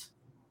addict.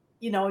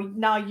 You know,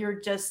 now you're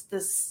just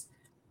this,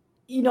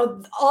 you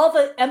know, all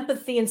the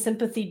empathy and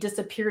sympathy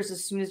disappears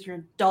as soon as you're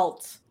an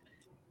adult.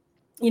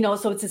 You know,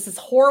 so it's this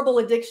horrible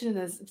addiction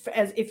as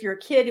if you're a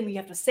kid, and we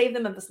have to save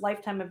them of this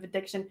lifetime of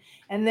addiction.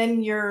 And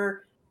then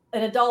you're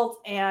an adult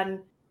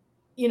and,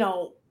 you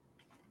know,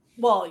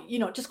 well, you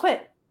know, just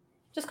quit.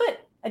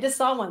 I just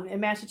saw one in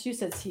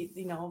Massachusetts.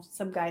 You know,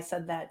 some guy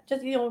said that,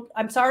 just, you know,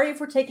 I'm sorry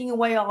if we're taking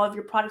away all of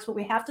your products, but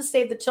we have to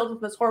save the children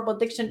from this horrible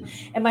addiction.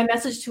 And my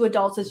message to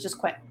adults is just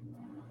quit.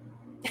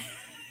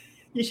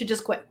 You should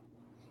just quit.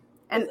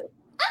 And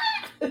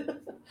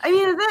I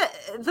mean,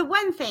 the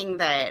one thing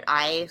that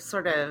I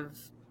sort of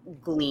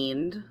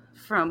gleaned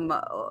from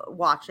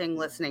watching,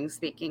 listening,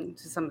 speaking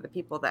to some of the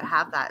people that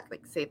have that,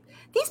 like, say,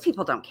 these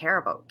people don't care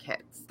about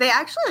kids. They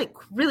actually, like,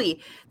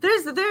 really, there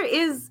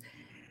is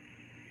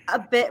a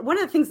bit, one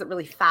of the things that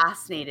really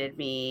fascinated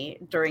me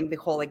during the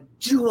whole, like,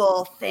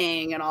 Juul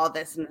thing and all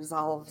this, and it was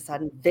all of a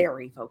sudden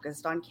very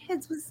focused on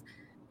kids, was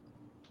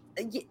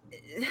they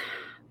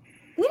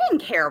didn't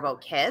care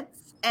about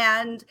kids.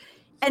 And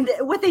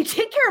what they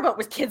did care about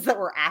was kids that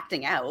were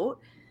acting out.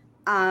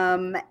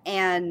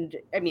 And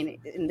I mean,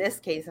 in this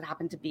case, it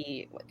happened to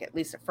be, like, at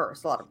least at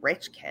first, a lot of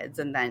rich kids.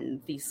 And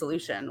then the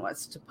solution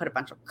was to put a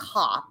bunch of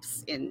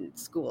cops in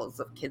schools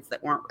of kids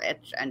that weren't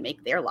rich and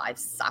make their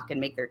lives suck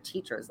and make their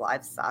teachers'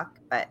 lives suck.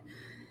 But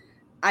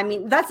I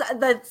mean,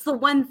 that's the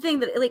one thing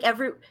that, like,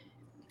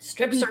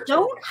 strip search. You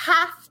don't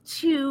have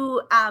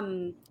to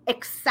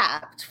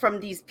accept from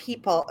these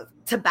people,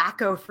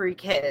 tobacco-free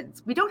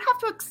kids. We don't have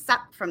to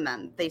accept from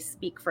them they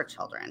speak for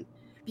children,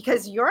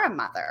 because you're a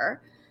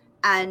mother,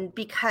 and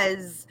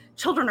because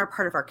children are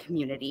part of our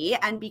community,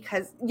 and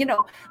because, you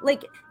know,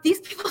 like, these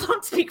people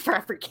don't speak for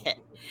every kid,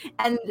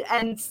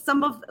 and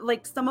some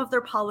of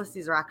their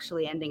policies are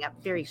actually ending up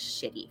very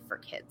shitty for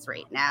kids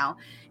right now,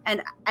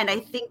 and I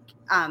think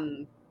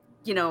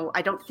you know,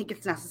 I don't think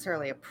it's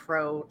necessarily a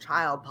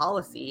pro-child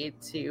policy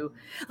to,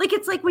 like,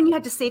 it's like when you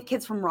had to save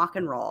kids from rock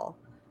and roll,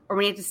 or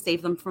when you had to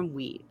save them from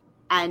weed.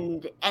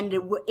 And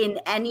in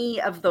any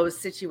of those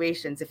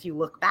situations, if you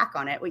look back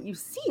on it, what you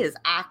see is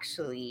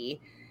actually,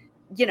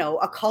 you know,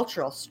 a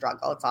cultural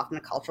struggle. It's often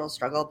a cultural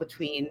struggle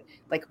between,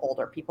 like,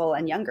 older people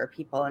and younger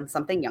people. And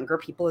something younger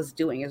people is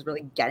doing is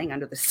really getting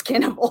under the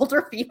skin of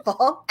older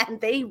people, and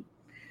they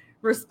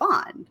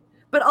respond.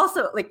 But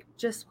also, like,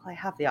 just while I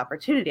have the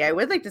opportunity, I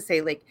would like to say,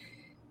 like,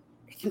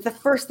 I think the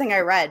first thing I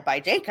read by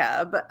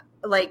Jacob,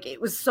 like, it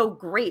was so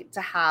great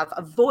to have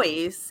a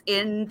voice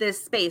in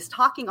this space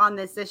talking on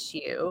this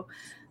issue.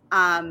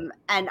 And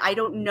I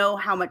don't know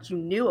how much you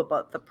knew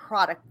about the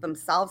product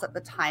themselves at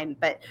the time,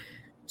 but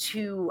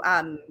to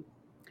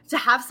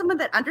have someone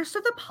that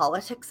understood the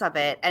politics of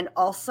it and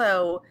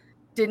also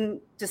didn't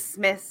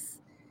dismiss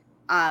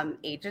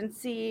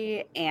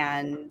agency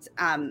and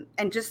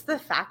just the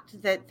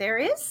fact that there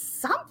is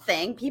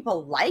something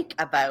people like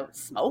about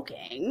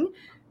smoking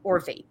or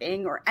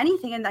vaping or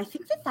anything. And I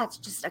think that that's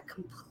just a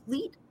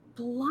complete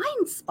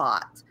blind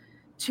spot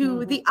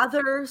to the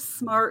other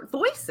smart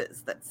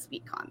voices that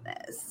speak on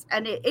this.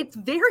 And it's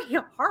very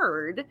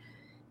hard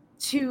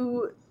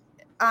to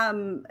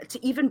to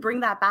even bring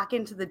that back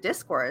into the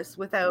discourse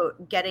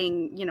without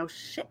getting,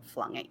 shit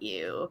flung at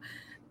you.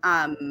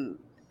 And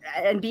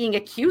being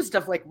accused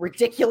of like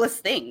ridiculous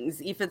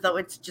things, even though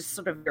it's just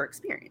sort of your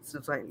experience.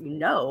 It's what you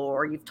know,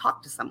 or you've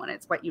talked to someone,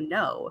 it's what you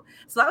know.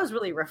 So that was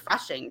really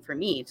refreshing for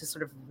me to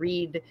sort of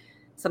read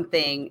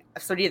something,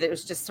 somebody that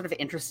was just sort of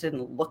interested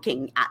in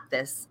looking at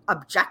this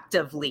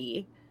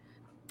objectively,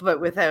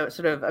 but without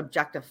sort of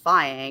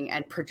objectifying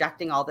and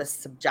projecting all this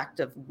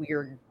subjective,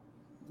 weird,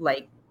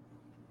 like,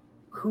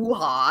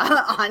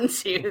 hoo-ha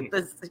onto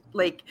this.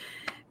 Like,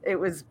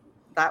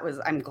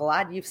 I'm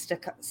glad you've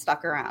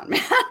stuck around,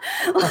 man.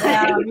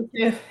 Yeah, me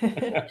too.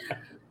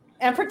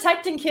 And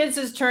protecting kids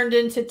has turned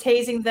into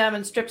tasing them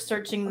and strip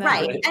searching them.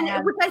 Right.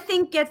 And which I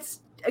think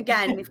gets,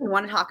 again, if you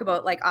want to talk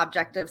about like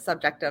objective,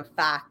 subjective,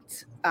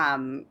 fact,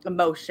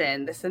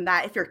 emotion, this and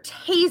that, if you're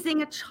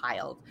tasing a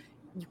child,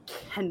 you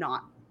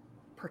cannot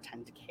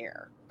pretend to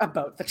care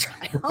about the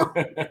child.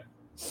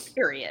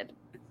 Period.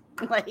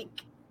 Like,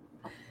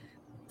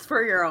 it's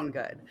for your own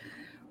good.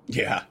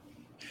 Yeah.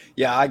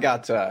 Yeah, I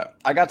got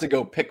to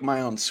go pick my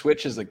own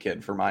Switch as a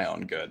kid for my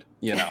own good,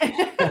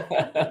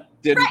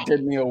 Did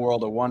me a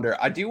world of wonder.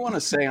 I do want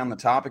to say on the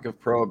topic of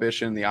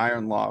prohibition, the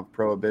iron law of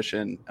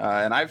prohibition,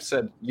 and I've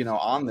said,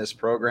 on this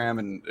program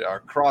and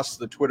across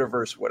the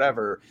Twitterverse,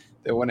 whatever,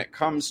 that when it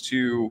comes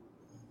to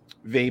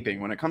vaping,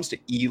 when it comes to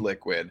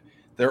e-liquid,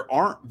 there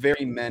aren't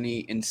very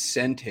incentives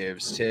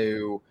incentives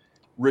to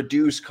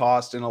reduce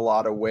cost in a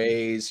lot of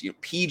ways.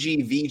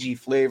 PG, VG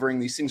flavoring,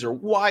 these things are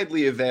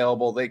widely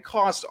available. They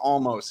cost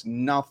almost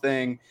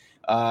nothing.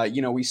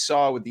 We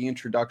saw with the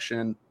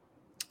introduction,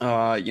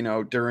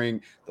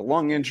 during the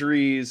lung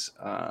injuries,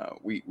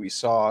 we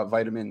saw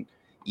vitamin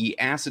E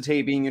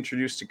acetate being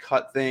introduced to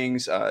cut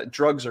things.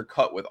 Drugs are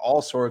cut with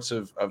all sorts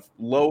of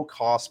low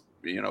cost,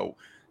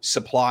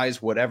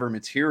 supplies, whatever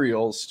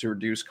materials to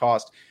reduce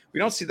cost. We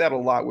don't see that a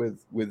lot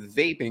with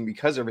vaping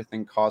because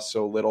everything costs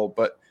so little,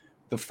 but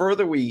the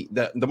further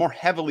the more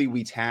heavily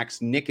we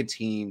tax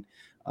nicotine,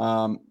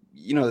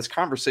 this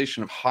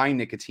conversation of high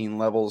nicotine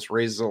levels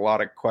raises a lot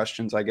of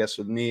questions, I guess,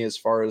 with me as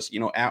far as,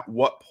 at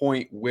what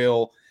point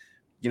will,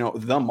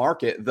 the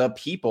market, the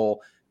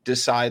people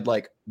decide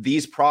like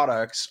these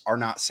products are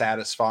not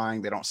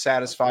satisfying. They don't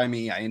satisfy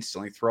me. I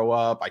instantly throw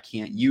up. I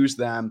can't use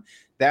them.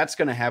 That's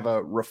going to have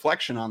a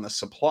reflection on the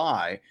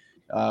supply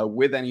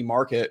with any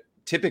market.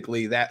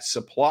 Typically that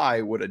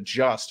supply would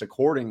adjust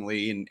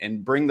accordingly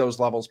and bring those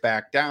levels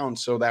back down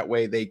so that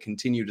way they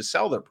continue to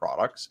sell their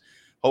products.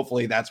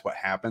 Hopefully that's what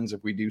happens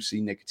if we do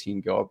see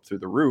nicotine go up through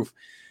the roof.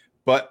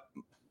 But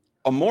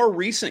a more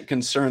recent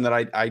concern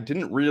that I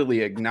didn't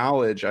really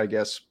acknowledge, I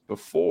guess,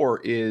 before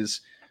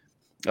is,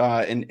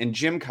 and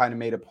Jim kind of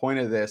made a point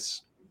of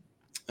this.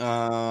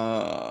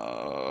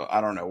 I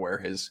don't know where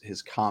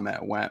his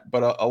comment went,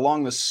 but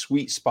along the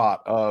sweet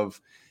spot of,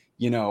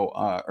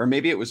 or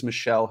maybe it was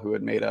Michelle who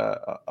had made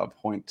a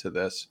point to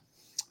this.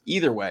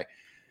 Either way,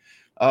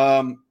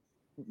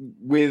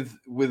 with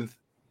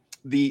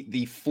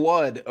the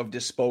flood of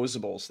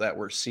disposables that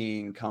we're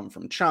seeing come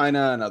from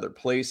China and other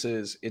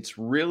places, it's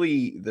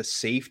really the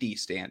safety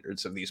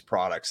standards of these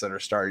products that are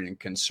starting to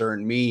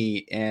concern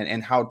me,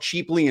 and how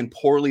cheaply and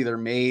poorly they're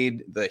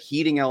made, the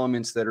heating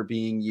elements that are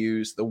being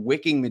used, the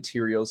wicking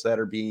materials that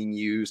are being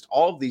used,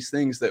 all of these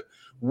things that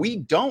we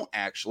don't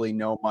actually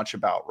know much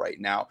about right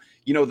now.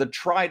 The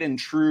tried and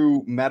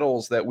true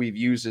metals that we've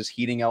used as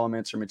heating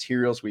elements or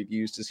materials we've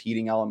used as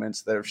heating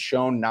elements that have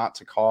shown not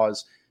to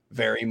cause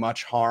very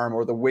much harm,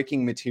 or the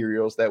wicking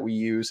materials that we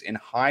use in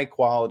high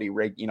quality,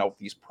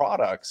 these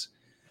products,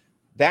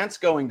 that's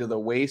going to the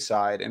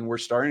wayside. And we're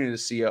starting to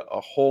see a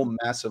whole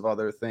mess of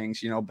other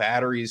things,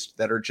 batteries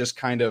that are just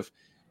kind of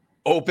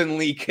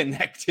openly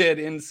connected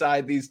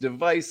inside these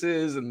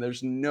devices, and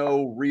there's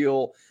no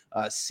real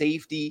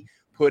safety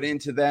put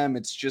into them.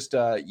 It's just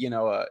an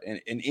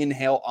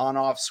inhale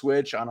on-off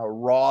switch on a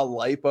raw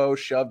lipo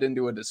shoved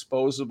into a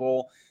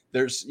disposable.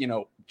 There's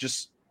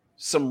just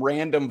some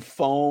random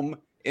foam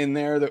in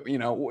there that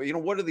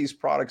what are these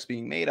products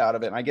being made out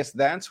of it? And I guess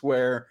that's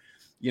where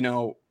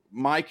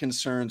my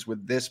concerns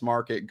with this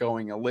market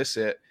going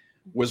illicit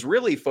was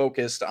really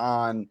focused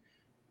on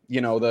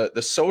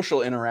the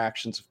social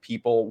interactions of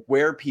people,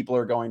 where people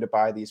are going to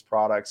buy these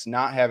products,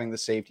 not having the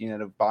safety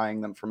net of buying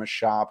them from a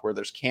shop where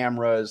there's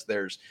cameras,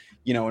 there's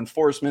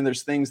enforcement,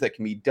 there's things that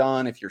can be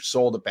done if you're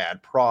sold a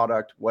bad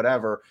product,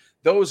 whatever.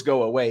 Those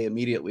go away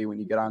immediately when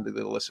you get onto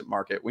the illicit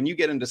market. When you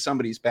get into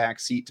somebody's back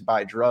seat to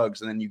buy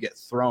drugs and then you get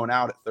thrown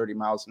out at 30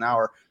 miles an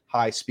hour,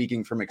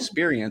 speaking from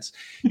experience,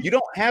 you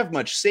don't have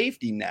much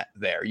safety net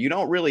there. You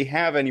don't really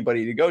have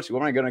anybody to go to.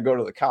 When am I going to go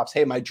to the cops?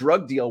 Hey, my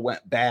drug deal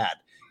went bad.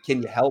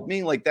 Can you help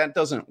me? Like, that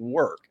doesn't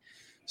work.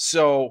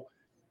 So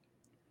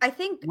I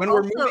think when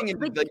we're moving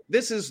into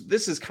this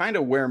is kind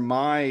of where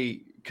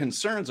my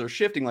concerns are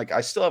shifting. Like, I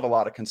still have a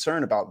lot of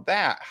concern about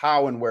that,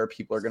 how and where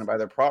people are going to buy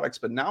their products.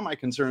 But now my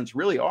concerns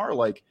really are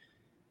like,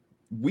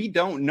 we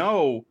don't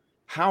know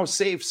how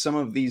safe some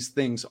of these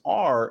things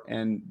are,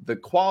 and the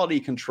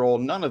quality control,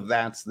 none of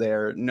that's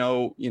there.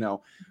 No,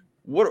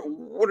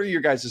 what are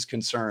your guys'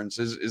 concerns?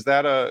 Is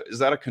that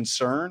a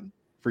concern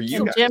for you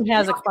So guys? Jim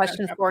has a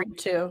question for you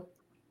too.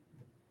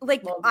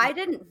 Like, I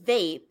didn't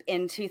vape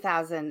in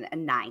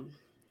 2009.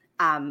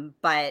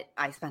 But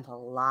I spent a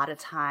lot of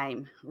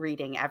time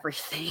reading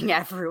everything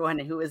everyone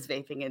who was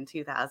vaping in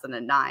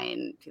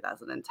 2009,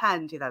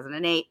 2010,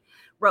 2008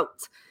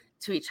 wrote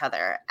to each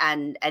other.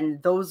 And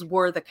those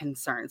were the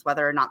concerns,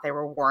 whether or not they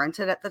were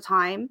warranted at the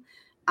time.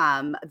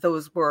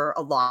 Those were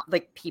a lot,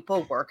 like,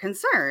 people were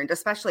concerned,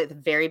 especially at the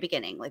very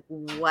beginning. Like,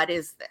 what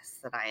is this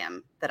that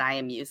I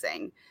am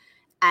using?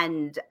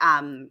 And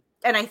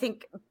I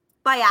think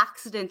by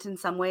accident in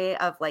some way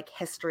of like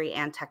history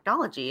and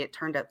technology, it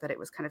turned out that it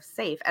was kind of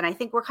safe. And I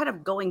think we're kind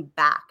of going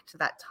back to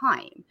that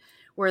time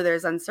where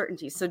there's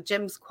uncertainty. So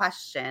Jim's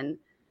question,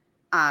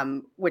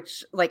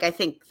 which like, I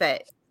think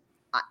that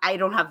I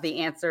don't have the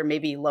answer.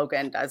 Maybe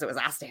Logan does. It was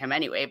asked to him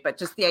anyway, but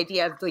just the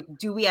idea of like,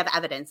 do we have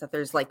evidence that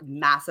there's like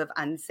massive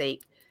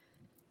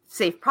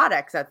safe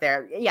products out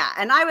there? Yeah.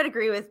 And I would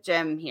agree with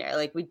Jim here.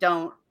 Like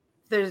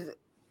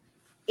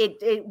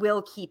it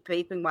will keep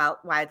vaping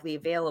widely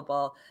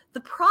available.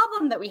 The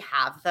problem that we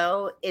have,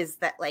 though, is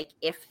that like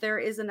if there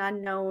is an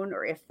unknown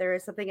or if there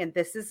is something, and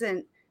this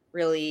isn't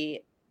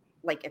really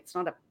like, it's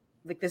not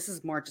this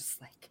is more just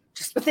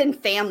within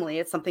family,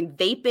 it's something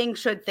vaping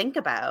should think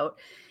about,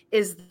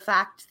 is the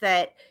fact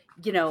that,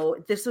 you know,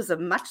 this was a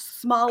much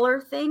smaller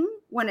thing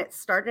when it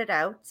started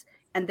out,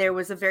 and there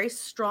was a very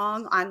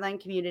strong online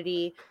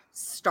community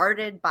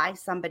started by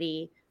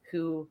somebody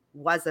who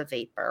was a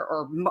vapor,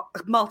 or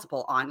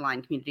multiple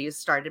online communities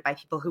started by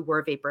people who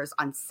were vapors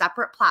on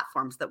separate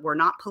platforms that were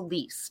not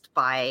policed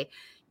by,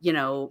 you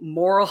know,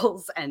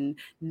 morals and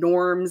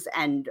norms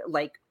and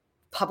like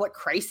public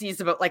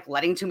crises about like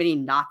letting too many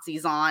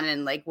Nazis on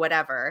and like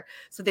whatever.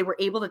 So they were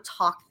able to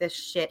talk this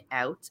shit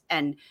out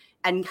and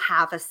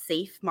have a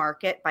safe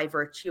market by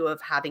virtue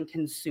of having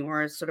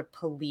consumers sort of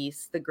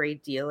police the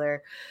great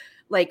dealer,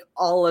 like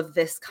all of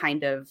this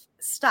kind of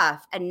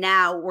stuff. And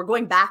now we're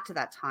going back to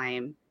that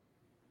time,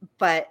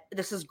 but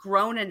this has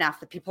grown enough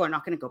that people are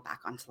not going to go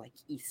back onto like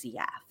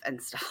ECF and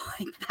stuff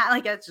like that.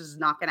 Like, that's just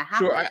not going to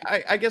happen. Sure.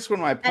 I guess one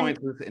of my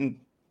points is,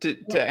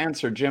 to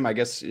answer Jim, I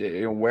guess,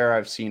 you know, where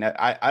I've seen it,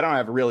 I don't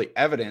have really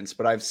evidence,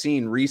 but I've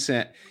seen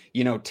recent,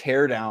 you know,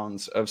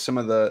 teardowns of some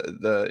of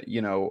the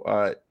you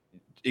know,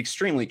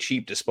 extremely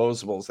cheap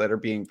disposables that are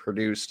being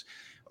produced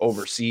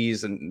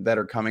overseas and that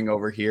are coming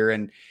over here.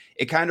 And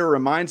it kind of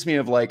reminds me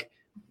of like,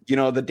 you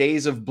know, the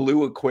days of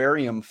blue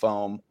aquarium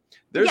foam.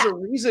 There's a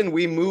reason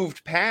we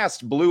moved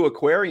past blue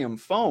aquarium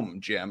foam,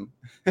 Jim.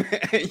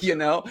 you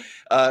know,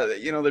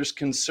 there's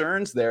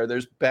concerns there.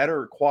 There's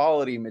better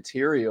quality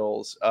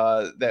materials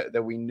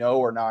that we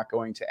know are not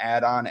going to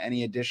add on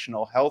any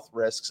additional health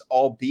risks,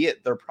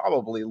 albeit they're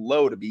probably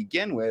low to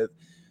begin with.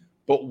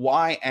 But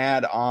why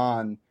add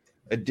on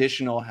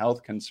additional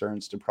health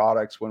concerns to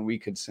products when we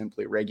could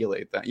simply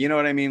regulate them? You know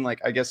what I mean? Like,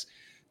 I guess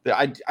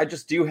I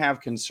just do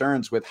have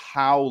concerns with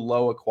how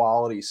low a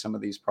quality some of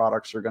these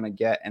products are going to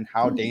get and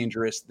how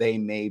dangerous they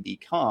may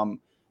become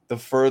the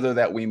further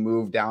that we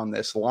move down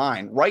this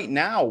line. Right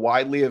now,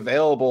 widely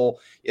available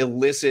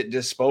illicit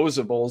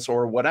disposables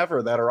or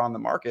whatever that are on the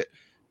market,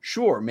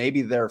 sure,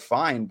 maybe they're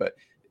fine, but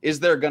is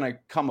there going to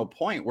come a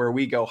point where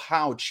we go,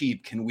 how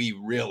cheap can we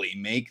really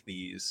make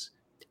these?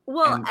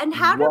 Well, and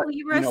how do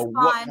we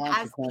respond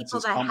as people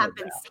that have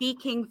been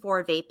speaking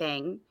for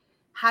vaping?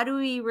 How do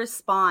we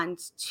respond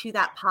to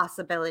that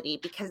possibility?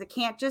 Because it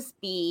can't just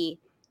be,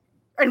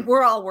 and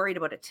we're all worried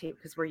about it too,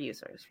 because we're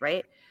users,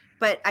 right?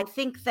 But I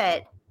think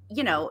that,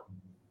 you know,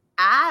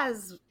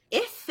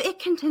 if it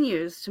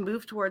continues to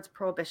move towards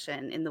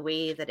prohibition in the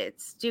way that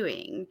it's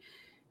doing,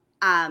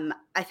 I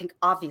think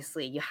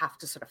obviously you have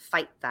to sort of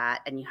fight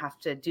that and you have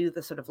to do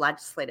the sort of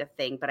legislative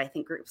thing. But I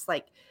think groups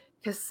like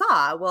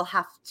CASA will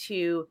have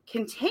to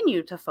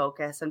continue to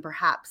focus and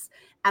perhaps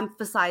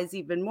emphasize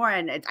even more.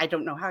 And I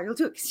don't know how you'll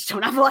do it because you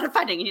don't have a lot of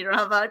funding and you don't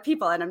have a lot of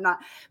people. And I'm not,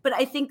 but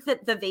I think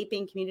that the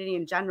vaping community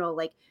in general,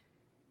 like,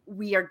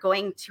 we are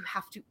going to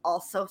have to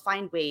also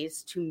find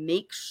ways to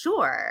make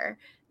sure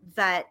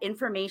that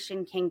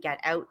information can get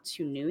out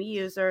to new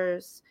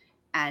users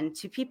and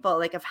to people,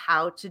 like, of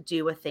how to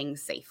do a thing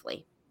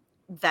safely.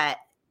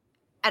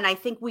 And I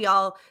think we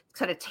all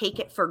sort of take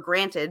it for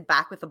granted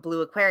back with the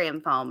blue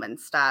aquarium foam and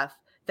stuff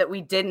that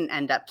we didn't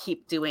end up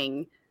keep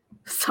doing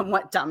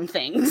somewhat dumb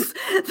things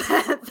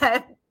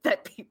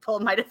that people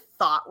might have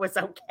thought was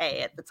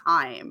okay at the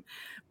time.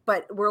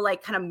 But we're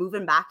like kind of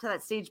moving back to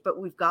that stage, but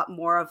we've got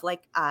more of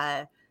like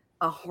a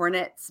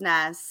hornet's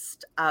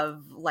nest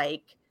of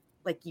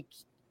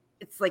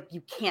it's like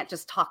you can't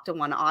just talk to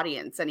one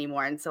audience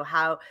anymore. And so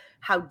how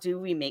do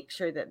we make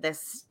sure that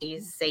this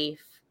stays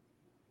safe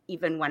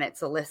even when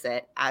it's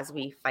illicit, as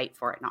we fight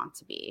for it not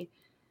to be?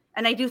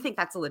 And I do think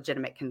that's a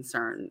legitimate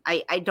concern.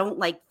 I don't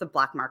like the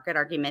black market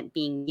argument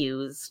being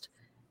used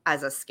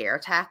as a scare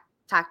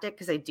tactic,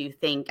 because I do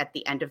think at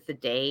the end of the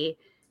day,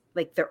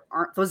 like,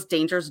 those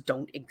dangers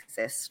don't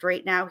exist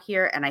right now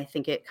here. And I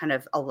think it kind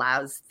of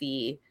allows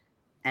the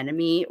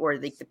enemy or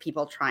like the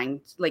people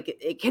trying to, like,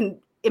 it can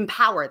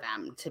empower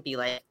them to be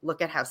like,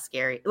 look at how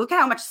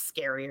much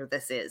scarier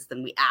this is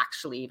than we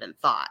actually even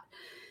thought.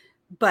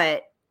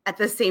 But at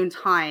the same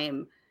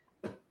time,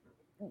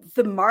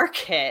 the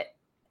market,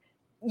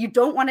 you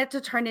don't want it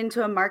to turn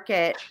into a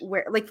market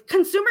where like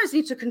consumers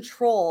need to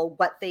control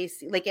what they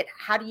see. Like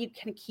how do you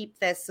can keep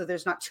this so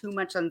there's not too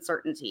much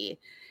uncertainty,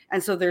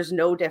 and so there's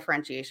no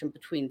differentiation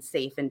between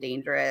safe and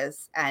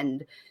dangerous.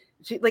 And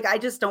like I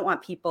just don't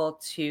want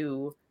people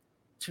to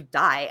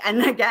die.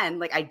 And again,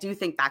 like I do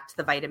think back to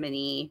the vitamin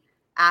E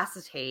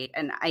acetate,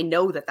 and I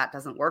know that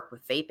doesn't work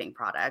with vaping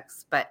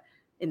products, but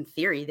in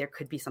theory there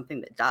could be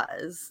something that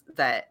does,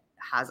 that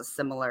has a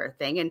similar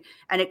thing,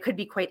 and it could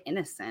be quite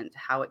innocent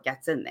how it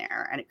gets in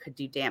there, and it could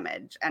do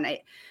damage. And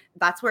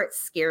that's where it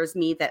scares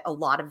me that a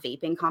lot of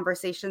vaping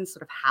conversations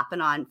sort of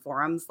happen on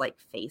forums like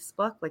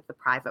Facebook, like the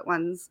private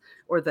ones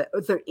or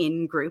the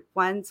in-group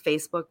ones,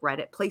 Facebook,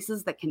 Reddit,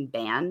 places that can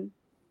ban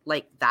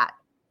like that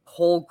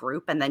whole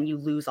group, and then you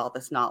lose all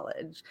this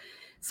knowledge.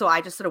 So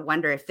I just sort of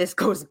wonder if this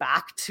goes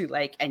back to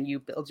like, and you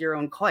build your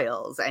own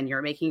coils and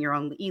you're making your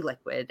own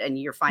e-liquid and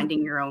you're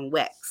finding your own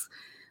wicks.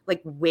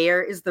 Like,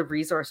 where is the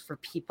resource for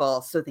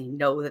people so they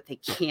know that they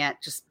can't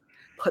just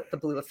put the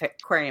blue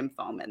aquarium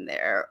foam in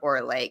there,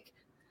 or like,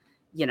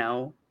 you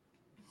know,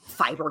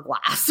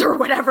 fiberglass or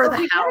whatever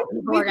the hell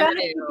we're going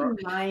to do. In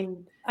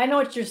mind, I know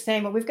what you're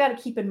saying, but we've got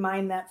to keep in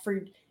mind that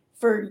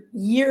for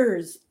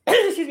years,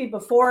 excuse me,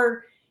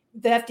 before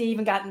the FDA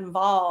even got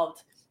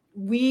involved,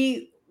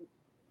 we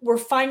were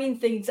finding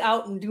things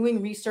out and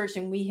doing research,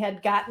 and we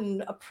had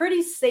gotten a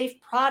pretty safe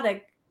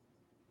product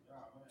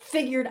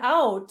figured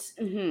out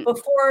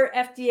before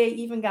FDA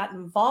even got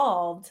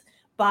involved.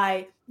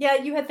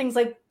 You had things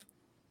like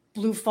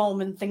blue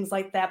foam and things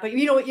like that. But,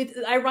 you know,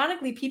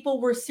 ironically, people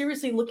were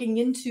seriously looking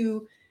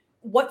into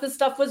what the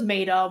stuff was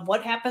made of,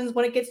 what happens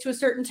when it gets to a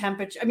certain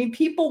temperature. I mean,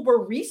 people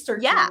were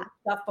researching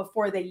stuff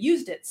before they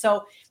used it.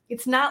 So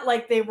it's not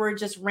like they were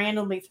just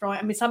randomly throwing.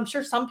 I mean, I'm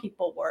sure some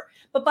people were.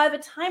 But by the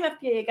time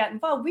FDA got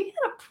involved, we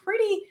had a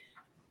pretty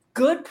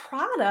good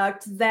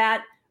product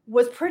that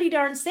was pretty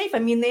darn safe. I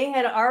mean, they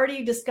had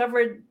already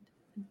discovered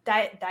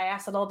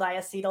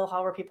diacetyl,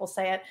 however people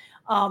say it,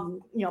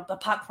 you know, the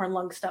popcorn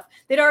lung stuff.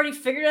 They'd already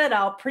figured it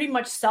out, pretty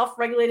much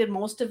self-regulated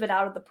most of it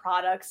out of the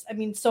products. I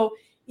mean, so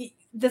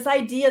this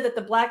idea that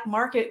the black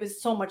market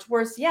was so much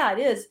worse, yeah, it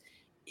is.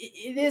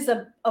 It is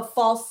a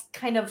false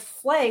kind of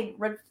flag,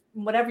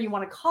 whatever you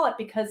want to call it,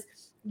 because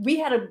we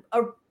had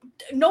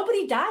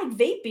nobody died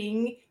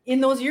vaping in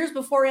those years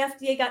before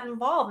FDA got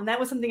involved. And that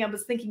was something I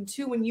was thinking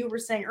too, when you were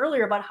saying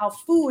earlier about how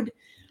food,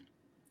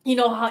 you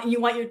know, how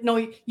you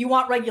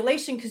want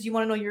regulation because you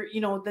want to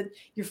know that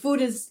your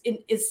food is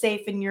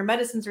safe and your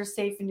medicines are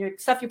safe and your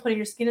stuff you put in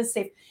your skin is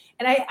safe.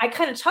 And I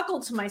kind of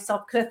chuckled to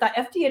myself because I thought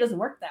FDA doesn't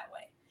work that way.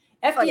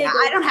 FDA,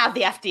 I don't have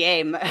the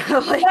FDA.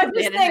 I'm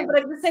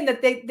just saying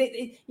that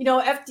they, you know,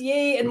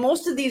 FDA and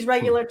most of these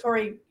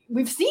regulatory,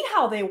 we've seen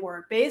how they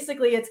work.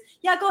 Basically, it's,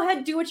 go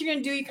ahead, do what you're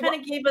going to do. You kind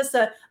of gave us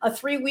a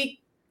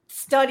 3-week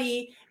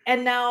study,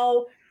 and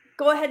now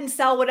go ahead and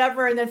sell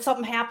whatever. And then if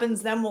something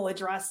happens, then we'll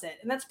address it.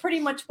 And that's pretty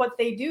much what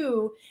they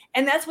do.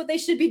 And that's what they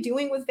should be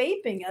doing with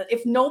vaping.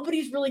 If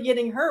nobody's really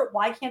getting hurt,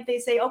 why can't they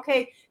say,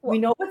 okay, we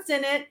know what's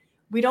in it.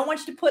 We don't want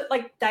you to put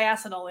like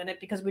diacetyl in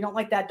it because we don't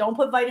like that. Don't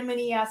put vitamin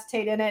E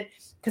acetate in it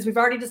because we've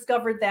already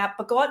discovered that.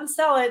 But go out and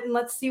sell it and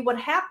let's see what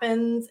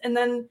happens. And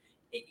then,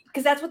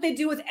 because that's what they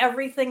do with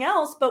everything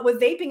else. But with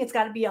vaping, it's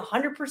got to be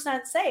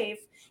 100% safe,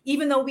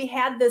 even though we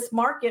had this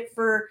market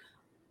for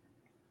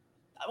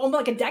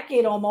like a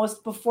decade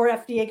almost before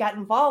FDA got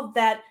involved,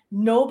 that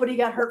nobody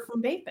got hurt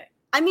from vaping.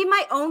 I mean,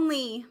 my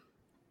only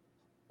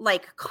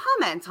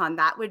comment on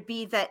that would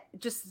be that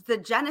just the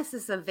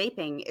genesis of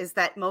vaping is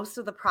that most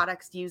of the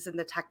products used in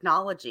the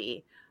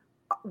technology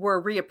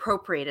were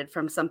reappropriated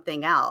from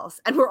something else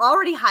and were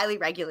already highly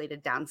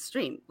regulated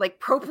downstream, like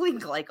propylene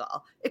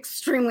glycol,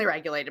 extremely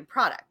regulated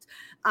product,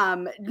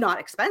 not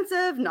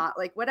expensive, not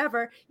like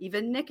whatever,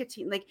 even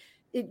nicotine,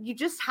 you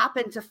just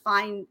happen to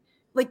find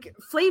like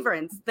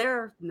flavorants,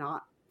 they're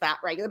not that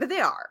regular, but they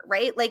are,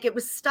 right? Like it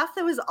was stuff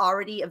that was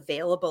already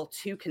available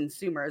to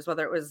consumers,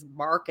 whether it was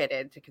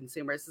marketed to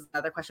consumers is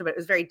another question, but it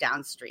was very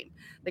downstream.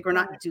 Like we're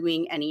not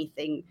doing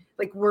anything,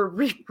 like we're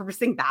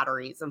repurposing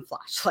batteries and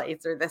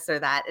flashlights or this or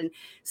that. And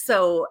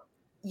so,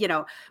 you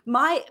know,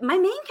 my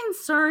main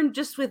concern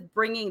just with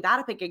bringing that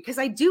up again, because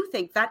I do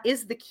think that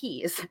is the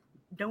key, is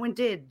no one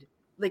did,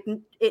 like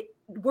it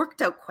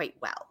worked out quite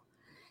well.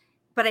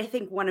 But I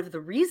think one of the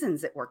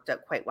reasons it worked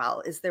out quite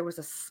well is there was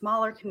a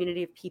smaller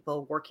community of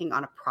people working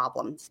on a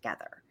problem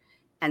together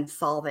and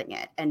solving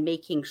it and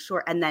making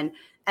sure, and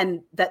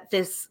that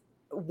this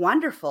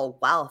wonderful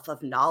wealth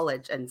of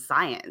knowledge and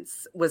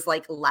science was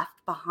like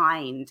left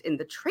behind in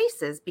the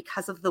traces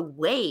because of the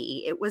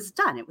way it was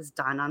done. It was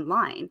done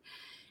online.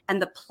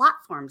 And the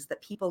platforms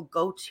that people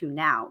go to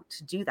now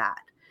to do that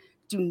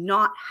do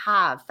not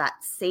have that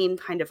same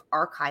kind of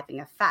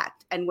archiving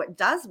effect. And what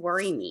does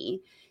worry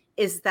me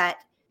is that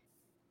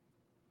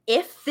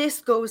if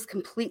this goes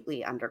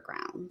completely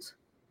underground,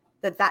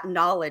 that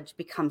knowledge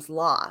becomes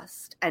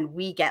lost and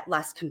we get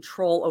less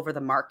control over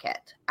the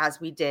market as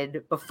we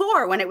did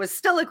before when it was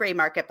still a gray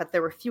market, but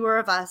there were fewer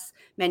of us,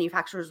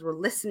 manufacturers were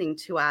listening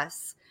to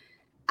us.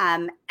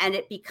 And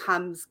it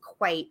becomes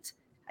quite,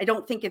 I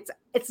don't think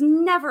it's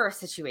never a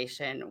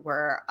situation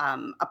where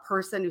a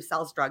person who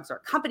sells drugs or a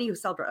company who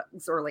sells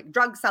drugs or like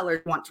drug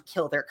sellers want to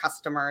kill their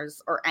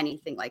customers or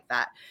anything like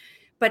that.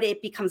 But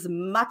it becomes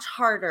much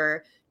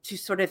harder to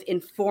sort of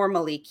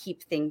informally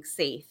keep things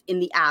safe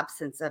in the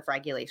absence of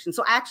regulation.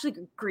 So I actually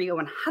agree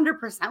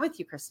 100% with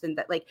you, Kristen,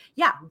 that like,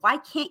 yeah, why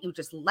can't you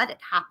just let it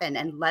happen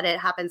and let it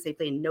happen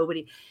safely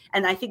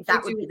and I think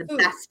that would be the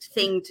best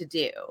thing to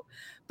do.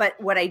 But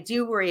what I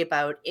do worry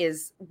about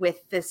is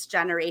with this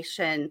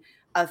generation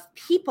of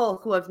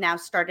people who have now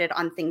started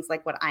on things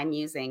like what I'm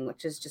using,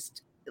 which is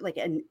just like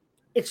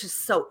it's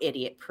just so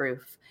idiot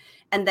proof.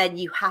 And then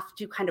you have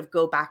to kind of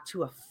go back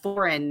to a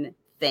foreign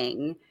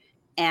thing.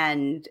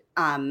 And,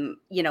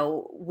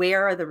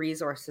 where are the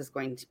resources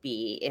going to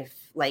be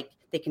if like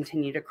they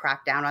continue to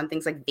crack down on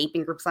things like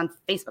vaping groups on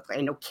Facebook? Like,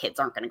 I know kids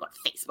aren't going to go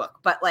to Facebook,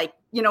 but like,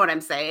 you know what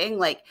I'm saying?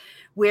 Like,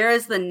 where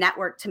is the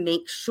network to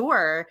make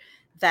sure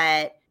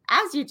that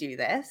as you do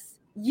this,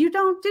 you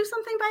don't do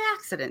something by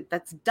accident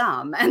that's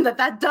dumb and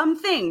that dumb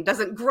thing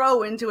doesn't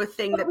grow into a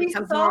thing that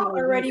becomes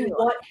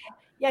normal.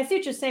 Yeah, I see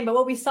what you're saying, but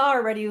what we saw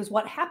already was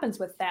what happens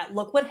with that.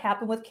 Look what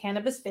happened with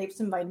cannabis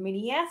vapes and vitamin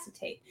E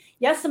acetate.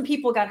 Yes, some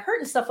people got hurt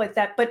and stuff like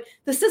that, but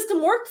the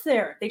system worked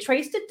there. They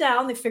traced it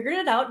down, they figured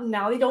it out, and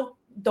now they don't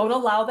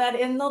allow that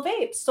in the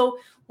vapes. So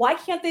why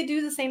can't they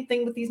do the same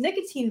thing with these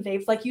nicotine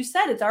vapes? Like you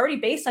said, it's already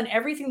based on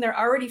everything they're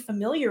already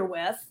familiar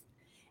with.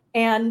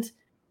 And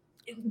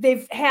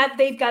they've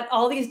got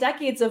all these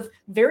decades of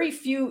very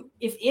few,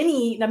 if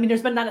any, I mean,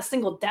 there's been not a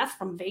single death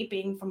from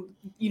vaping from,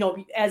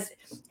 as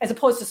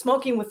opposed to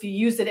smoking, if you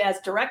use it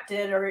as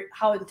directed or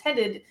how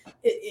intended,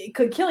 it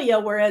could kill you.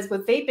 Whereas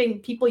with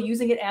vaping, people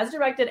using it as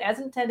directed, as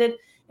intended,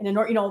 and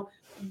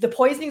the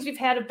poisonings we've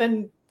had have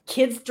been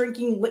kids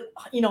drinking,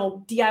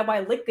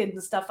 DIY liquids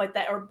and stuff like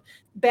that, or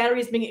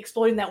batteries being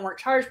exploding that weren't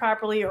charged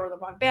properly or the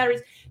wrong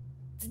batteries.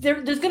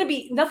 There's going to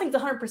be nothing's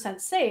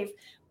 100% safe.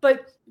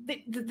 But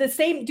the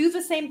same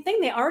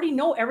thing. They already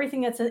know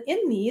everything that's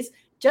in these.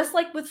 Just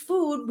like with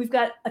food, we've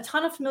got a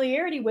ton of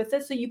familiarity with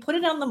it. So you put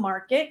it on the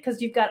market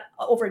because you've got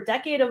over a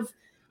decade of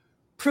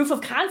proof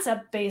of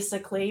concept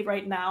basically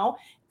right now.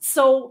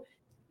 So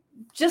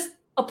just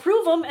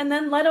approve them and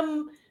then let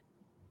them.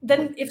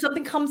 Then if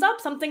something comes up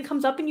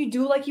and you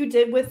do like you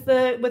did with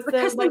the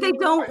they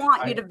don't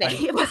want you to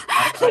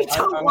vape. They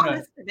don't want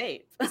us to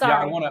vape.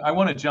 Sorry. Yeah, I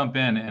want to jump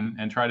in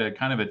and try to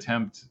kind of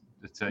attempt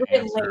to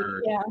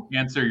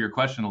answer your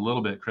question a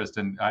little bit,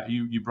 Kristen.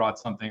 You brought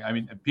something. I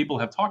mean, people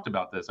have talked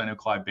about this. I know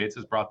Clive Bates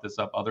has brought this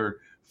up. Other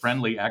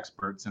friendly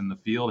experts in the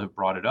field have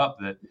brought it up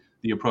that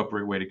the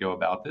appropriate way to go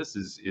about this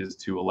is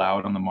to allow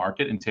it on the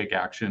market and take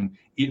action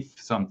if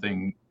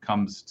something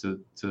comes to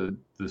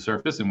the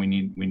surface and we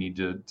need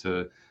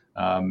to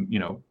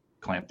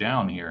clamp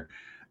down here.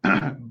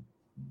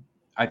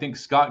 I think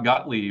Scott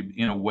Gottlieb,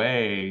 in a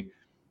way,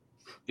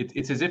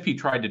 it's as if he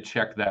tried to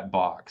check that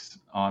box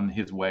on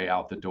his way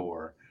out the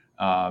door.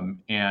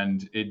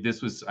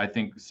 This was, I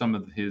think, some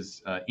of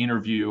his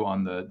interview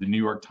on the New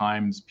York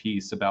Times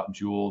piece about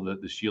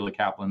Juul, the Sheila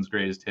Kaplan's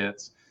greatest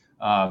hits.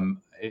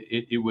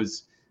 It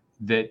was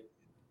that,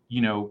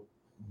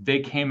 they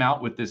came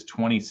out with this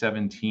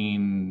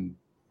 2017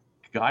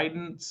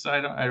 guidance,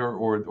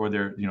 or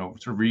they're,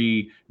 sort of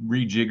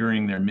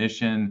rejiggering their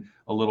mission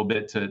a little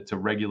bit to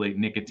regulate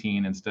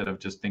nicotine instead of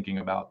just thinking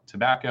about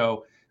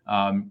tobacco.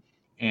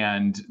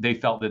 And they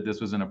felt that this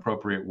was an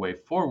appropriate way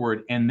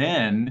forward. And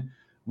then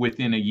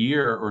within a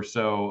year or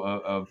so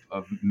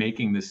of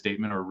making this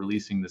statement or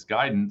releasing this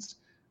guidance,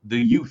 the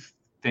youth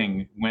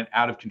thing went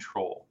out of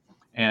control.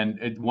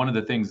 And one of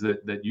the things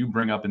that you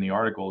bring up in the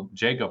article,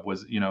 Jacob,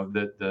 was,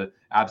 that the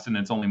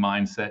abstinence-only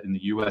mindset in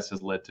the U.S.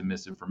 has led to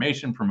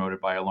misinformation promoted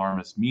by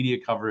alarmist media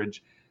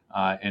coverage,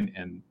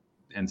 and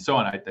so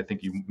on. I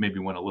think you maybe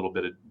went a little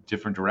bit a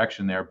different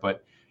direction there,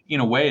 but in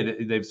a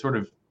way, they've sort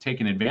of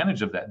taken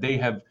advantage of that. They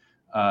have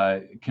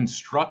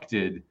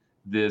constructed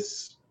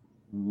this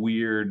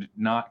weird,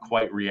 not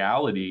quite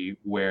reality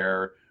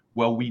where,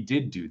 well, we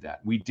did do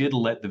that. We did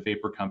let the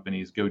vapor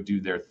companies go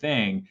do their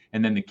thing,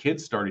 and then the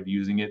kids started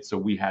using it, so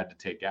we had to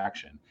take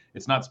action.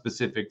 It's not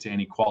specific to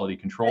any quality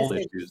control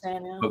issues,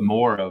 but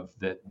more of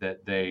that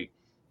they,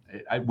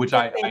 which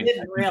I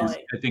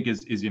think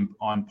is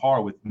on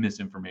par with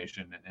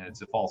misinformation, and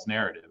it's a false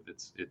narrative.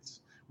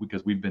 It's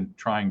because we've been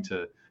trying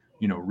to,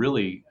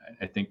 really,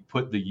 I think,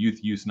 put the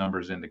youth use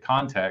numbers into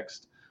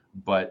context,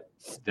 but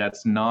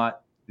it's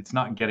not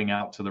getting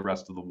out to the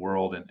rest of the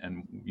world,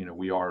 and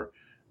we are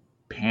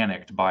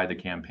panicked by the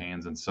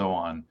campaigns and so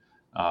on.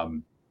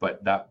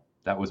 But that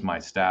was my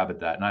stab at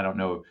that. And I don't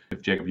know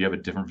if, Jacob, you have a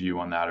different view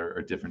on that or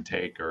a different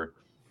take or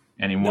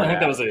any more. I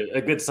think that was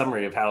a good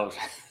summary of how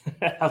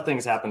how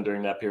things happened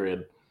during that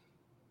period.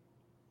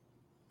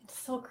 It's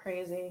so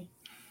crazy.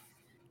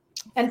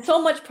 And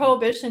so much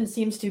prohibition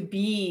seems to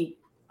be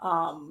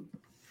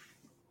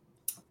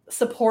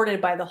supported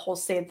by the whole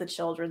Save the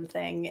Children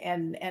thing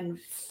and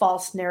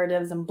false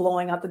narratives and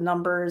blowing out the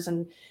numbers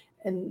and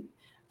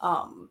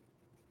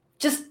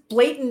just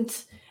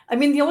blatant. I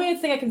mean, the only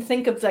thing I can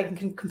think of that I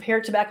can compare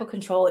tobacco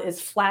control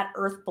is flat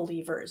earth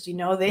believers. You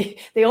know, they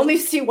only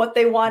see what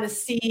they want to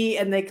see,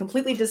 and they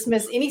completely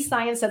dismiss any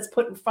science that's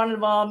put in front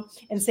of them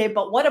and say,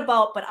 but what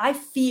about, but I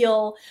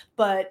feel,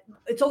 but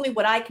it's only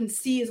what I can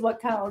see is what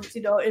counts.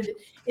 You know,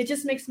 it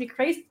just makes me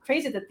crazy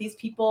that these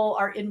people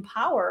are in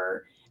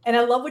power. And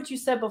I love what you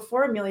said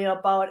before, Amelia,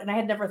 about, and I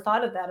had never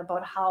thought of that,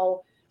 about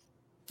how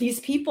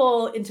these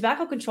people in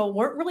tobacco control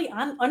weren't really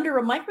under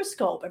a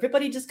microscope.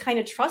 Everybody just kind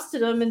of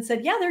trusted them and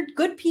said, yeah, they're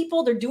good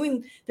people. They're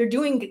doing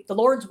the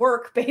Lord's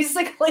work,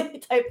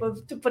 basically,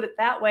 to put it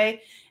that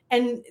way.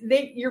 And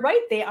you're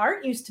right. They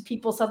aren't used to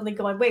people suddenly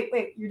going, wait,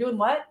 you're doing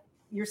what?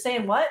 You're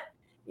saying what?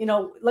 You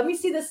know, let me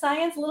see the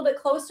science a little bit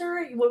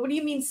closer. What do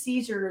you mean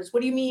seizures?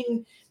 What do you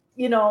mean?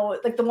 You know,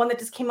 like the one that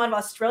just came out of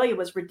Australia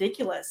was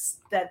ridiculous.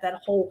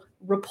 That whole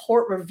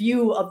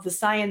review of the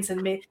science,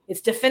 and it's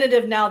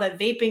definitive now that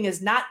vaping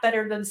is not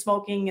better than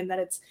smoking, and that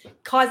it's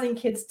causing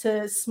kids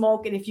to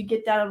smoke. And if you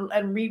get down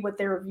and read what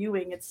they're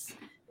reviewing, it's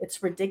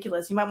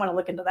ridiculous. You might want to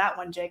look into that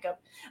one, Jacob.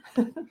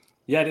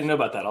 Yeah, I didn't know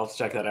about that. I'll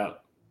check that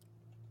out.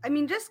 I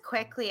mean, just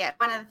quickly,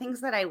 one of the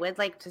things that I would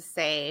like to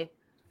say,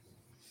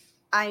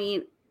 I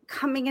mean,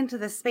 coming into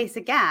this space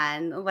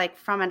again, like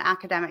from an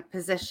academic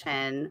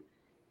position,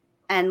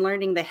 and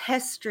learning the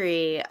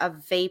history of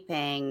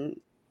vaping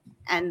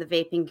and the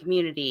vaping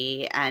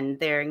community and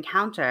their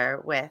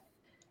encounter with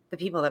the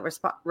people that were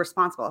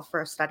responsible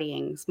for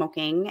studying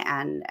smoking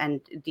and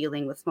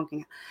dealing with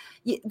smoking,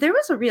 there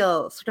was a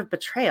real sort of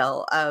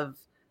betrayal of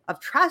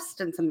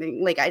trust and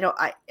something like I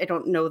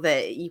don't know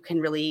that you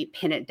can really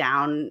pin it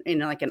down in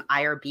like an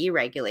IRB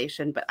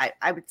regulation, but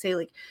I would say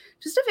like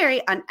just a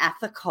very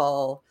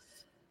unethical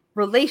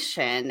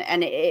relation,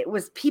 and it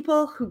was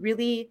people who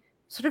really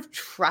sort of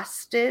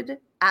trusted,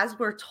 as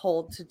we're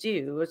told to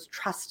do, was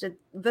trusted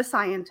the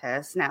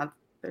scientists. Now,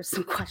 there's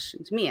some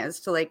question to me as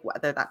to like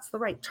whether that's the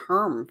right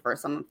term for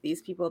some of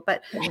these people,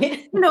 but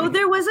you know,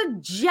 there was a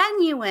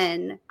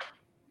genuine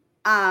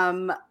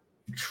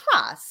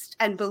trust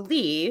and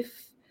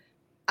belief,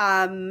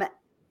 and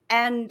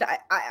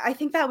I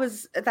think that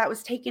was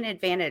taken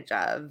advantage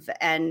of,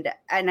 and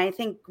I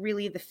think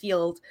really the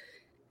field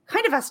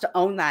kind of has to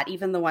own that,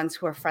 even the ones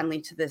who are friendly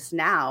to this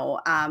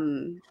now.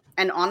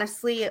 And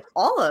honestly,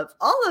 all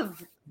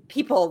of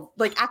people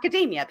like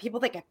academia, people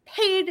that get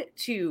paid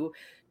to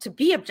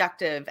be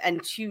objective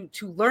and to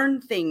learn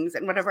things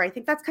and whatever, I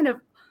think that's kind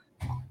of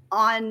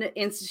on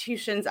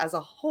institutions as a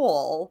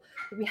whole.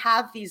 We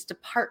have these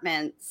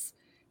departments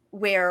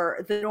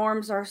where the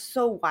norms are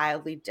so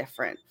wildly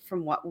different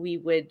from what we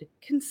would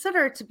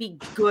consider to be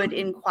good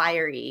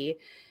inquiry.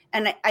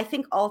 And I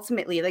think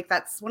ultimately, like,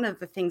 that's one of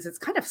the things that's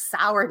kind of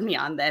soured me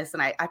on this,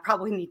 and I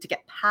probably need to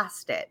get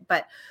past it.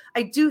 But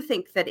I do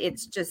think that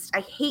it's just, I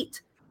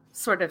hate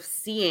sort of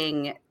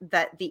seeing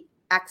that the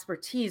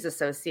expertise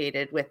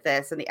associated with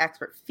this and the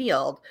expert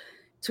field,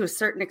 to a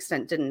certain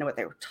extent, didn't know what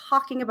they were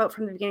talking about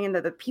from the beginning, and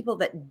that the people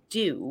that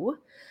do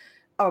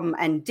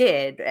and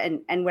did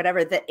and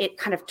whatever, that it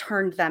kind of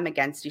turned them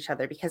against each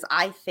other. Because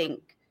I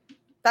think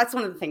that's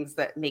one of the things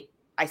that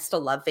I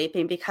still love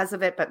vaping because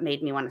of it, but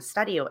made me want to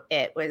study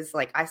it, was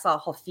like I saw a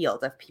whole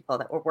field of people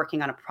that were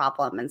working on a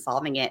problem and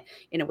solving it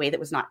in a way that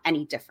was not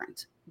any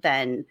different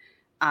than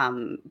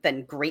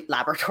great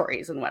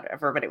laboratories and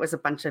whatever, but it was a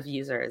bunch of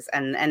users,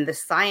 and the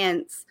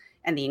science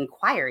and the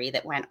inquiry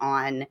that went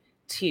on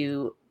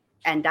to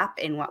end up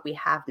in what we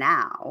have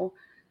now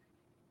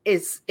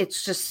it's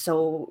just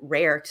so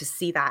rare to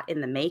see that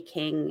in the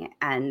making,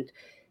 and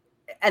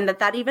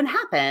that even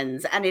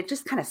happens. And it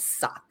just kind of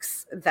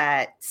sucks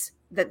that's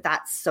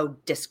so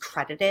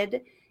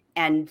discredited,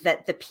 and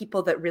that the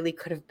people that really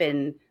could have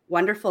been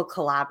wonderful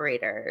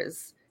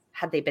collaborators,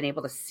 had they been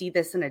able to see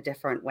this in a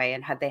different way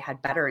and had they had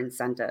better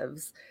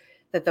incentives,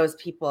 that those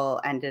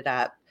people ended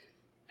up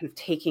kind of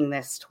taking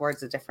this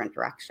towards a different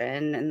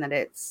direction, and that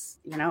it's,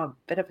 you know, a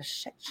bit of a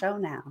shit show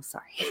now.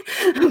 Sorry.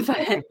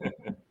 But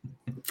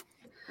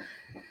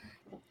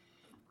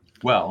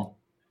well,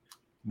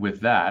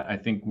 with that, I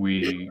think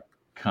we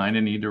kind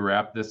of need to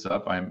wrap this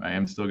up. I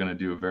am still going to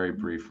do a very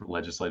brief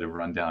legislative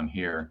rundown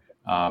here,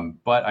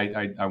 but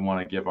I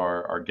want to give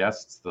our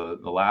guests the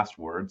last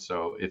word.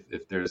 So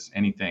if there's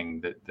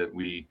anything that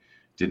we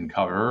didn't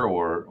cover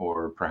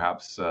or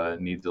perhaps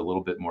needs a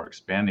little bit more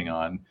expanding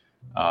on,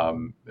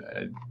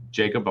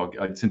 Jacob,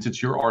 since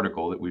it's your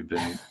article that we've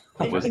been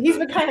he's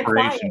been kind of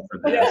quiet. For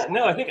this. Yeah,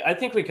 no, I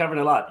think we covered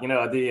a lot. You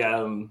know,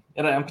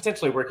 and I'm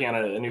potentially working on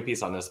a new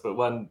piece on this, but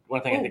one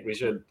thing I think we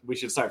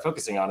should start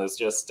focusing on is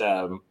just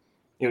we're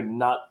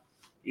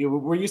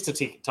used to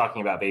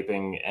talking about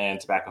vaping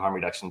and tobacco harm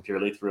reduction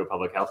purely through a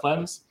public health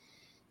lens,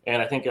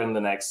 and I think in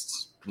the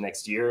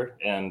next year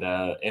and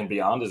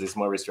beyond, as these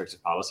more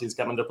restrictive policies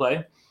come into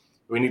play,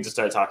 we need to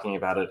start talking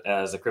about it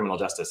as a criminal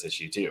justice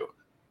issue too,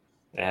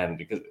 and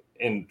because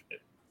in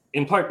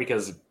part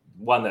because,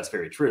 one, that's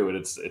very true, and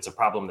it's a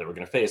problem that we're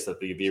going to face, that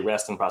the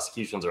arrests and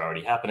prosecutions are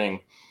already happening,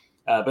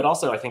 But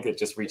also, I think it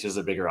just reaches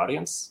a bigger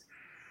audience.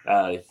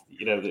 As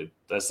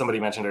somebody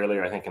mentioned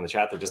earlier, I think in the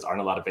chat, there just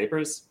aren't a lot of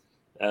vapors,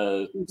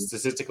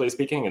 statistically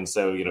speaking. And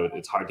so,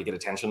 it's hard to get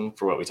attention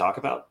for what we talk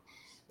about.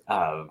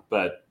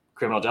 But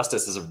criminal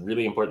justice is a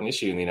really important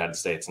issue in the United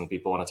States, and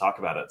people want to talk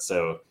about it.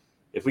 So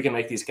if we can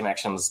make these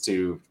connections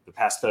to the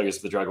past failures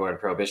of the drug war and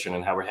prohibition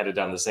and how we're headed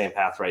down the same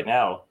path right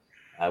now,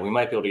 we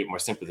might be able to get more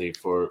sympathy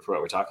for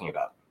what we're talking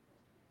about.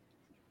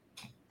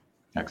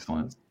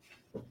 Excellent.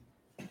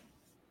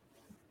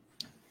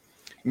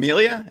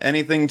 Amelia,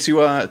 anything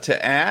to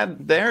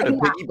add there to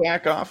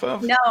piggyback off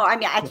of? No, I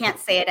mean, I can't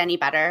say it any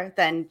better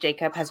than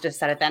Jacob has just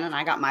said it then, and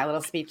I got my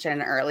little speech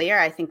in earlier.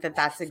 I think that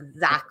that's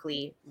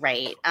exactly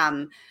right.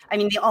 I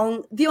mean,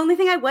 the only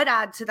thing I would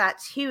add to that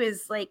too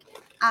is like,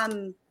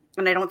 and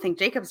I don't think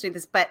Jacob's doing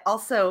this, but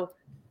also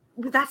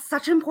that's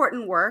such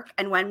important work.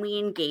 And when we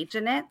engage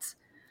in it,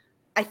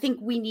 I think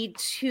we need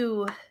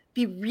to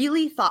be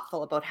really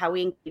thoughtful about how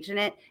we engage in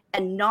it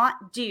and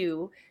not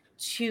do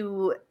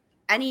to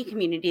any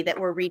community that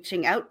we're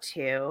reaching out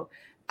to,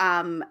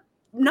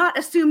 not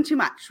assume too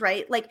much,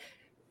 right? Like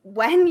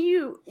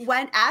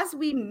as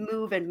we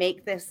move and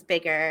make this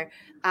bigger,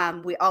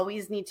 we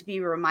always need to be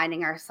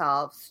reminding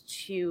ourselves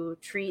to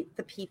treat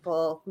the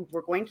people who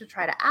we're going to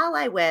try to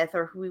ally with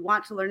or who we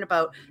want to learn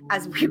about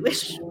as we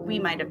wish we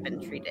might have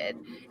been treated.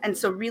 And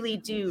so really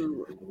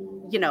do,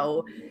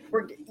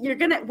 we're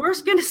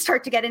gonna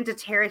start to get into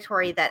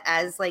territory that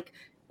as like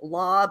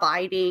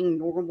law-abiding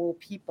normal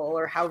people,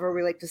 or however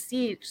we like to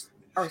see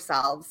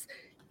ourselves,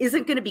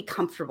 isn't going to be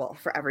comfortable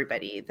for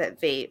everybody that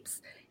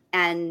vapes.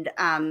 And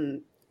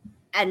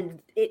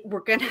we're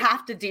going to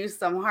have to do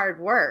some hard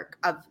work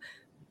of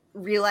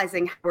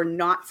realizing we're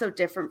not so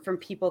different from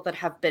people that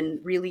have been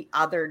really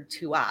othered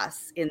to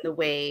us in the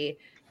way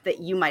that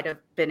you might have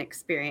been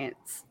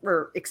experienced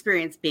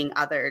being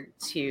othered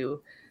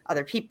to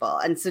other people.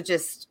 And so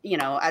just,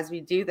 as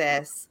we do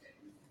this,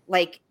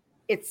 like,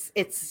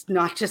 it's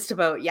not just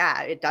about,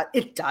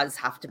 it does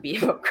have to be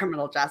about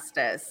criminal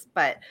justice,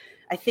 but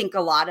I think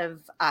a lot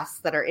of us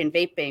that are in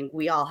vaping,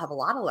 we all have a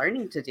lot of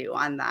learning to do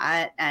on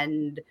that.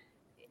 And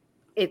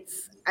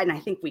I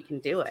think we can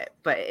do it,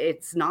 but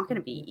it's not going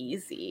to be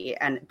easy.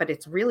 But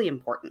it's really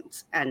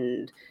important.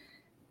 And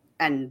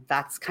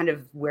that's kind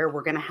of where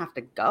we're going to have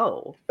to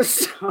go.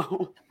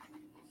 So.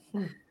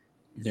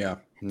 Yeah,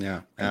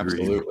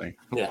 absolutely.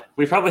 Yeah,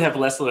 we probably have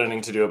less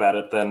learning to do about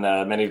it than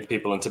many of the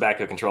people in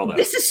tobacco control. Though.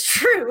 This is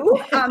true.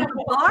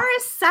 The bar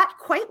is set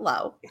quite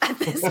low at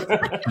this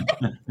point.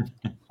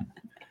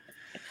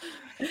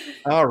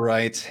 All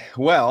right.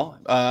 Well,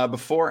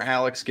 before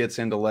Alex gets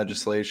into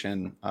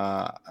legislation,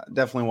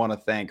 definitely want to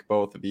thank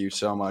both of you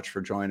so much for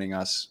joining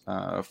us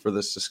for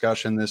this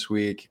discussion this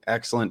week.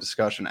 Excellent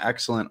discussion,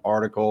 excellent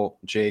article,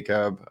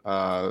 Jacob.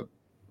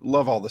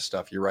 Love all the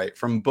stuff you write,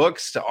 from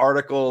books to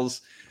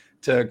articles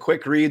to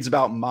quick reads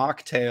about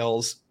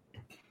mocktails.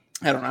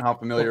 I don't know how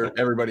familiar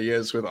everybody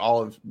is with all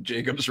of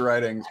Jacob's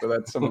writings, but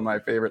that's some of my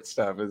favorite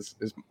stuff is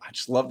I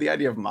just love the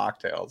idea of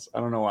mocktails. I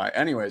don't know why.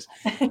 Anyways,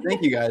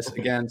 thank you guys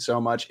again so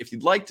much. If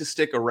you'd like to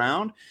stick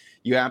around,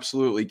 you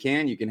absolutely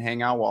can. You can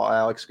hang out while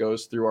Alex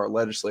goes through our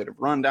legislative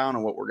rundown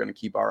and what we're going to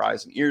keep our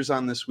eyes and ears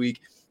on this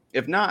week.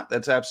 If not,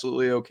 that's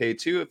absolutely okay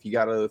too. If you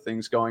got other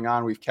things going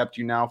on, we've kept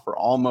you now for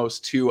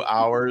almost 2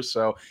 hours.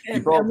 So you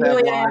both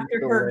have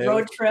after her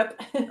road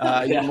trip.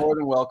 You're more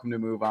than welcome to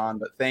move on.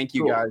 But thank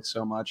you guys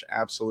so much.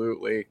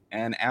 Absolutely.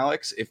 And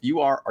Alex, if you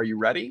are you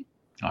ready?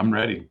 I'm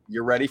ready.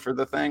 You're ready for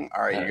the thing?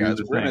 All right, you guys,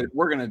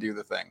 we're gonna do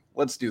the thing.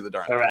 Let's do the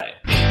darn thing. All right.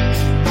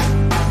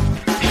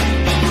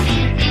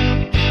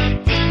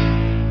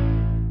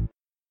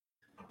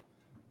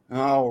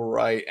 All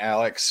right,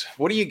 Alex,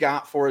 what do you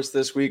got for us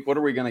this week? What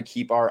are we going to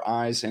keep our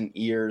eyes and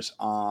ears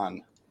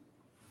on?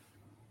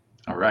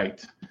 All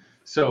right.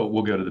 So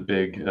we'll go to the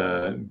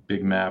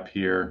big map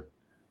here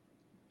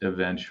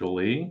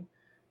eventually.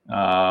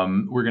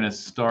 We're going to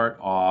start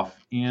off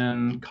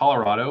in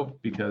Colorado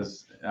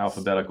because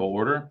alphabetical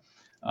order.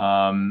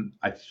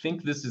 I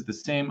think this is the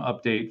same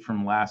update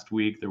from last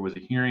week. There was a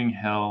hearing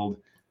held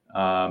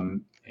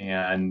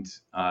and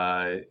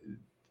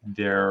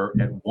there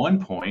at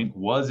one point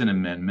was an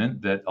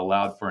amendment that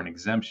allowed for an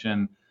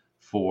exemption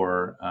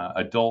for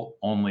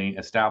adult-only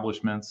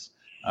establishments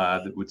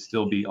that would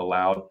still be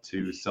allowed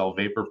to sell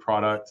vapor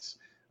products,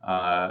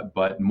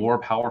 but more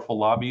powerful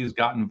lobbies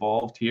got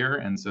involved here,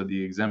 and so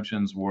the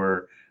exemptions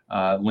were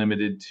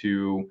limited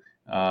to,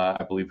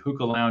 I believe,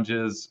 hookah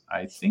lounges.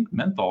 I think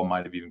menthol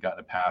might have even gotten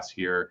a pass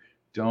here.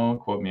 Don't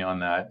quote me on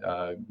that.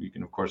 You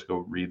can, of course, go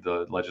read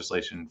the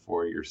legislation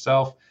for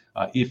yourself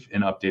if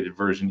an updated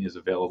version is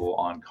available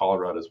on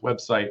Colorado's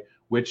website,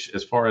 which,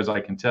 as far as I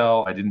can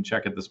tell, I didn't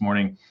check it this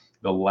morning.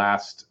 The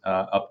last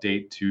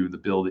update to the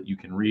bill that you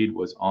can read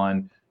was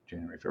on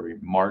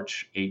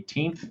March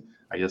 18th.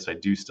 I guess I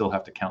do still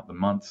have to count the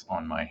months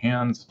on my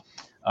hands.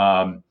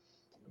 So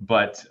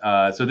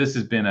this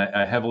has been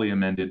a heavily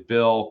amended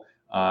bill,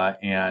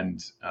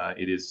 and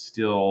it is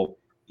still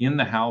in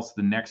the House.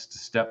 The next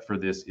step for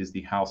this is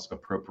the House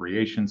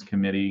Appropriations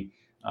Committee.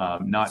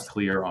 Not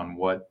clear on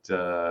what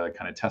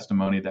kind of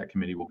testimony that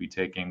committee will be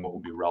taking, what will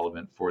be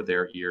relevant for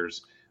their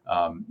ears,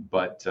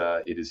 but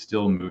it is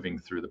still moving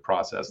through the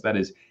process. That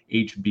is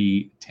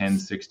HB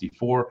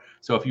 1064.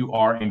 So if you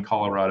are in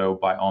Colorado,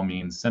 by all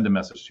means, send a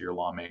message to your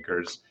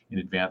lawmakers in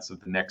advance of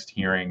the next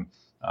hearing,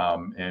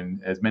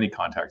 and as many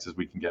contacts as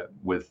we can get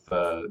with,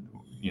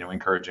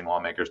 encouraging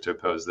lawmakers to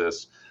oppose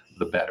this,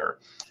 the better.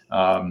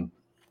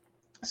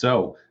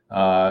 So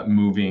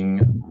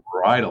moving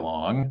right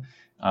along,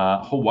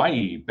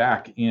 Hawaii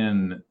back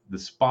in the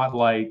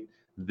spotlight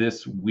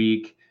this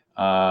week.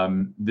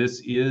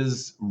 This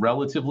is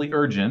relatively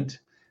urgent.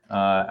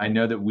 I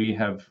know that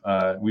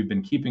we've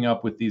been keeping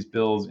up with these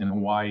bills in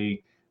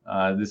Hawaii.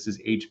 This is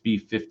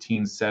HB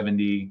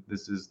 1570.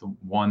 This is the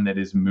one that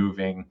is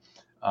moving.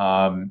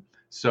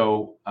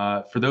 So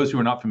for those who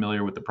are not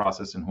familiar with the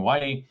process in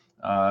Hawaii,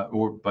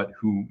 but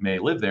who may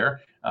live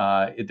there,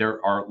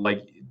 there are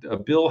a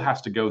bill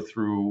has to go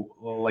through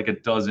like a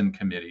dozen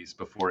committees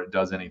before it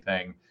does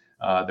anything.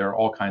 There are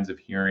all kinds of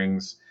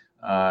hearings.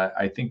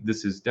 I think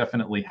this has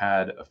definitely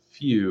had a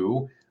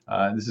few.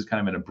 This is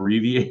kind of an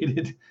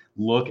abbreviated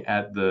look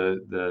at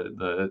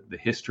the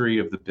history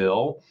of the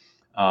bill.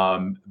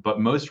 But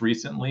most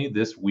recently,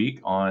 this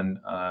week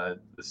on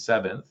the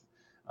 7th,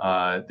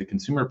 the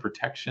Consumer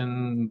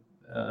Protection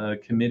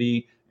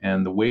Committee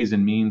and the Ways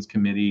and Means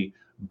Committee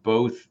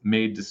both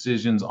made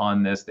decisions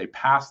on this. They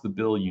passed the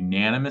bill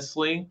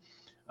unanimously.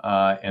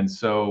 And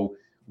so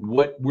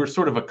what we're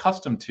sort of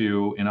accustomed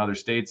to in other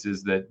states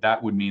is that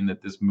would mean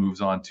that this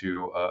moves on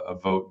to a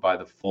vote by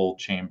the full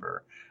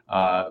chamber.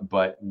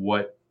 But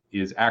what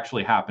is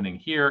actually happening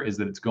here is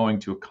that it's going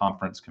to a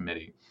conference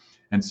committee.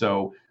 And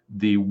so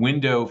the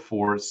window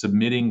for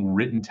submitting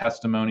written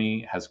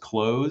testimony has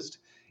closed.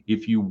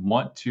 If you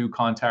want to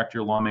contact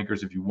your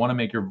lawmakers, if you want to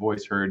make your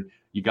voice heard,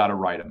 you got to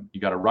write them.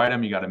 You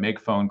got to make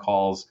phone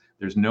calls.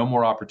 There's no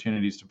more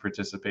opportunities to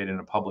participate in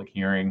a public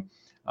hearing.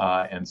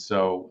 And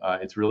so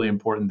it's really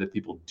important that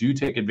people do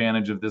take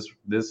advantage of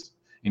this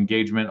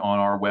engagement on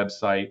our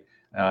website.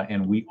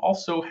 And we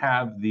also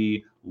have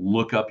the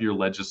look up your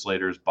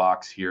legislators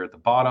box here at the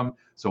bottom.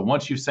 So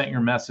once you've sent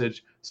your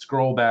message,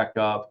 scroll back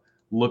up,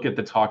 look at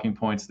the talking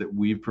points that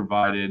we've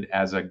provided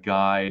as a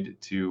guide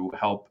to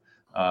help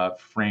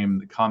frame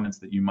the comments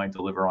that you might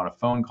deliver on a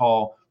phone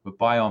call. But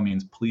by all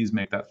means, please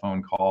make that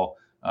phone call.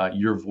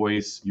 Your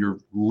voice, your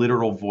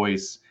literal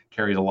voice,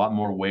 carries a lot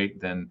more weight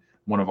than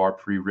one of our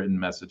pre-written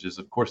messages,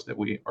 of course, that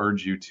we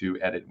urge you to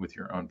edit with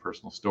your own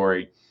personal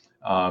story.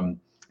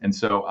 And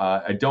so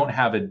I don't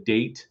have a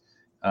date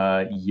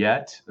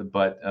yet,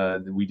 but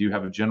we do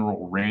have a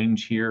general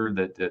range here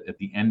that at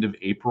the end of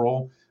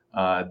April,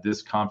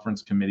 this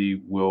conference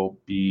committee will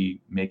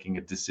be making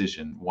a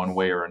decision one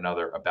way or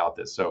another about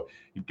this. So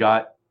you've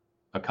got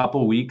a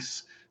couple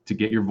weeks to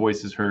get your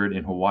voices heard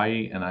in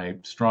Hawaii, and I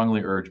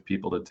strongly urge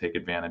people to take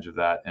advantage of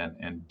that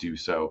and do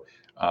so.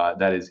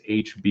 That is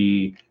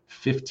HB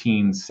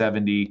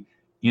 1570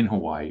 in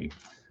Hawaii.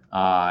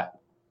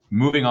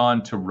 Moving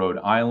on to Rhode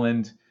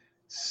Island,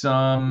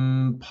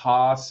 some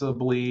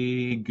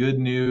possibly good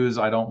news.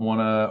 I don't want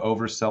to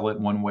oversell it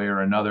one way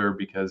or another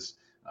because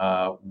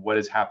what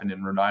has happened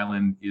in Rhode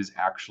Island is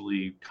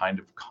actually kind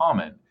of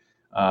common.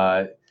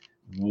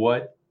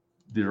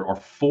 There are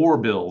 4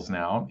 bills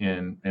now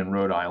in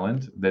Rhode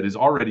Island that is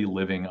already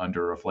living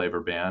under a flavor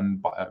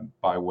ban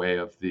by way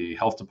of the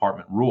health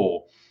department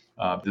rule.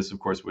 This, of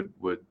course,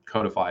 would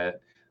codify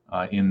it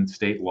in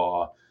state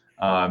law.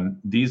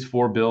 These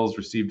 4 bills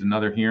received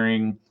another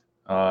hearing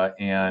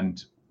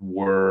and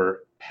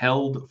were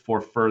held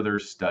for further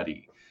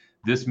study.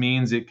 This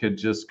means it could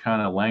just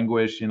kind of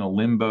languish in a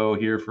limbo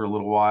here for a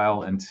little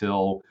while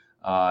until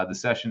the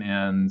session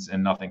ends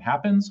and nothing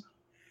happens,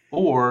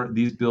 or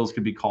these bills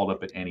could be called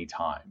up at any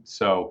time.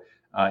 So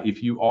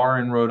if you are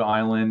in Rhode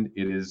Island,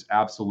 it is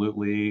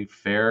absolutely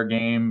fair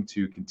game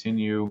to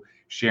continue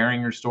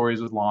sharing your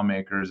stories with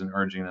lawmakers and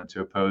urging them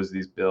to oppose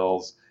these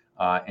bills.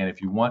 And if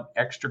you want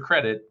extra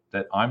credit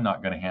that I'm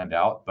not going to hand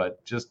out,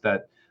 but just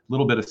that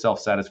little bit of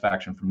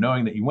self-satisfaction from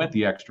knowing that you went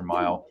the extra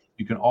mile,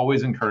 you can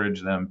always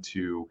encourage them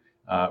to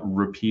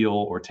repeal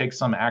or take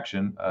some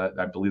action.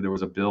 I believe there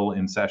was a bill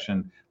in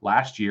session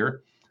last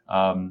year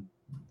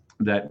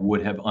that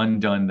would have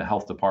undone the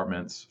health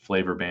department's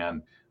flavor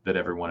ban that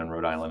everyone in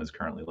Rhode Island is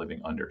currently living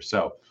under.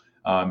 So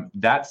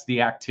that's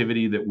the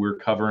activity that we're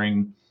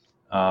covering.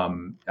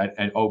 I'm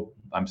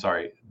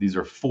sorry, these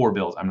are 4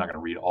 bills. I'm not going to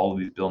read all of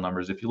these bill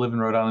numbers. If you live in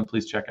Rhode Island,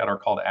 please check out our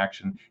call to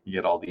action. You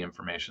get all the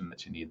information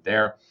that you need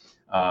there.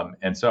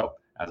 And so,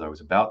 as I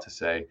was about to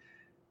say,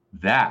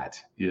 that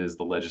is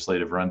the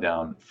legislative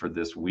rundown for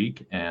this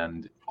week.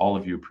 And all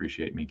of you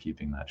appreciate me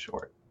keeping that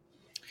short.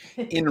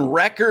 In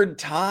record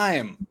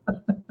time.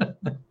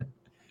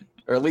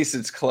 Or at least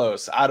it's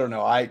close. I don't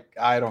know. I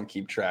don't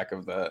keep track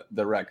of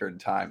the record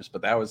times,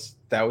 but that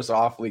was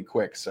awfully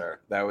quick, sir.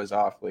 That was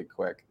awfully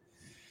quick.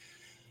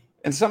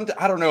 And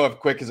I don't know if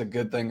quick is a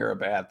good thing or a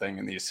bad thing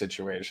in these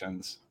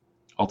situations.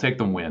 I'll take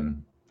the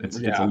win. It's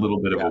a little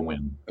bit of a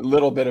win. A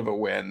little bit of a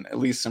win, at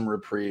least some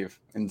reprieve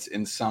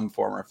in some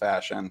form or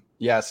fashion.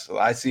 Yes,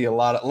 I see a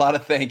lot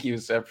of thank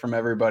yous from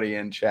everybody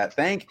in chat.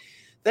 Thank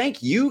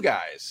you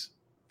guys.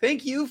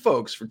 Thank you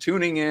folks for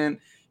tuning in,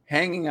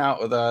 hanging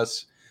out with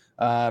us,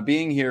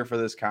 being here for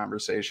this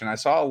conversation. I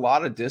saw a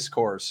lot of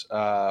discourse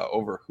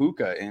over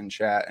hookah in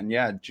chat, and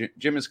yeah,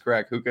 Jim is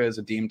correct. Hookah is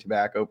a deemed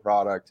tobacco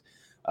product.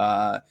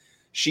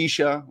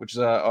 Shisha, which is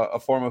a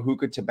form of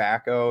hookah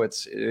tobacco.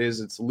 It's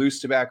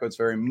loose tobacco. It's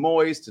very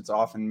moist. It's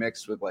often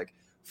mixed with like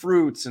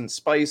fruits and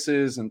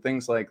spices and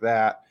things like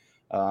that.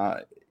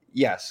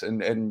 Yes,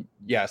 and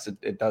yes,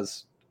 it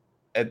does,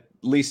 at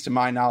least to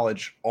my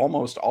knowledge,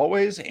 almost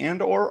always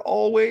or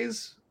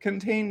always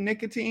contain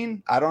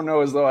nicotine. I don't know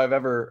as though I've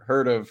ever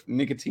heard of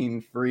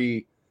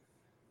nicotine-free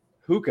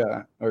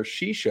hookah or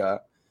shisha.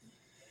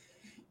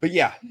 But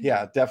yeah,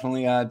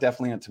 definitely a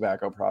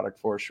tobacco product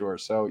for sure.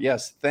 So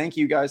yes, thank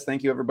you guys.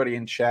 Thank you everybody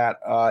in chat.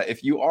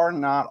 If you are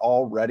not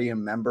already a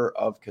member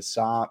of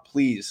CASAA,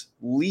 please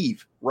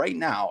leave right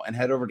now and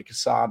head over to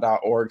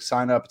CASAA.org.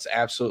 Sign up. It's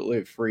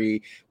absolutely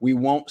free. We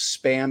won't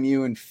spam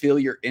you and fill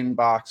your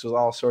inbox with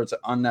all sorts of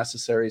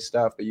unnecessary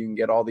stuff, but you can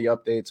get all the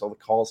updates, all the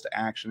calls to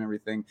action,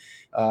 everything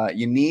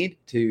you need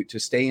to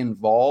stay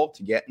involved,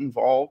 to get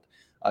involved.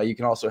 You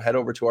can also head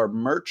over to our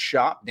merch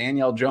shop.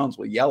 Danielle Jones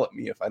will yell at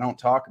me if I don't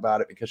talk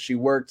about it because she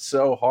worked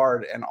so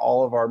hard and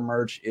all of our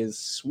merch is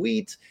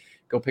sweet.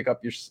 Go pick up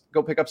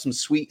some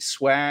sweet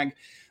swag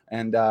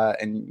and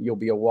you'll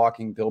be a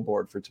walking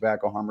billboard for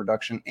tobacco harm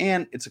reduction.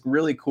 And it's a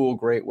really cool,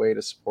 great way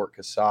to support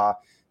CASAA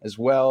as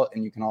well.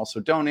 And you can also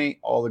donate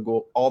all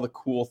the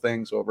cool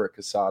things over at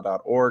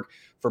CASAA.org.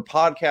 For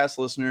podcast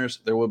listeners,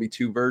 there will be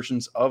 2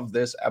 versions of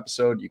this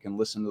episode. You can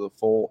listen to the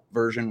full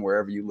version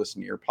wherever you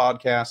listen to your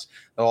podcasts.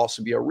 There'll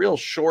also be a real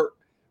short,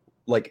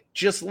 like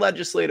just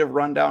legislative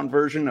rundown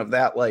version of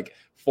that, like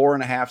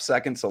 4.5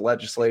 seconds of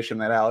legislation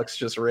that Alex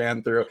just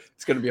ran through.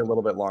 It's going to be a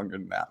little bit longer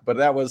than that, but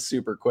that was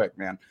super quick,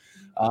 man.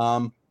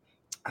 I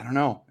don't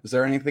know. Is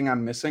there anything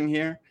I'm missing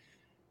here?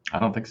 I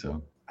don't think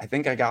so. I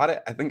think I got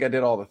it. I think I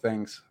did all the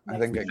things. I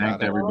think I got it.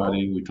 Thanked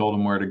everybody. We told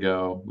them where to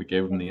go. We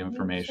gave them the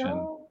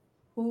information.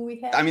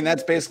 I mean,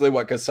 that's basically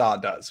what CASAA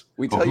does.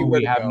 We tell you where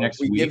to go.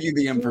 We give you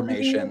the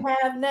information. Who do we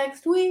have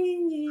next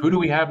week? Who do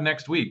we have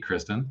next week,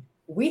 Kristen?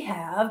 We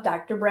have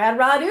Dr. Brad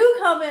Radu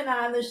coming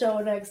on the show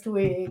next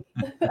week.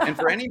 And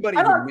for anybody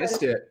who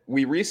missed it,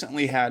 we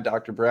recently had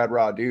Dr. Brad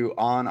Radu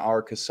on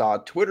our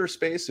CASAA Twitter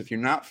space. If you're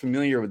not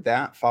familiar with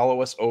that,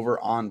 follow us over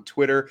on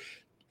Twitter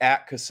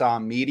at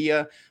CASAA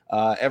Media.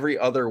 Every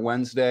other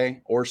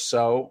Wednesday or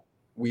so,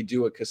 we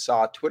do a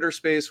CASAA Twitter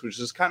space, which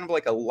is kind of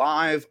like a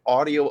live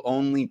audio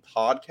only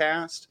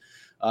podcast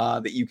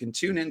that you can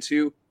tune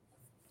into,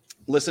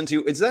 listen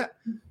to. Is that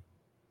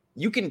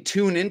you can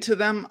tune into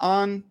them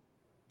on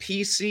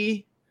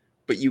PC,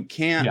 but you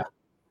can't.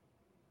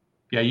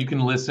 Yeah, you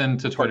can listen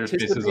to Twitter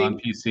Spaces on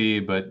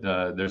PC, but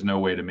there's no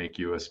way to make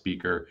you a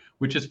speaker,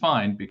 which is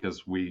fine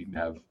because we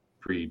have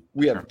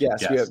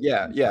guests.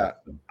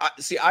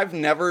 See, I've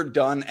never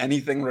done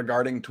anything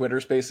regarding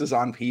Twitter Spaces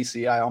on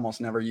PC. I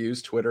almost never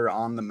use Twitter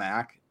on the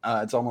Mac.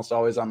 It's almost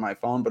always on my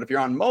phone. But if you're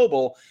on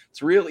mobile,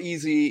 it's real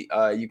easy.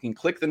 You can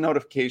click the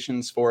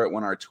notifications for it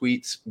when our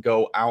tweets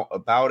go out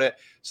about it.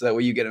 So that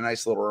way you get a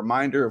nice little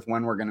reminder of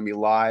when we're going to be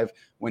live,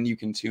 when you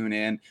can tune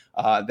in.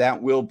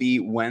 That will be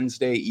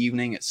Wednesday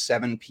evening at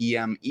 7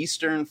 p.m.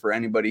 Eastern for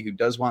anybody who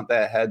does want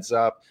that heads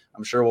up.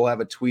 I'm sure we'll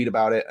have a tweet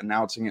about it,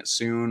 announcing it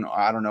soon.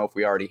 I don't know if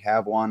we already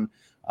have one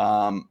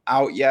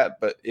out yet,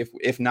 but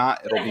if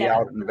not, it'll be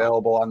out and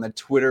available on the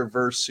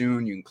Twitterverse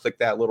soon. You can click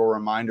that little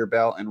reminder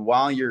bell. And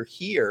while you're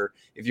here,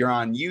 if you're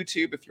on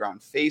YouTube, if you're on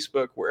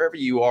Facebook, wherever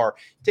you are,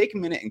 take a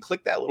minute and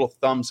click that little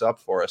thumbs up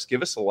for us.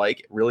 Give us a like.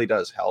 It really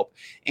does help.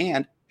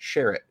 And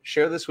share it.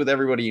 Share this with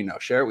everybody you know.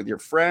 Share it with your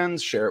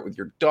friends. Share it with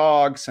your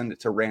dog. Send it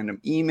to random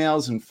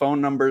emails and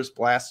phone numbers.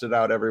 Blast it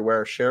out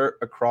everywhere. Share it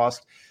across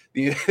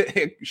the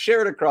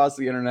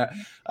internet.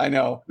 I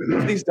know.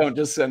 Please don't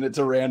just send it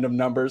to random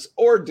numbers,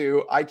 or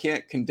do. I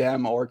can't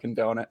condemn or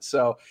condone it.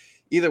 So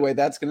either way,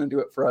 that's going to do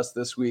it for us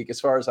this week.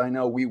 As far as I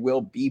know, we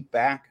will be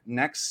back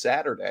next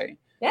Saturday.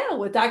 Yeah,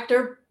 with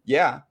Dr.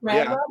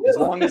 Brad. As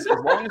long as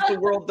the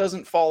world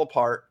doesn't fall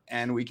apart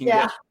and we can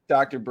get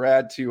Dr.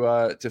 Brad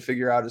to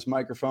figure out his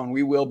microphone,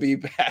 we will be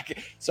back.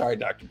 Sorry,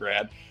 Dr.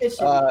 Brad.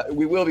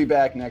 We will be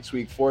back next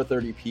week,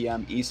 4:30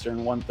 p.m.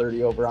 Eastern,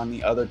 1:30 over on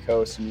the other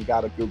coast, and you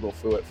got to Google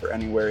Fluid for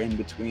anywhere in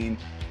between.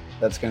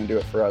 That's going to do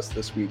it for us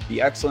this week.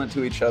 Be excellent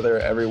to each other,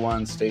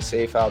 everyone. Stay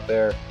safe out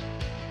there.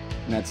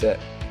 And that's it.